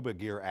scuba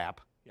gear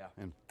app. Yeah.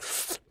 And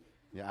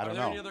yeah, I don't Are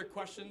there know. any other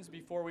questions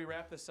before we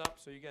wrap this up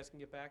so you guys can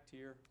get back to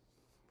your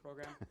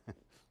program?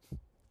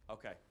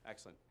 Okay,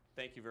 excellent.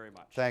 Thank you very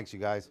much. Thanks, you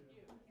guys. You